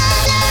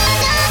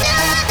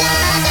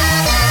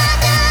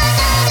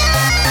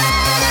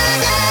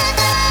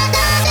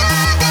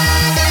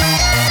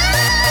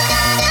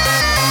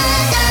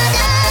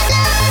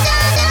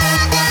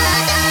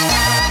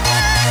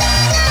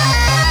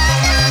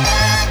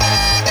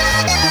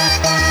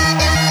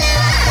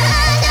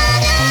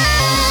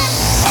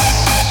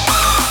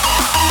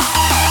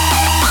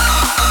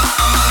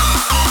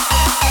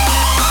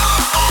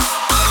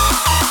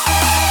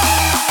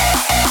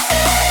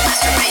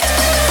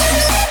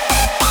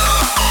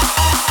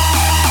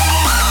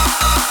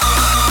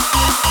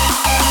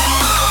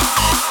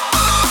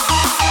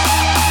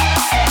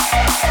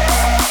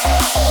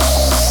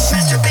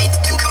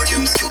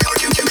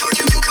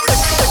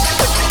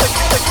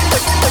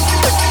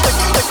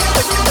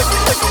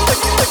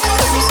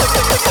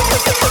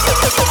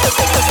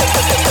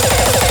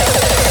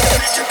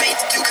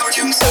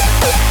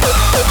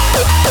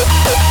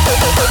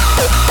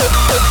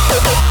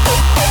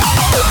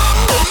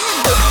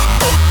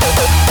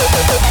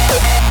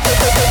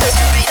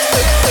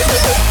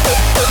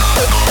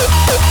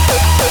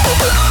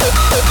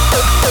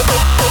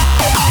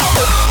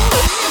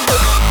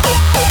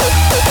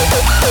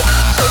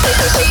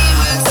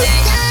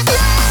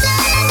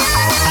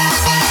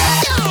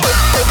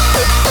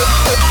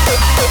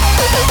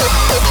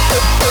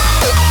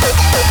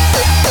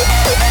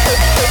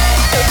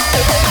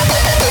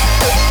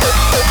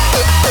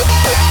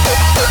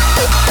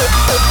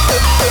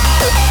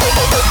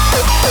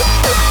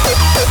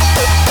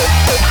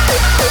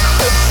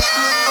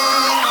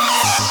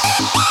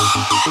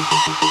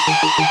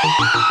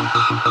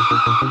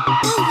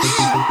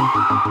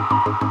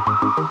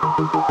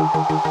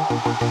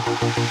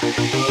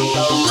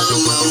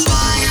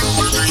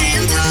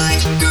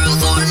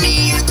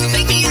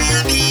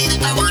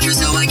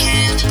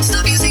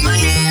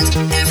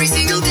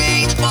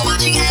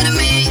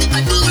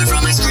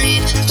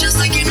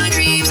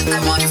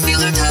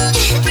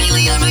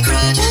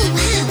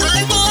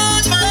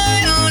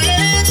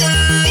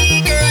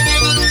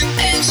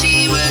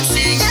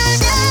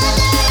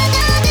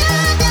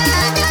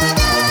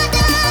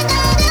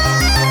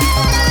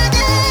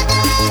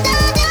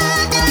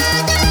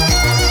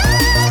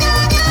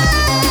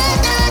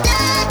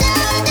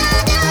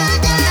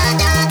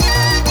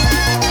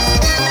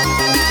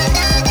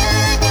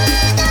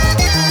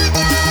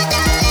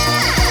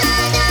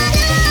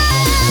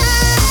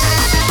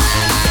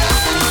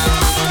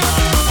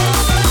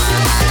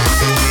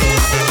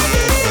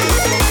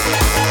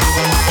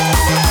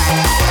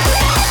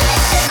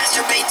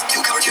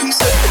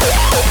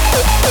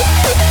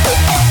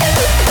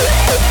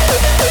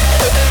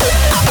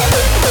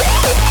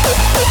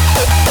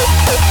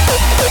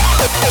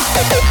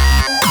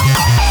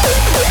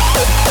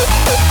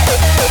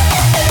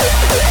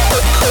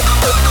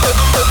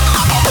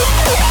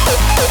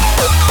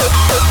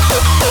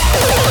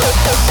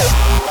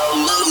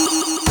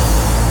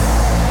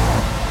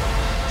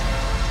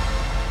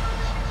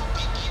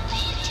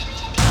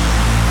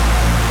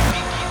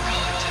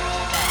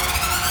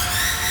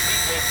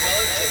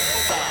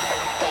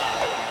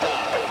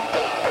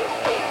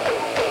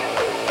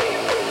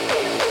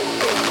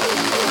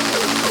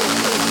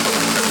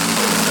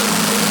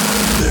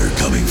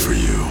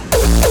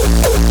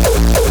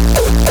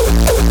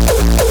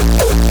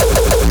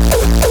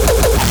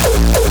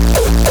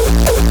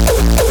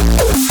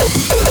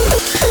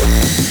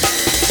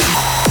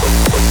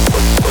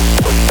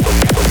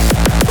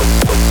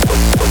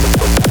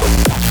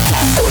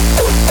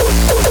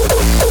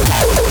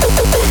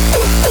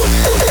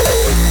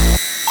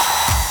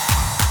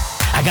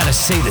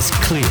 say this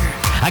clear.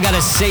 I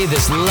gotta say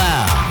this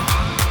loud.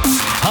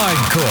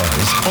 Hardcore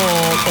is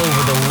all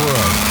over the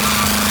world.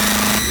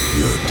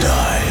 You'll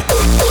die.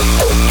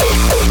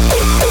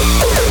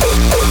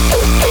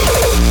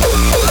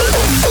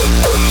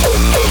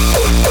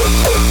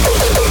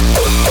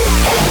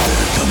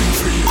 They're coming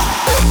for you.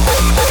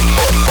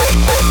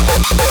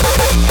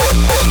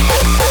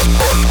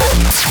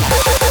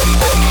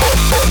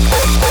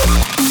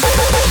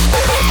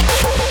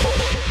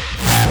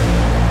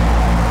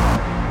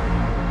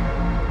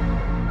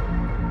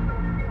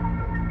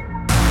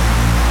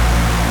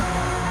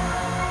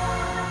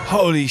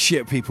 Holy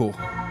shit, people.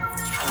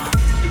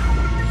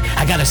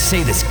 I gotta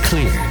say this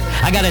clear.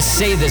 I gotta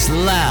say this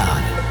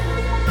loud.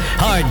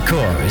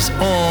 Hardcore is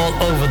all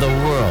over the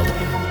world.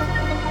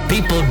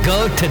 People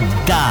go to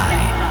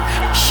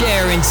die.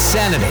 Share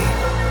insanity.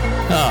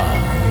 Oh,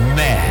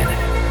 man.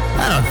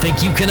 I don't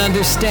think you can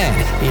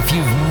understand. If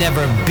you've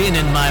never been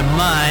in my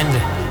mind,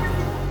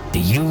 do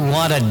you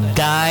want to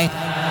die?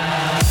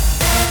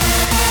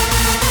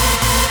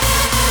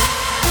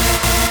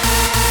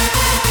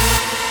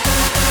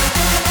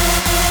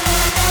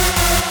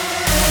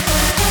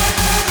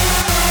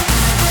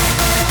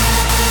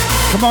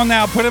 Come on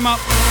now, put him up.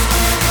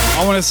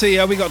 I want to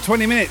see we got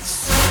 20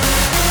 minutes.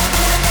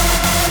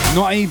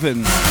 Not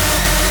even.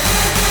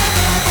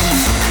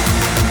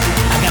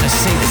 I gotta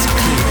say this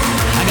clear.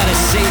 I gotta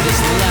say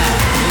this loud.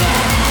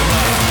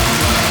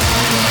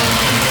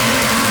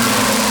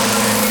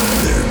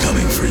 They're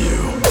coming for you.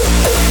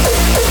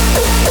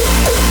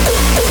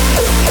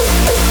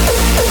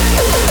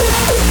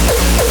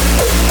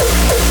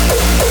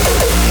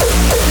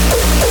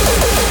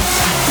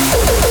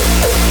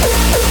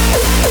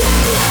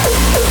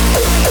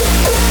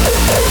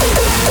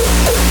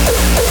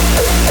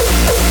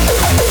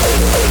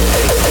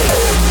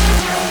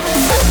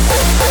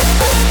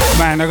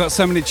 Man, I've got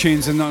so many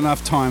tunes and not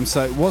enough time,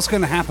 so what's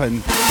going to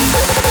happen?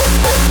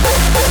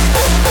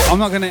 I'm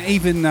not going to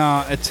even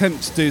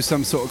attempt to do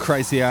some sort of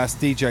crazy ass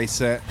DJ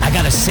set. I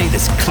gotta say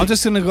this. I'm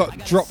just going to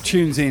drop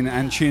tunes in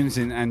and tunes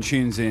in and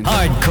tunes in.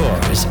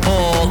 Hardcore is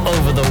all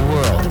over the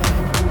world.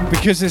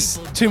 Because there's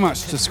too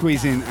much to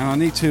squeeze in, and I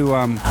need to.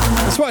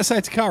 That's what I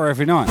say to Cara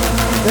every night.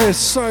 There's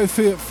so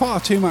far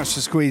too much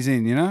to squeeze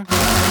in, you know?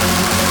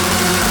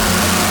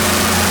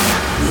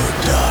 You'll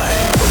die.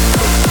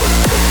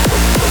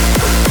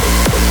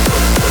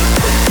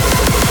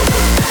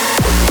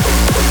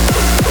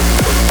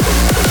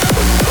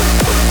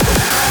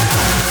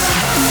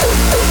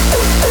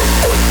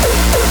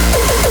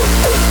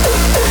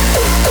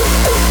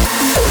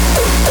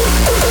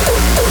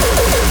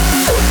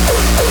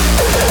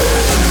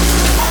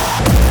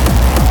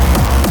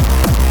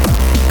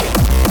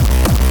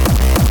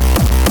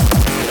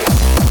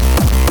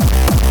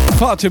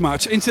 Far too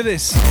much. Into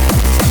this.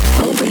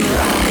 Open your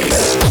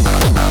eyes.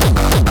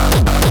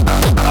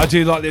 I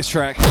do like this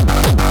track.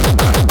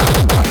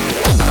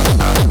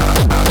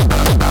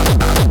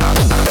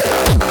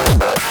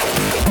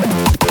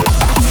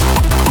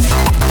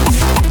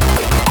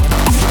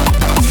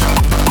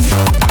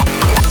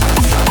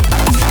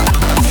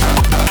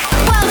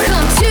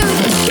 Welcome to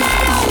the show.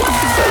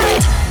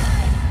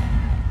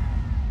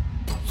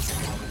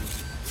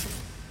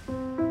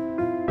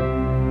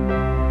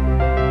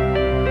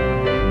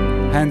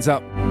 Hands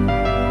up.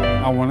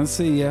 I want to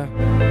see ya.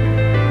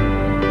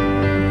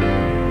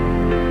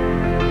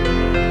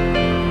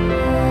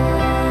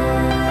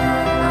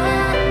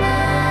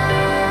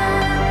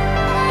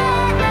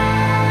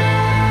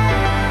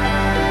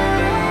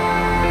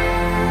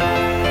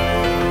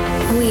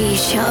 We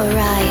shall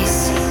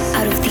arise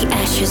out of the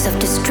ashes of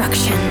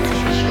destruction,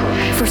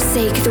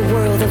 forsake the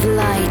world of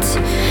light,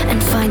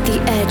 and find the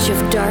edge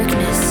of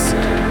darkness.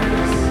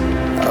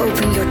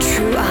 Open your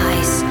true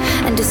eyes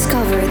and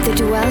discover the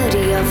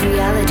duality of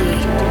reality.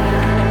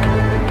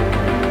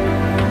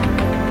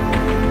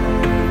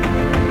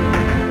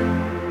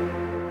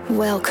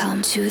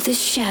 Welcome to the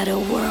shadow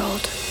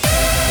world.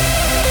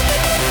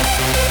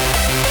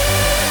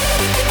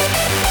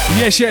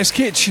 Yes, yes,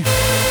 Kitch.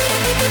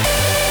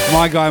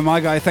 My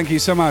guy, thank you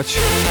so much.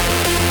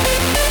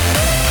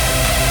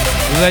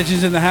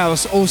 Legends in the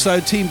house. Also,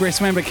 Team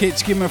Brisk member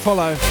Kitch, give him a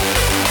follow.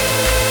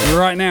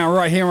 Right now,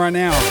 right here, right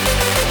now.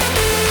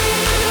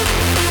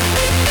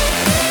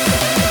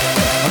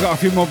 I've got a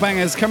few more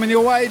bangers coming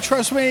your way,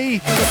 trust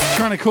me.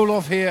 Trying to cool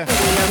off here.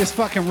 This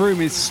fucking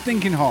room is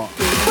stinking hot.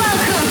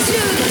 Welcome to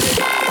the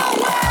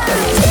shadow world.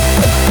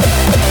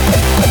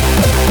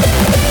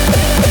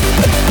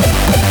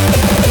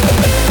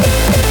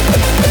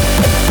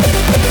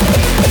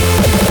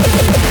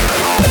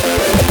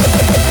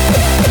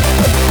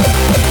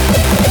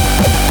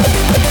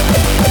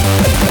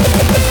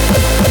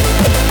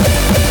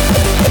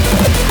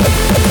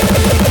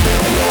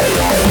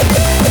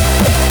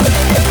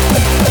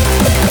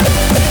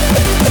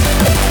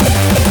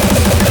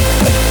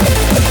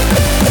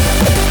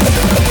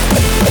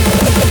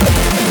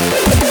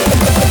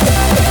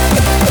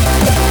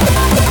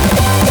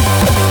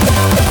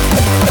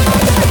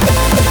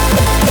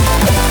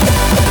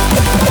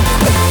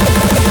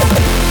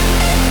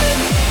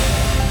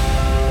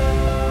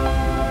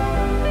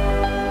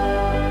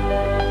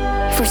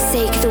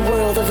 forsake the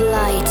world of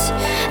light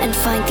and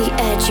find the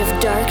edge of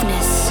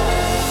darkness.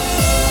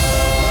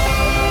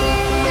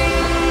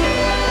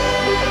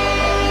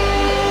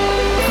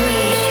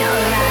 We shall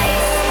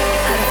rise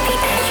out of the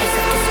ashes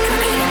of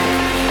destruction.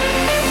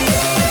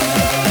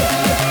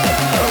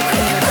 Open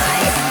your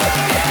eyes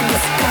and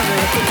discover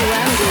the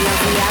duality of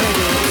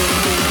reality.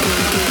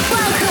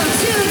 Welcome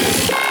to the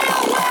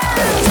Shadow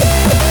World!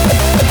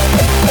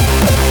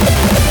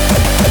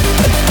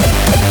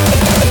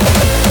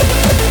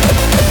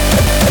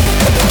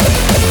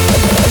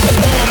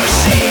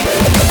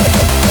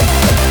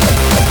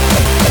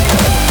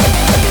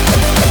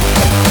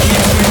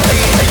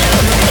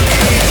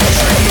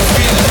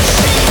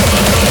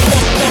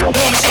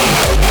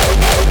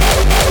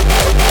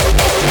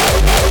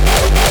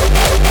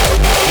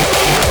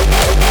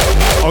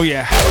 Oh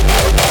yeah.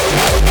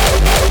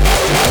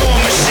 War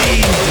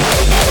machine.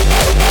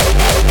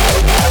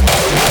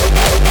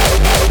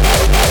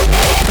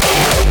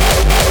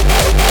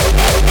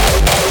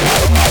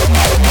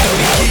 The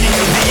beginning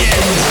of the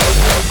end.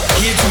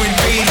 Here to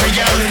invade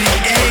reality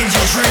and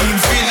your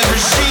dreams. Feel the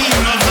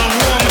regime of the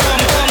war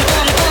machine.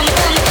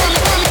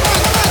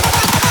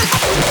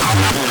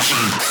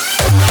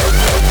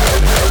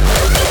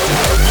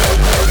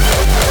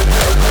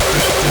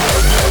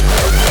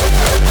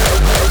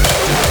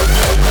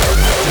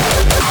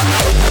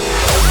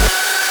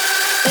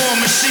 War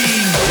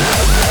machine.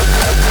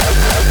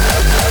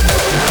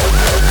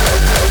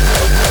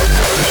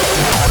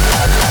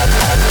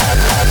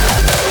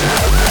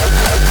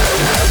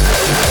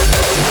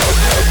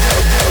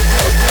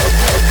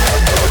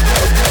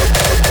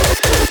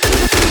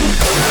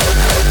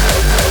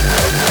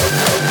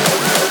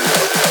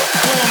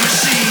 War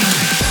machine.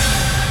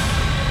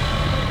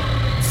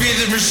 Fear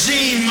the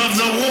regime of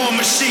the war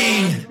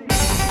machine.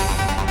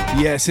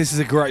 Yes, this is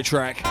a great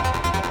track.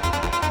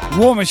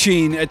 War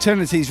Machine,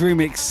 Eternity's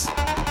remix,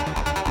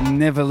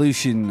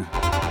 Nevolution.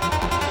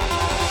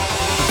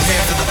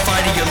 Prepare for the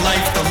fight of your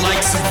life, the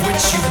likes of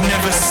which you've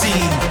never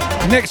seen.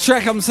 Next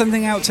track I'm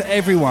sending out to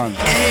everyone.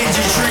 And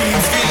your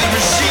dreams, feel the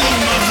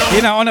regime of the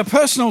You know, on a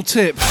personal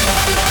tip,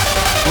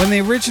 when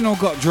the original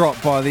got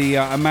dropped by the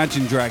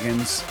Imagine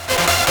Dragons,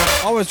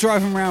 I was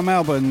driving around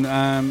Melbourne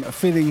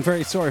feeling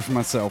very sorry for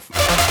myself.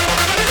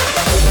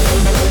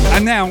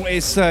 And now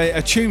it's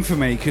a tune for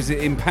me because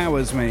it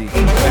empowers me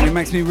and it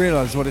makes me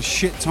realise what a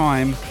shit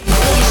time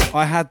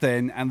I had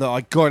then and that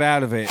I got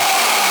out of it.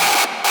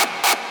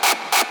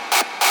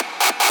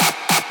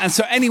 And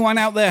so anyone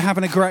out there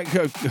having a crap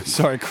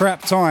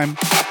time,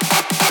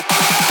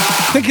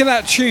 think of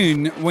that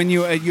tune when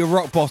you're at your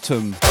rock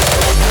bottom.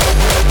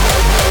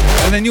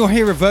 And then you'll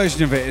hear a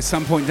version of it at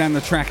some point down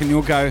the track and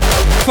you'll go,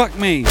 fuck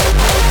me.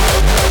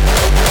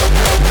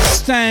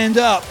 Stand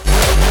up.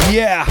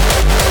 Yeah.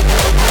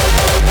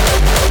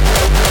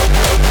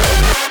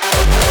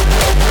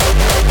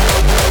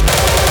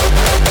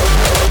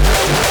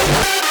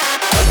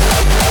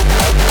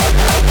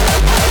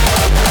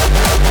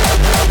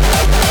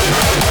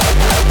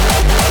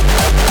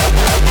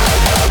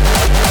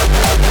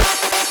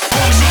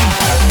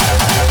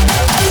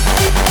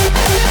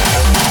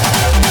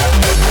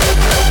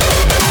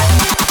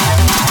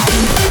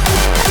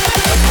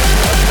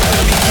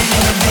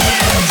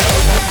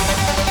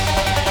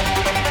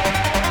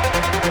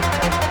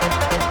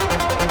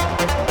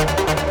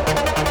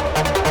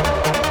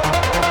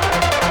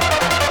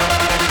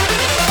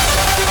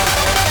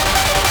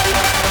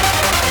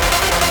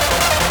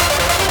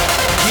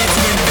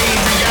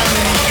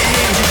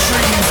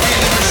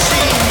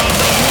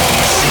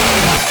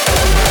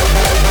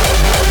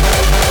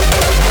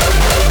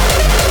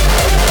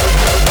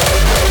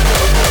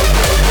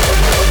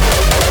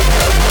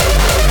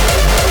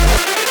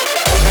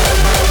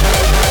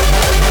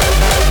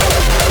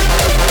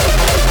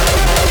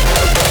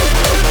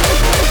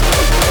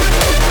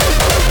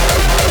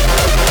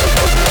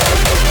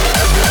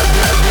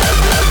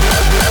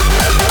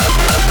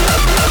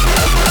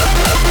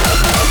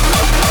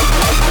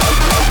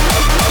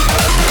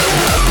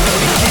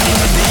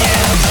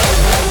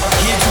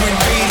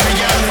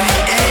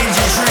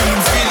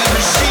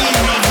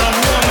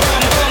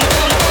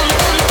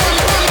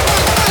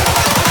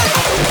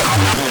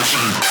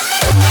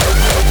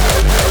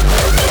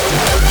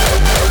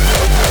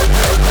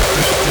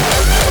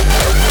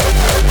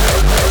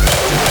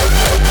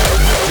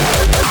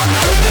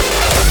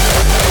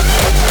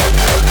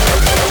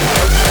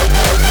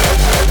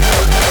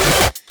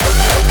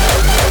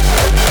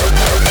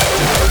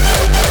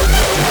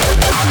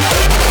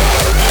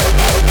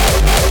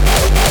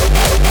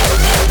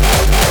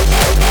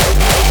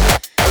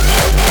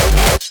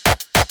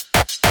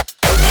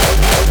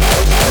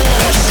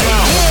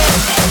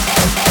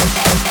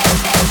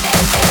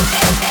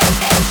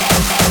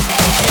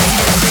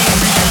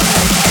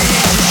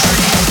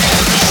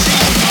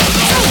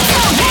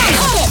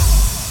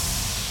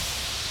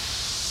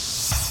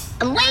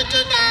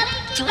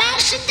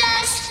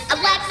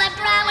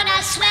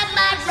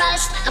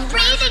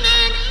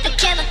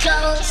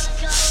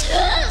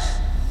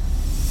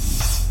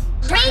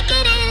 break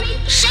it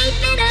in,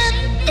 shape it up,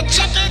 then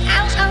check it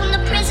out on the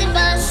prison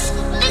bus.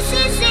 This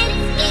is it,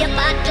 the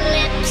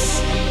apocalypse.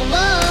 Whoa,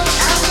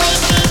 I'm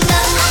waking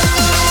up.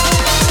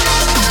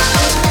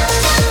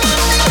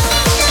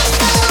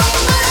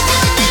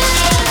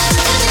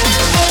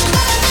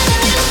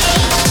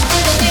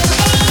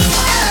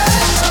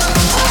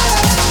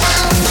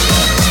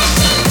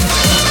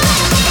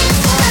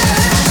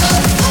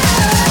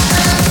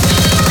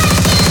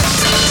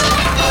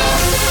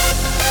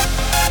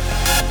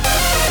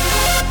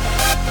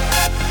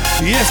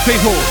 Yes,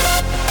 people.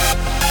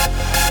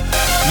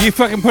 You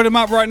fucking put them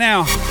up right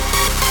now.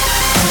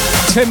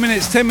 10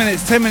 minutes, 10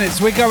 minutes, 10 minutes.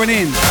 We're going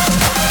in.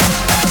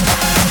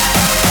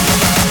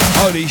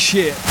 Holy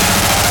shit.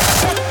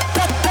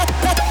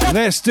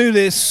 Let's do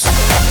this.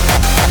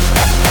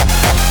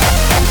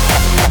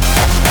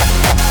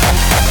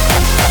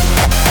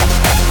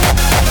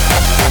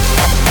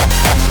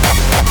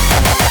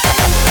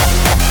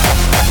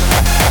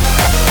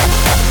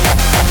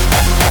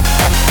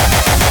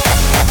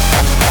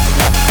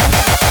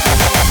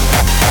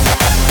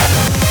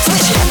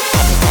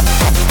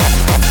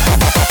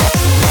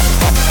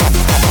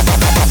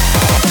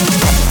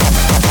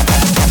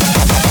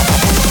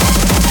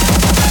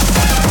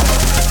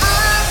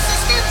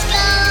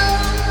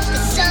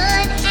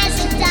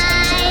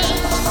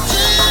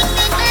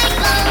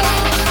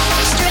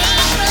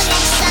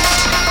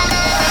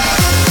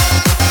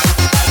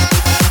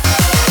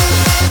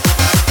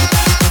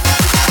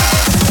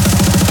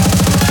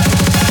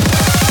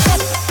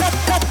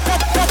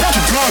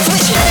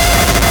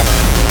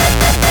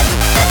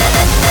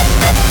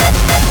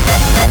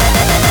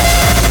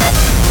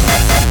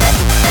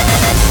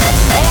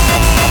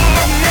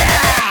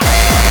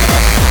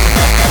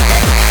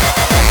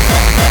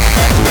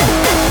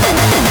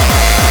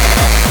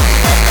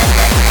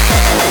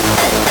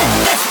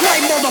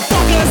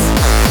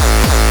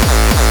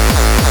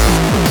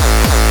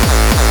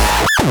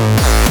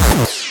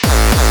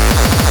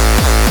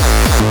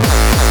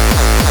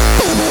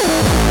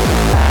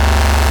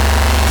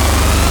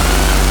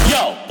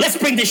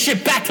 This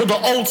shit back to the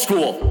old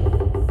school.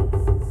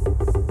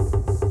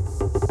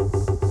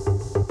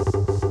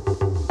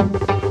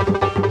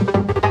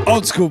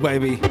 Old school,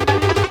 baby.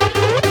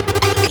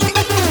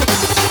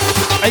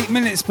 8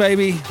 minutes,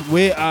 baby.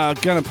 We are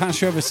gonna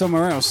pass you over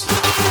somewhere else.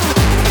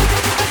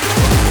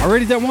 I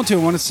really don't want to.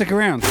 I want to stick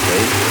around. Okay,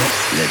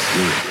 let's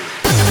do it.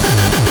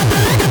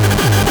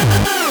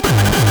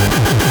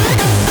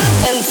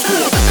 Old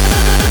school.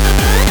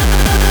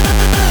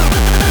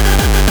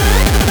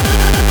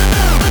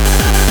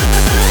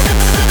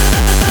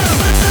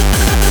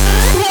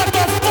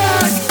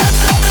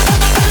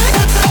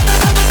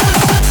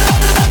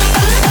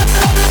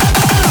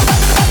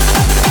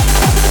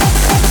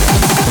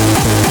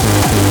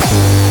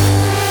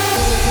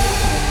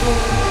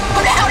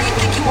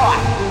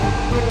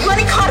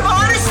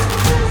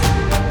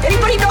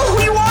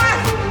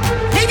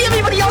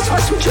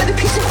 Enjoy the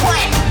peace and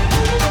quiet.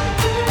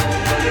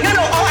 You're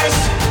no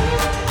artist.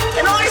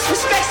 An artist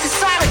respects the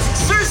silence. It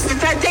serves as the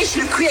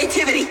foundation of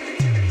creativity.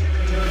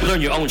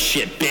 Learn your own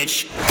shit,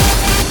 bitch.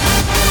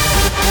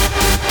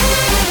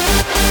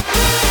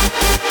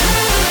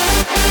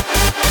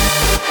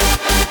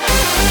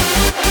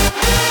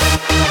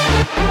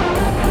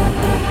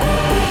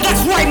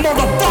 That's right,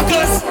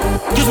 motherfuckers.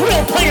 Cause we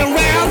don't play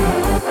around.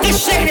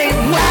 This shit ain't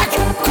whack.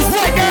 Cause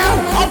right now,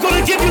 I'm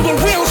gonna give you the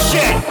real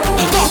shit.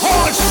 The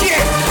hard shit.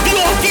 The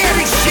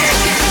organic shit.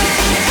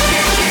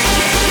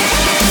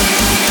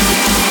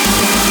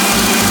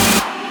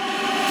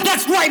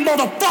 That's right,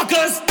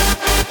 motherfuckers.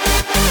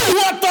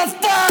 What the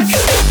fuck?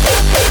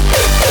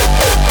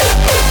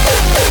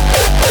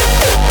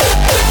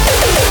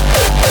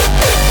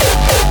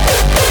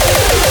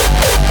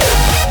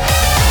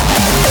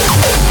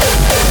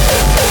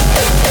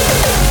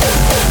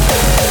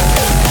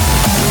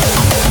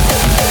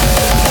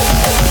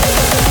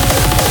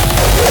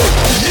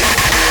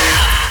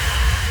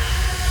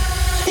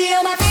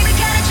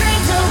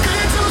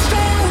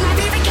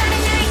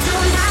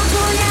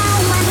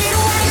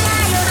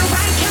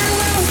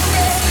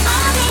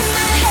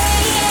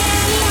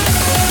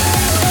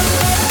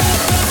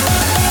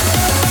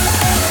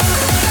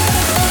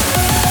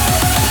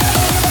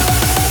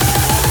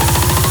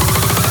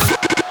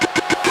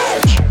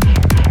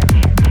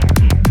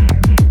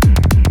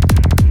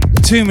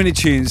 Too many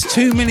tunes.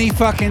 Too many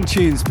fucking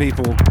tunes,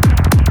 people.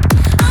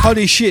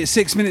 Holy shit,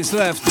 6 minutes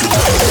left.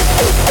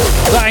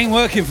 That ain't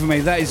working for me.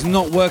 That is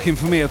not working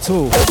for me at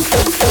all.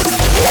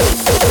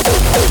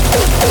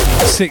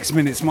 6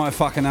 minutes, my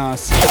fucking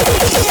ass.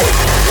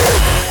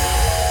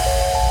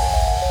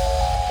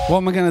 What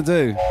am I gonna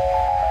do?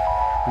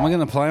 Am I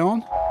gonna play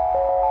on?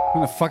 I'm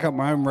gonna fuck up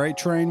my own rate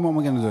train? What am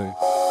I gonna do?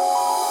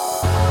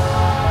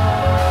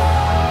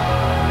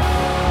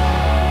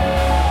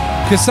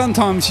 Because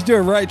sometimes you do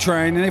a rate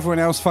train and everyone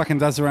else fucking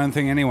does their own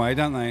thing anyway,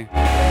 don't they?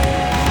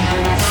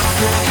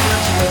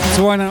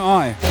 So why don't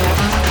I?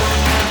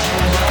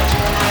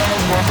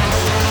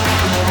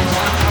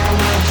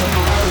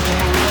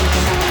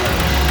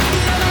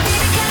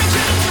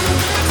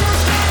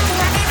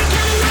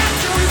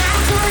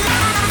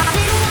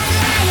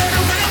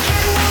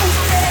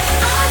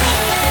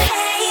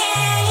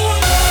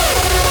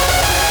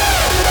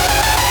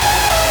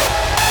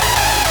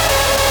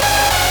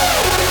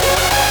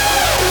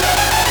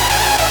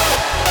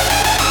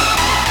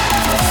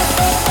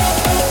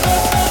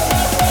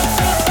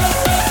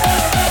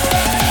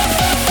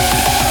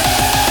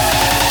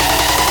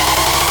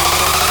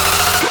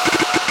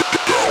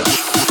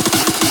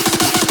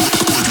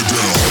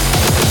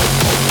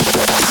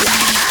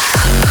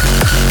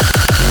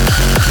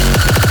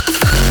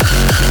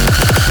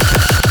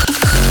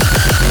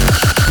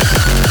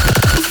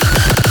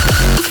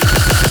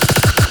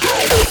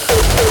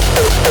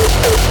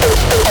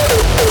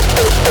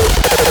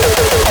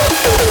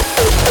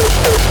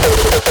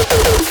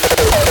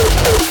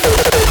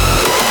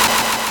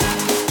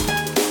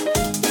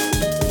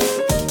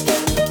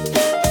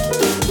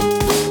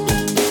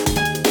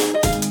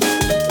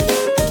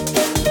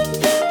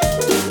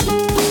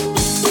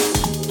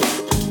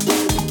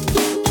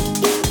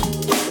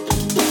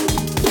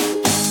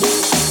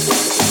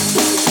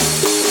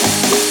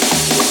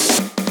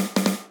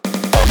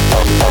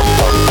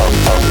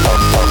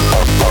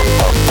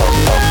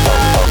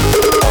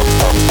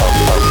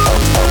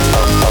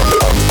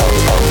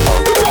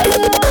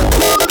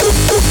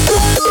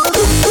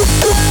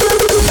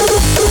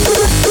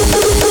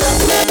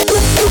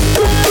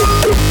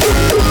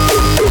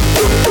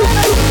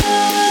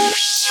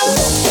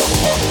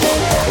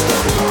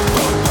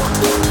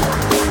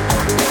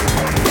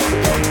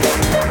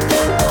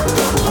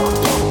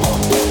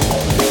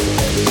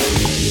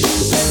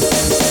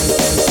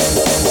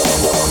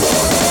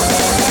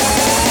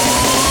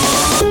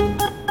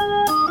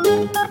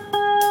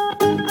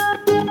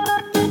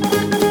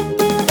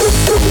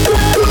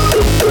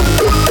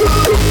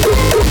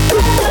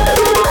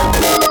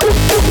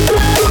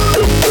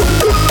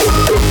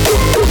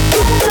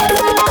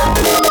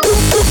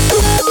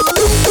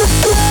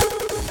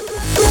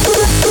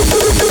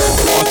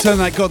 Turn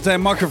that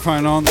goddamn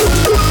microphone on.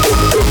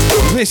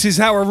 This is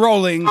how we're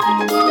rolling.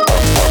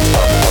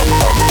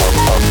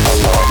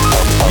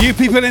 You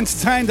people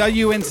entertained? Are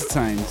you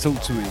entertained?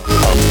 Talk to me.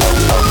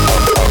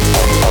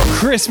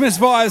 Christmas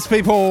vibes,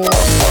 people.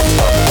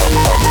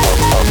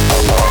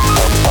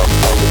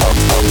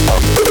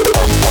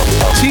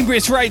 Team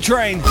Brisk Raid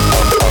Train.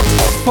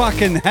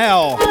 Fucking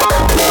hell.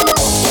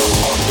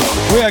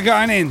 We are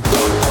going in.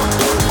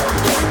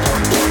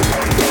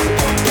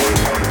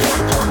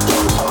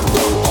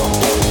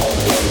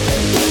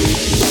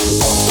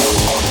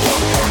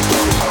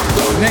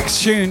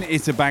 Next tune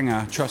is a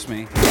banger, trust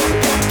me.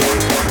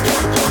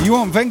 You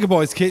want Venga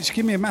Boys, Kitch?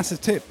 Give me a massive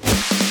tip.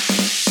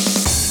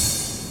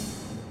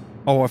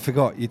 Oh, I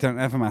forgot, you don't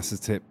have a massive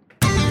tip.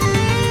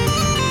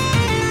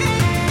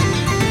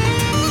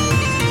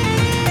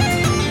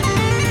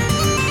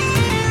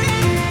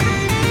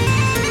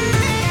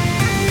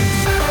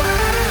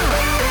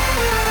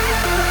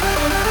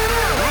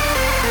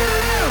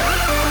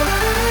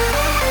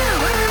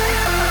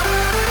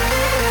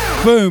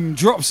 Boom,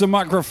 drops the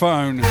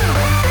microphone.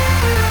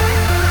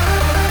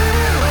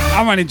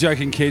 I'm only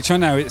joking, Kitch. I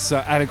know it's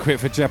adequate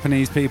for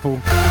Japanese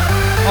people.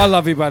 I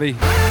love you, buddy.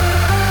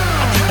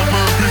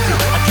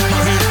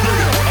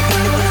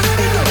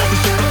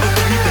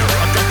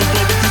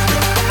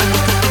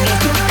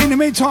 In the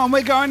meantime,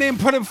 we're going in,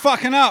 put them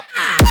fucking up.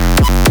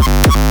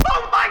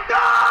 Oh my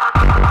God!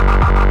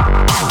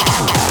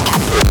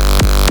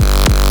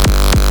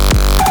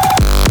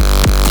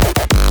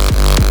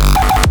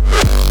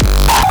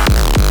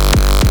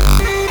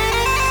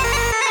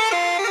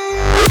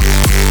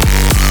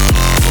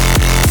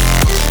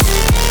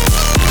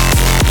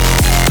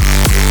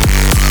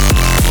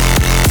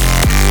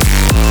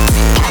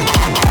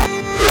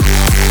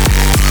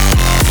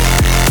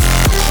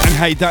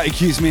 Hey, don't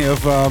accuse me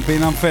of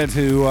being unfair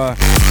to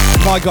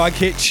my guy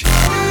Kitch.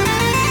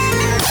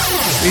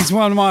 He's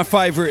one of my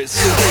favourites,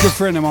 good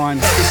friend of mine.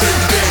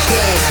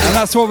 And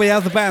that's why we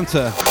have the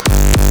banter.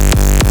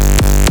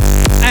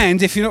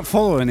 And if you're not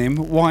following him,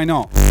 why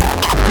not?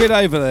 Get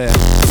over there,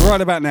 right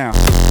about now.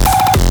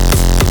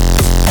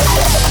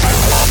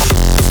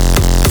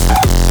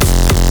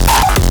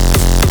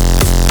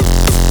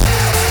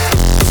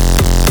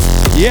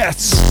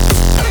 Yes!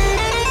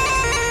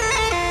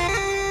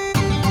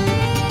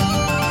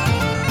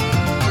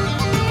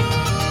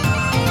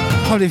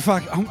 Holy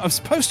fuck, I'm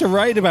supposed to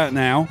raid about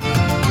now.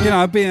 You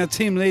know, being a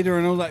team leader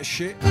and all that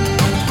shit.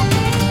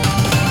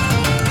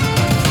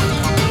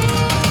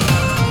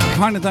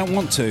 Kinda don't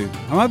want to.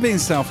 Am I being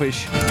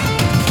selfish?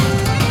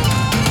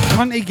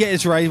 Can't he get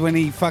his raid when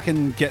he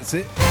fucking gets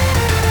it?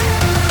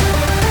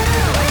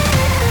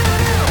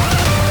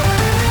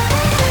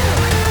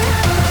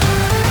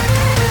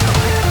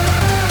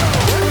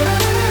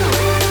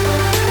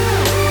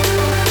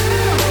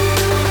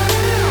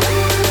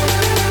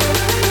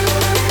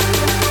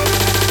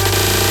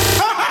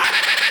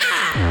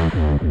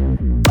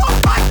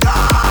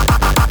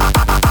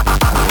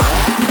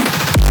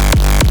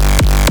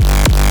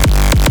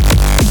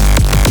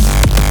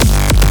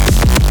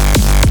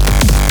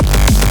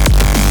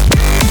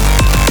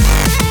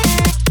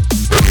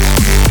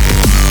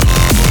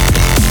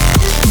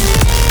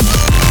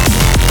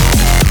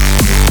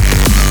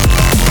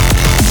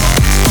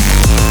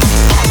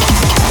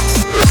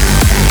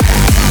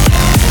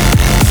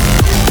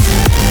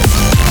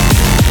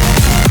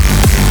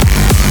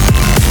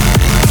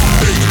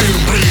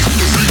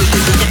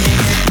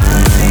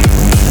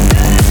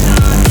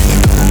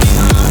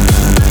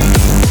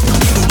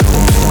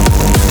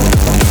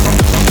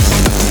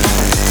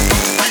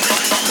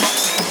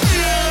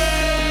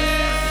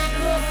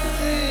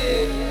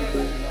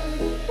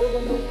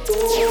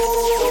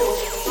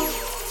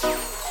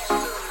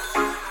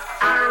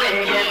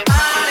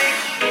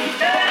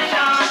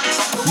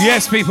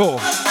 Yes, people.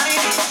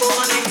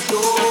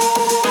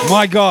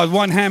 My God,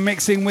 one hand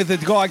mixing with a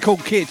guy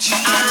called Kitch.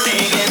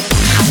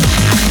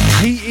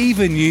 He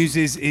even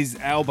uses his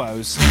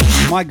elbows.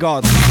 My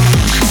God.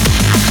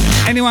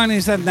 Anyone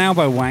who's had an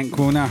elbow wank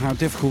will know how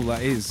difficult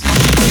that is.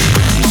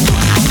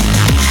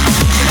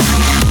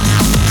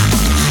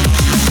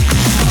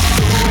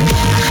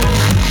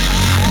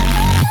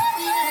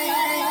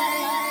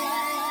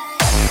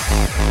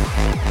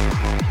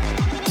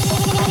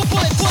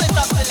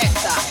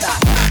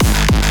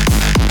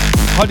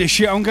 Holy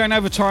shit, I'm going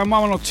over time.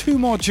 One or two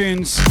more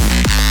tunes.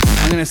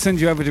 I'm going to send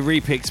you over to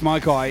Repix, my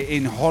guy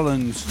in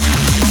Holland.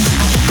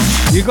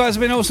 You guys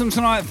have been awesome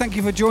tonight. Thank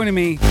you for joining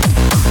me.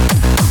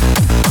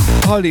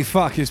 Holy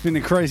fuck, it's been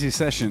a crazy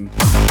session.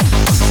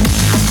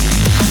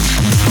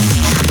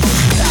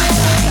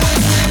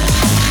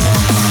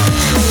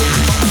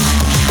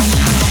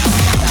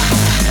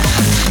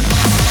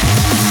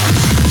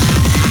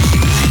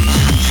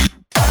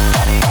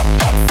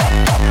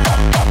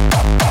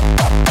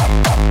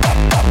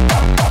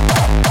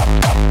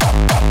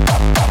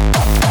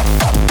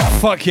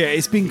 Fuck yeah,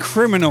 it's been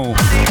criminal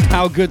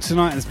how good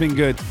tonight has been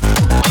good.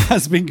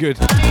 Has been good.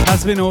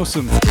 Has been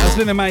awesome. Has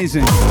been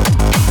amazing.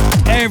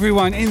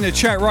 Everyone in the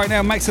chat right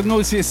now, make some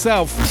noise for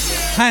yourself.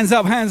 Hands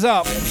up, hands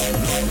up.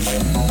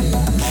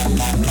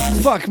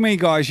 Fuck me,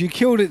 guys. You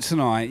killed it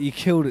tonight. You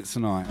killed it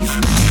tonight.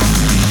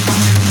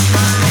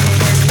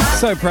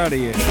 So proud of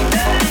you.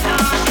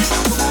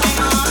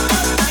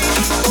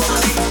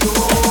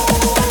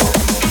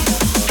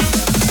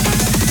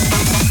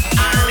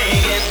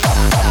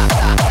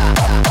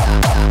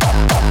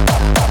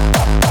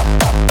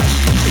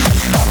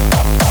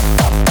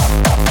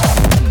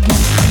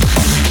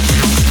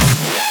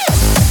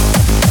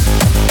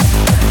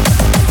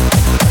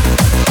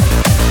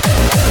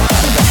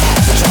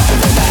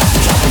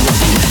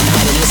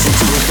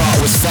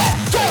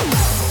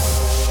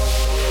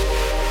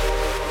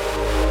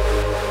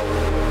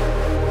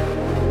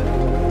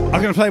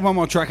 I'm going to play one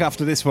more track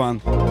after this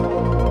one.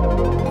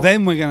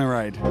 Then we're going to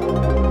raid.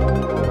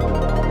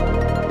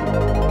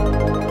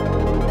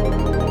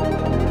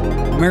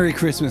 Merry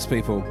Christmas,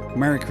 people.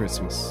 Merry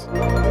Christmas.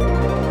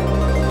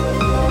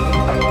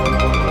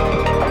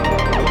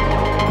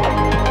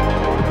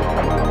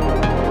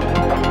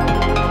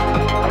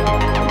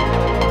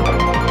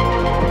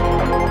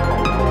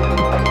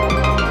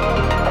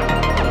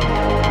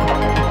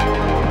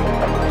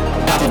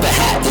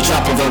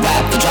 Drop of a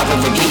rap, the drop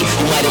of a beat.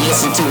 You might have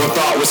listened to and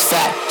thought was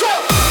fat.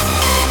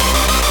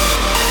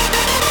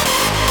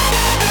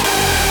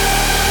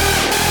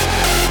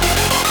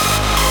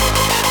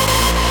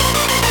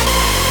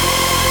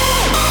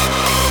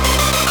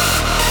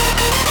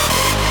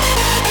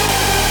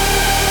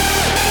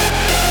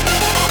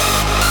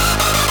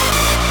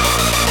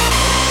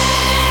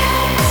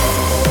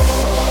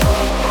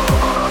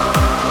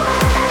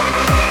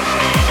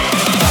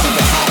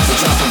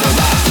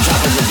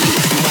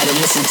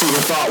 Listen to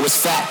and thought was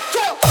fat.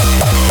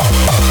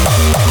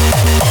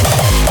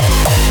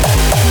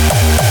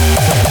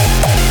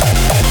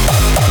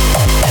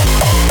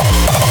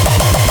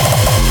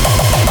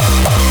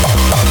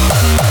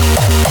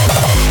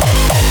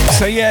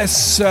 So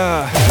yes,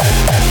 an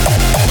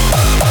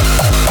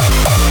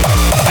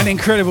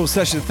incredible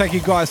session. Thank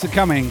you guys for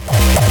coming.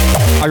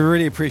 I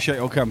really appreciate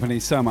your company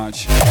so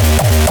much.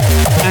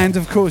 And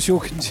of course your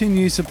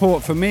continued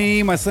support for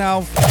me,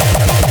 myself,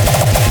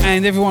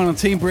 and everyone on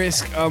Team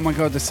Brisk. Oh my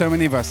God, there's so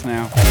many of us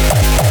now.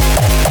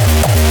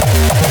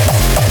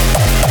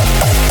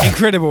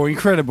 Incredible,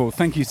 incredible.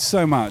 Thank you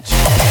so much.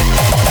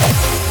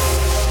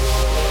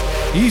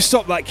 You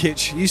stop that,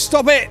 Kitsch. You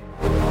stop it.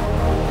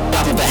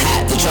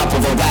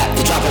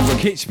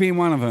 Kitsch being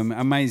one of them.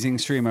 Amazing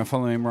streamer.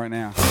 Follow him right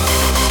now.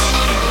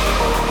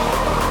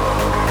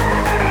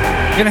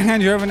 I'm going to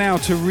hand you over now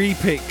to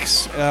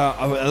Repix,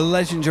 a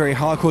legendary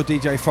hardcore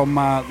DJ from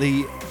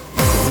the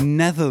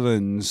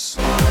Netherlands.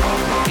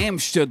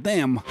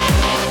 Amsterdam.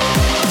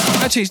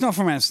 Actually, he's not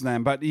from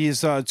Amsterdam, but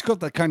he's it's got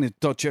that kind of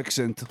Dutch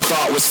accent.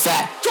 Thought was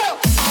fat.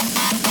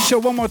 Show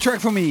one more track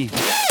for me.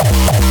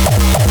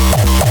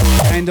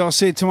 And I'll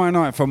see you tomorrow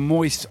night for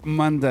Moist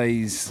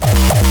Mondays.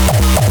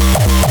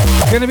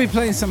 Going to be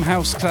playing some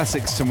house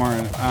classics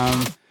tomorrow.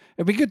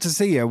 It'll be good to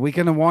see you. We're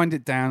going to wind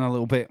it down a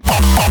little bit.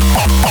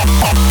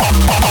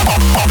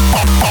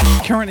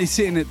 Currently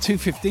sitting at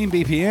 215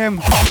 BPM.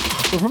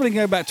 We'll probably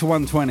go back to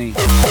 120.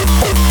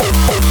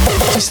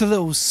 Just a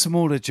little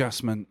small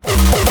adjustment.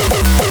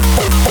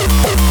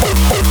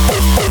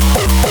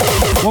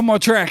 One more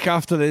track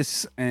after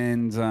this,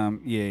 and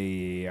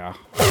yeah.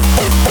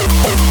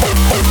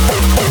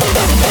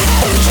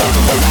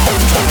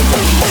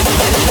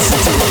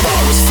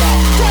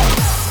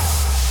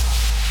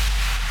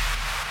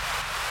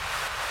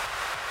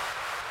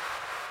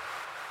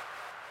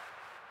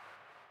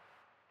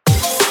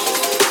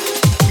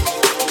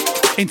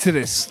 Into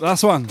this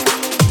last one.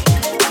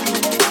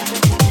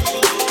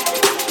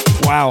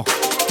 Wow,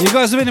 you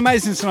guys have been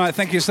amazing tonight.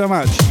 Thank you so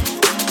much.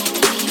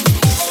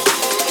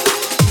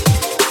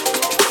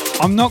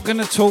 I'm not going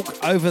to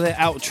talk over the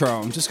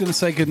outro. I'm just going to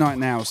say goodnight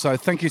now. So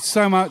thank you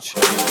so much.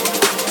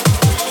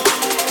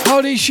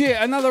 Holy shit,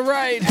 another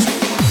raid.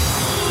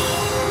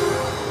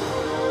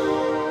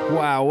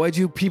 Wow, where'd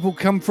you people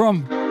come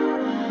from?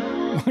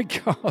 My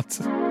God.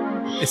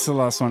 It's the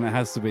last one. It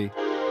has to be.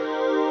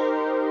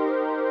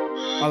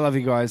 I love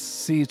you guys.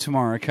 See you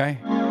tomorrow, okay?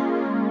 I'll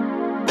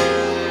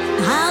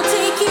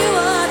take you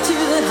up to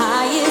the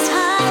highest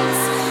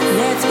heights.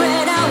 Let's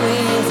spread our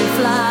wings and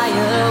fly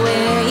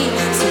away.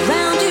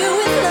 Surround you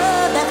with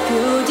love, that's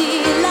pure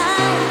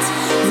delight.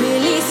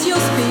 Release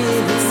your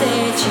spirit,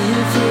 set you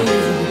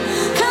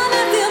free. Come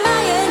and feel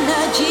my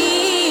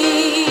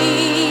energy.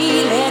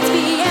 Let's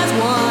be as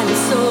one in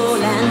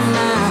soul and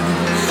mind.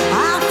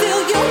 I'll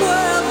fill your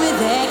world with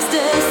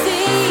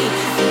ecstasy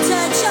and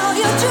touch all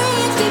your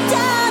dreams deep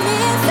down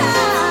inside.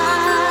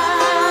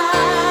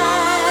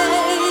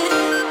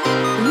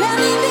 Let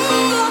me be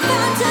your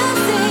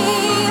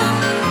fantasy.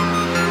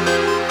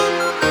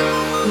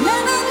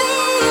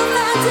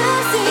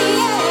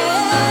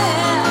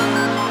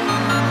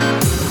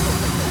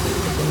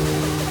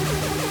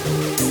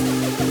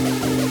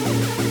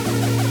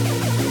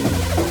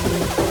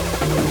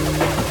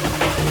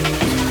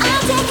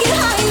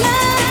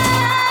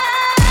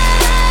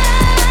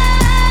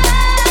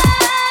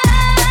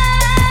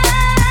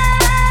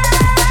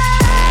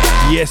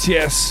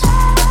 Yes, yes.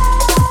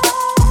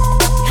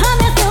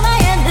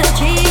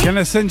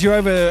 Gonna send you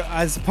over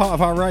as part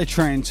of our raid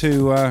train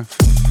to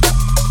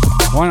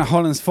one of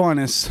Holland's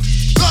finest.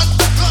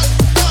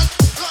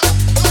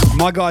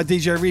 My guy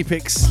DJ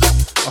Repix.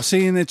 I'll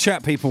see you in the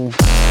chat, people.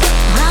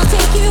 I'll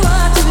take you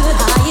up to the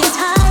highest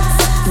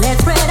heights.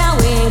 Let's spread our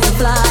wings and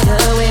fly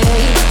away.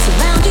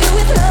 Surround you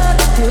with love,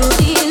 pure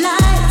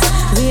delight.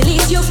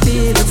 Release your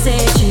spirit,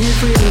 set you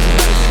free.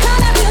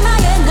 Come and feel my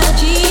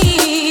energy.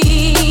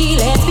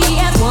 Let's be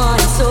as one,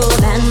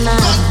 soul and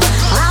mind.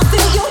 I'll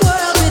fill your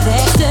world with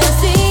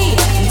ecstasy.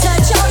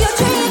 Touch all your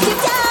dreams deep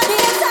down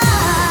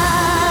inside.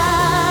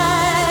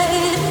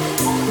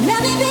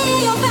 Let me be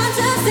your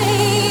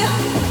fantasy.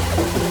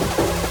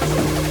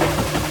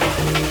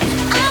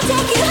 I'll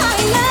take you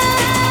higher.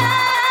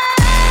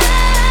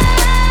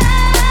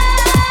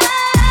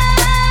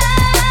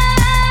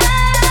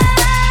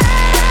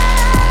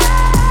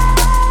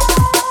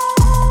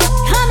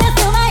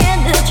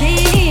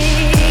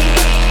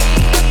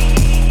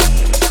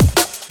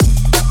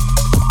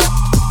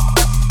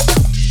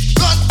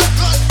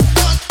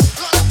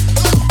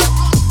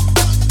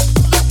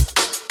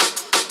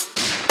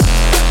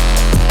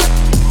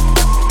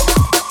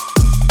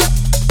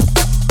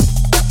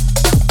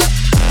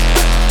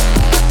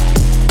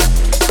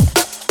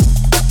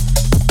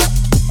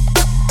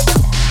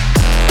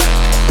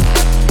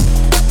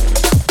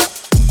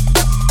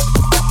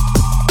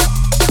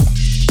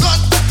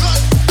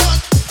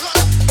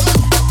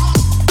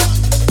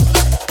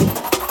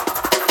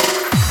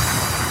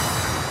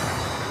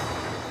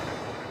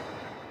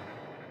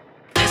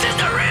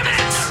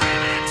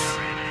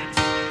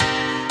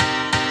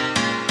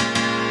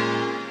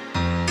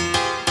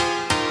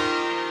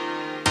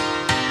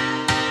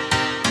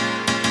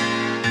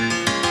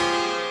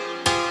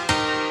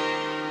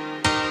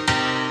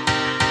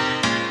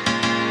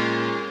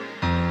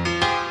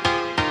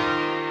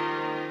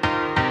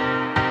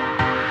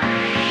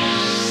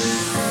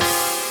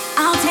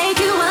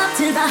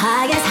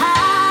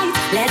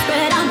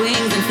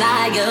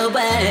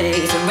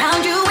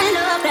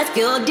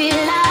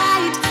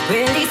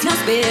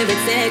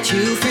 Set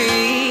you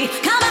free.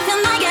 Come and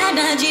feel my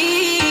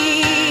energy.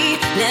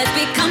 Let's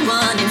become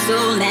one in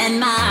soul and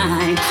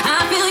mind.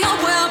 I fill your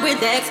world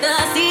with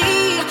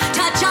ecstasy.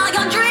 Touch all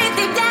your